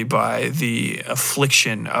basically by the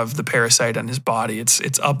affliction of the parasite on his body.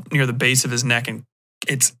 It's up near the base of his neck and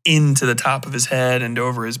it's into the top of his head and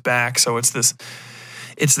over his back. So it's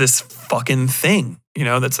this fucking thing, you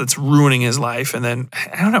know, that's ruining his life. And then,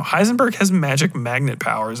 I don't know, Heisenberg has magic magnet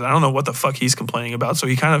powers. I don't know what the fuck he's complaining about. So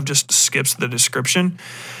he kind of just skips the description.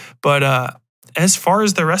 But as far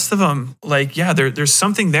as the rest of them, like, yeah, there's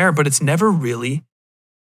something there, but it's never really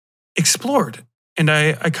explored. And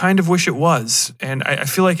I kind of wish it was. And I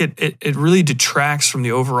feel like it really detracts from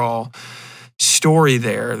the overall story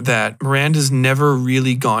there that Miranda's never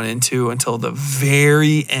really gone into until the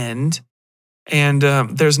very end. And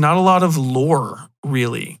there's not a lot of lore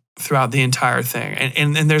really throughout the entire thing.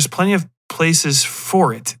 And there's plenty of places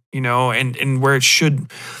for it, you know, and where it should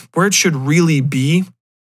really be.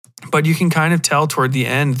 But you can kind of tell toward the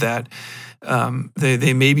end that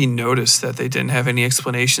they maybe noticed that they didn't have any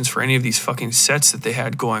explanations for any of these fucking sets that they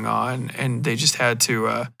had going on. And they just had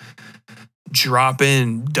to drop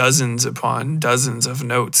in dozens upon dozens of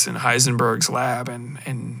notes in Heisenberg's lab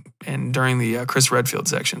and during the Chris Redfield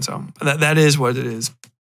section. So that is what it is.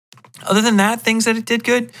 Other than that, things that it did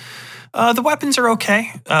good. The weapons are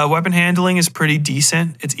okay. Weapon handling is pretty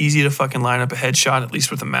decent. It's easy to fucking line up a headshot, at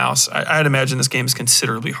least with a mouse. I'd imagine this game is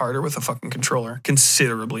considerably harder with a fucking controller.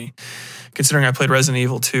 Considerably. Considering I played Resident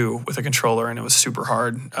Evil 2 with a controller and it was super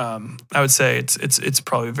hard. I would say it's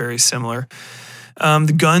probably very similar.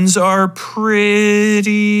 The guns are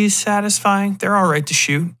pretty satisfying. They're all right to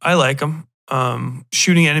shoot. I like them.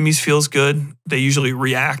 Shooting enemies feels good. They usually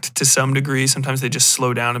react to some degree. Sometimes they just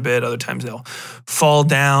slow down a bit. Other times they'll fall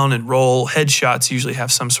down and roll. Headshots usually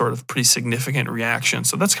have some sort of pretty significant reaction.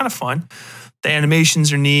 So that's kind of fun. The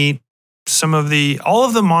animations are neat. All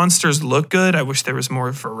of the monsters look good. I wish there was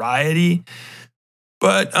more variety.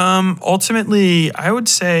 But ultimately, I would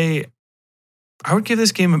give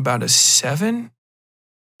this game about a 7.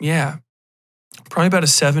 Yeah. Probably about a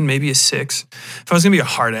 7, maybe a 6. If I was going to be a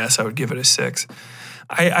hard ass, I would give it a 6.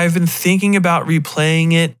 I've been thinking about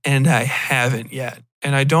replaying it, and I haven't yet.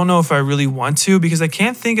 And I don't know if I really want to, because I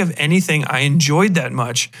can't think of anything I enjoyed that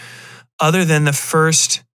much other than the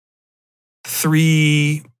first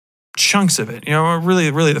 3 chunks of it. You know,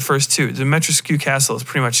 really the first 2. The Metrescu Castle is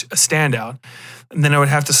pretty much a standout. And then I would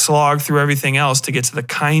have to slog through everything else to get to the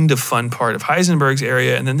kind of fun part of Heisenberg's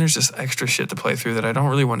area. And then there's just extra shit to play through that I don't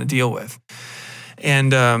really want to deal with.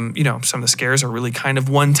 And, you know, some of the scares are really kind of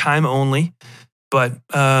one time only. But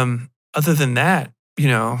other than that, you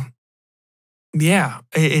know, yeah,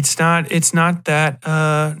 it's not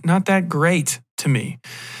that great to me.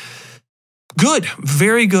 Good,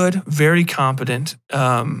 very competent.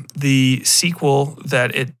 The sequel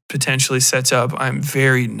that it potentially sets up, I'm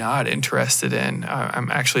very not interested in.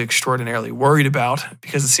 I'm actually extraordinarily worried about,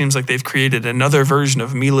 because it seems like they've created another version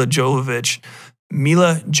of Mila Jovovich's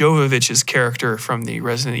character from the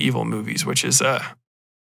Resident Evil movies, which is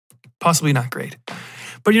possibly not great.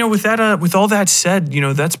 But, you know, with all that said, you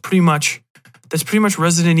know, that's pretty much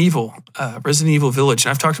Resident Evil VIIlage. And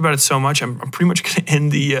I've talked about it so much, I'm pretty much going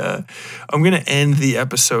to end the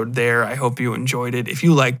episode there. I hope you enjoyed it. If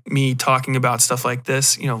you like me talking about stuff like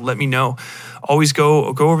this, you know, let me know. Always go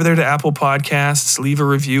over there to Apple Podcasts, leave a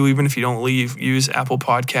review, even if you don't use Apple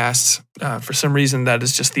Podcasts. For some reason, that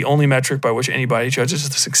is just the only metric by which anybody judges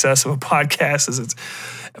the success of a podcast, is it's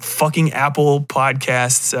fucking Apple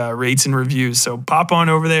Podcasts rates and reviews. So pop on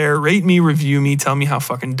over there, rate me, review me, tell me how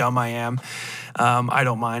fucking dumb I am. I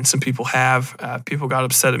don't mind. Some people have. People got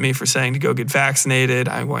upset at me for saying to go get vaccinated.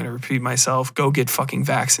 I'm going to repeat myself. Go get fucking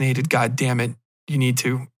vaccinated. God damn it. You need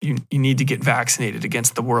to. You need to get vaccinated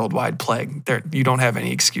against the worldwide plague. You don't have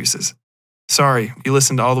any excuses. Sorry, you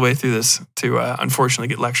listened all the way through this to unfortunately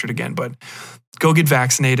get lectured again, but go get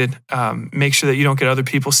vaccinated. Make sure that you don't get other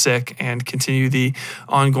people sick, and continue the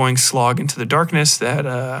ongoing slog into the darkness that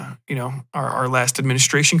our last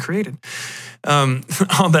administration created.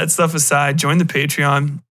 All that stuff aside, join the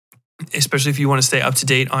Patreon, especially if you want to stay up to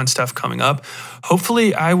date on stuff coming up.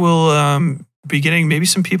 Hopefully, I will be getting maybe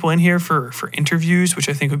some people in here for interviews, which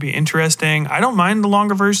I think would be interesting. I don't mind the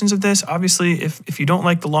longer versions of this. Obviously, if you don't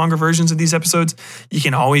like the longer versions of these episodes, you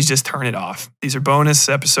can always just turn it off. These are bonus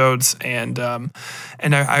episodes, and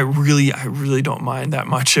I really don't mind that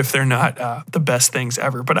much if they're not the best things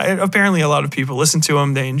ever. But apparently a lot of people listen to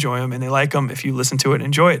them, they enjoy them, and they like them. If you listen to it and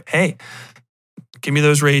enjoy it, hey, give me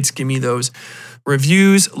those rates, give me those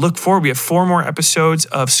reviews. Look forward. We have 4 more episodes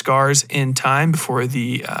of Scars in time before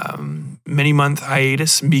the many-month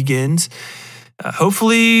hiatus begins.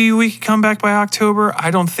 Hopefully we can come back by October.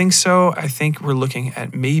 I don't think so. I think we're looking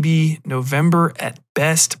at maybe November at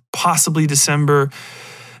best, possibly December,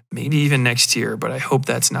 maybe even next year, but I hope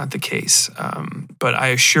that's not the case. But I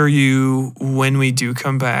assure you, when we do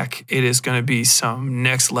come back, it is going to be some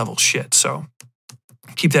next level shit. So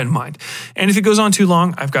keep that in mind. And if it goes on too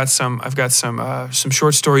long, I've got some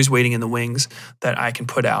short stories waiting in the wings that I can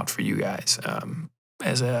put out for you guys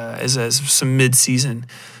as some mid-season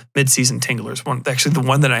tinglers. Actually, the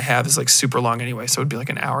one that I have is like super long anyway, so it'd be like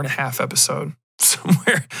an hour and a half episode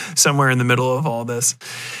somewhere in the middle of all this.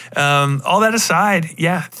 All that aside,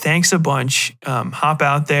 yeah, thanks a bunch. Hop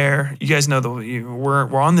out there. You guys know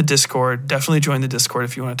we're on the Discord. Definitely join the Discord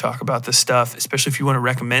if you want to talk about this stuff, especially if you want to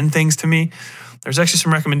recommend things to me. There's actually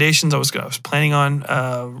some recommendations I was planning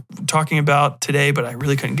on talking about today, but I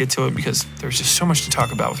really couldn't get to it because there's just so much to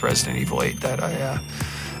talk about with Resident Evil 8 that I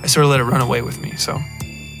sort of let it run away with me. So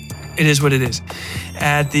it is what it is.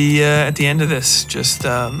 At the end of this, just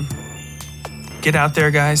get out there,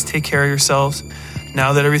 guys. Take care of yourselves.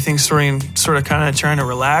 Now that everything's sort of kind of trying to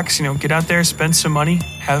relax, get out there, spend some money,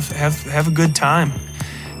 have a good time.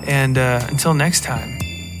 And until next time,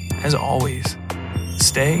 as always,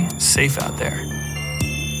 stay safe out there.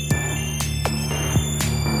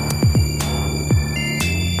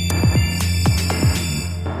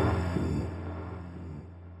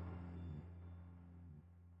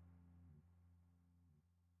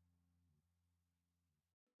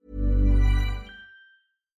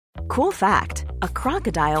 Cool fact, a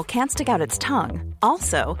crocodile can't stick out its tongue.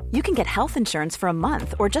 Also, you can get health insurance for a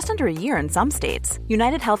month or just under a year in some states.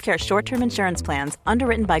 United Healthcare short-term insurance plans,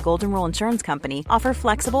 underwritten by Golden Rule Insurance Company, offer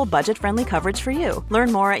flexible, budget-friendly coverage for you.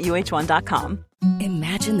 Learn more at UH1.com.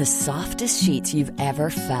 Imagine the softest sheets you've ever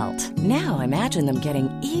felt. Now imagine them getting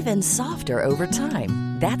even softer over time.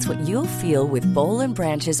 That's what you'll feel with Boll &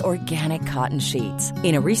 Branch's organic cotton sheets.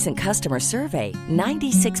 In a recent customer survey,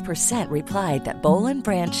 96% replied that Boll &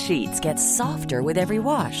 Branch sheets get softer with every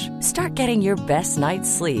wash. Start getting your best night's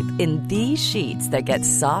sleep in these sheets that get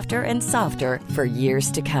softer and softer for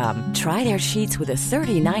years to come. Try their sheets with a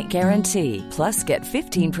 30-night guarantee. Plus, get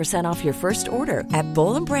 15% off your first order at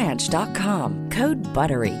bollandbranch.com. Code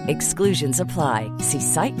BUTTERY. Exclusions apply. See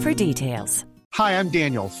site for details. Hi, I'm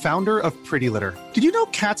Daniel, founder of Pretty Litter. Did you know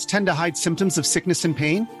cats tend to hide symptoms of sickness and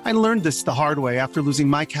pain? I learned this the hard way after losing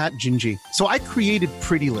my cat, Gingy. So I created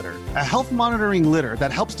Pretty Litter, a health monitoring litter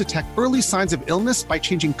that helps detect early signs of illness by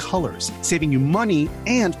changing colors, saving you money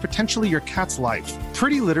and potentially your cat's life.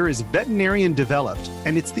 Pretty Litter is veterinarian developed,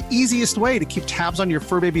 and it's the easiest way to keep tabs on your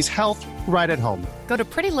fur baby's health right at home. Go to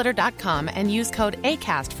prettylitter.com and use code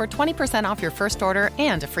ACAST for 20% off your first order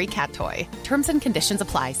and a free cat toy. Terms and conditions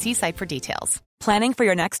apply. See site for details. Planning for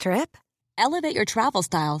your next trip? Elevate your travel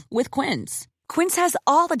style with Quince. Quince has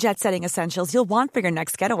all the jet-setting essentials you'll want for your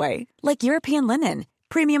next getaway, like European linen,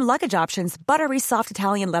 premium luggage options, buttery soft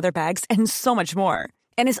Italian leather bags, and so much more.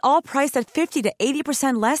 And is all priced at 50 to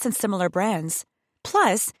 80% less than similar brands.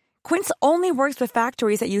 Plus, Quince only works with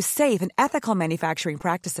factories that use safe and ethical manufacturing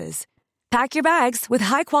practices. Pack your bags with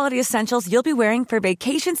high-quality essentials you'll be wearing for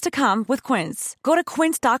vacations to come with Quince. Go to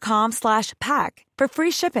quince.com/pack for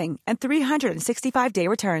free shipping and 365-day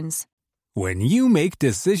returns. When you make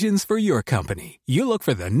decisions for your company, you look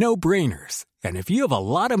for the no-brainers. And if you have a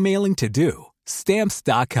lot of mailing to do,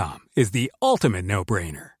 Stamps.com is the ultimate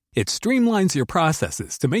no-brainer. It streamlines your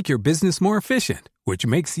processes to make your business more efficient, which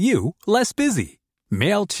makes you less busy.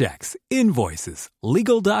 Mail checks, invoices,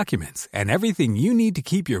 legal documents, and everything you need to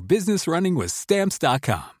keep your business running with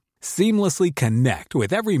Stamps.com. Seamlessly connect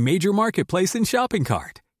with every major marketplace and shopping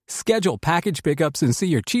cart. Schedule package pickups and see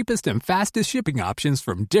your cheapest and fastest shipping options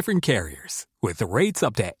from different carriers. With rates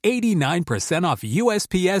up to 89% off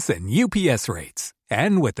USPS and UPS rates.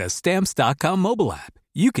 And with the Stamps.com mobile app,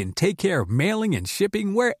 you can take care of mailing and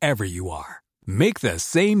shipping wherever you are. Make the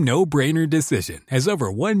same no-brainer decision as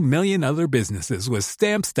over 1 million other businesses with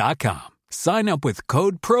Stamps.com. Sign up with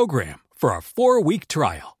code PROGRAM for a 4-week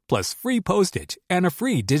trial, plus free postage and a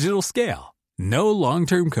free digital scale. No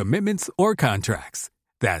long-term commitments or contracts.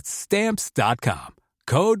 That's Stamps.com.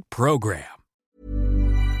 Code PROGRAM.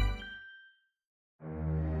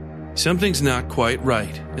 Something's not quite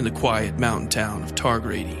right in the quiet mountain town of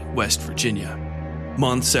Targrady, West Virginia.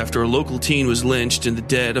 Months after a local teen was lynched in the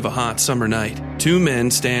dead of a hot summer night, 2 men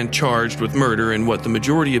stand charged with murder in what the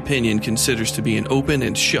majority opinion considers to be an open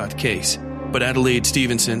and shut case. But Adelaide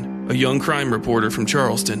Stevenson, a young crime reporter from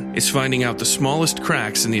Charleston, is finding out the smallest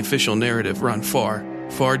cracks in the official narrative run far,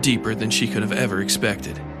 far deeper than she could have ever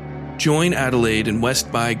expected. Join Adelaide in West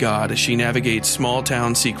by God as she navigates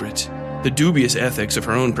small-town secrets, the dubious ethics of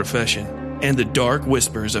her own profession, and the dark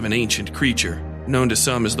whispers of an ancient creature known to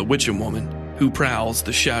some as the Witchem Woman, who prowls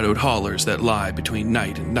the shadowed hollers that lie between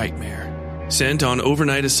night and nightmare. Sent on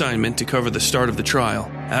overnight assignment to cover the start of the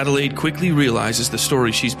trial, Adelaide quickly realizes the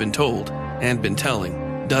story she's been told, and been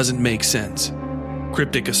telling, doesn't make sense.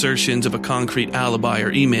 Cryptic assertions of a concrete alibi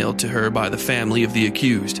are emailed to her by the family of the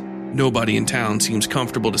accused. Nobody in town seems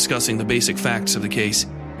comfortable discussing the basic facts of the case,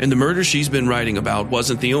 and the murder she's been writing about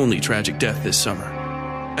wasn't the only tragic death this summer.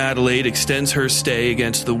 Adelaide extends her stay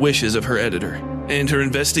against the wishes of her editor, and her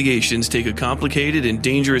investigations take a complicated and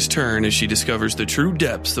dangerous turn as she discovers the true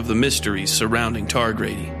depths of the mysteries surrounding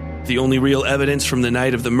Targrady. The only real evidence from the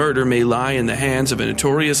night of the murder may lie in the hands of a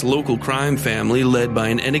notorious local crime family led by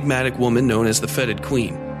an enigmatic woman known as the Fetid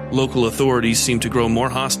Queen. Local authorities seem to grow more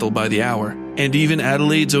hostile by the hour, and even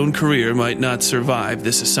Adelaide's own career might not survive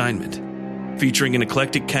this assignment. Featuring an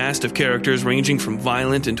eclectic cast of characters ranging from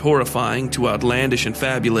violent and horrifying to outlandish and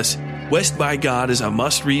fabulous, West by God is a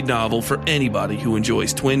must-read novel for anybody who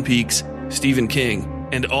enjoys Twin Peaks, Stephen King,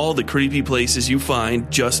 and all the creepy places you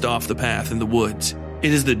find just off the path in the woods.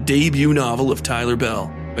 It is the debut novel of Tyler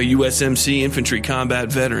Bell, a USMC infantry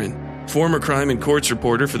combat veteran, former crime and courts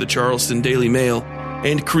reporter for the Charleston Daily Mail,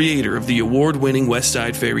 and creator of the award-winning West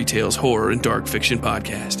Side Fairy Tales horror and dark fiction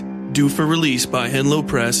podcast. Due for release by Henlow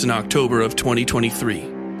Press in October of 2023.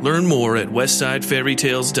 Learn more at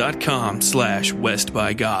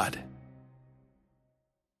westsidefairytales.com/westbygod.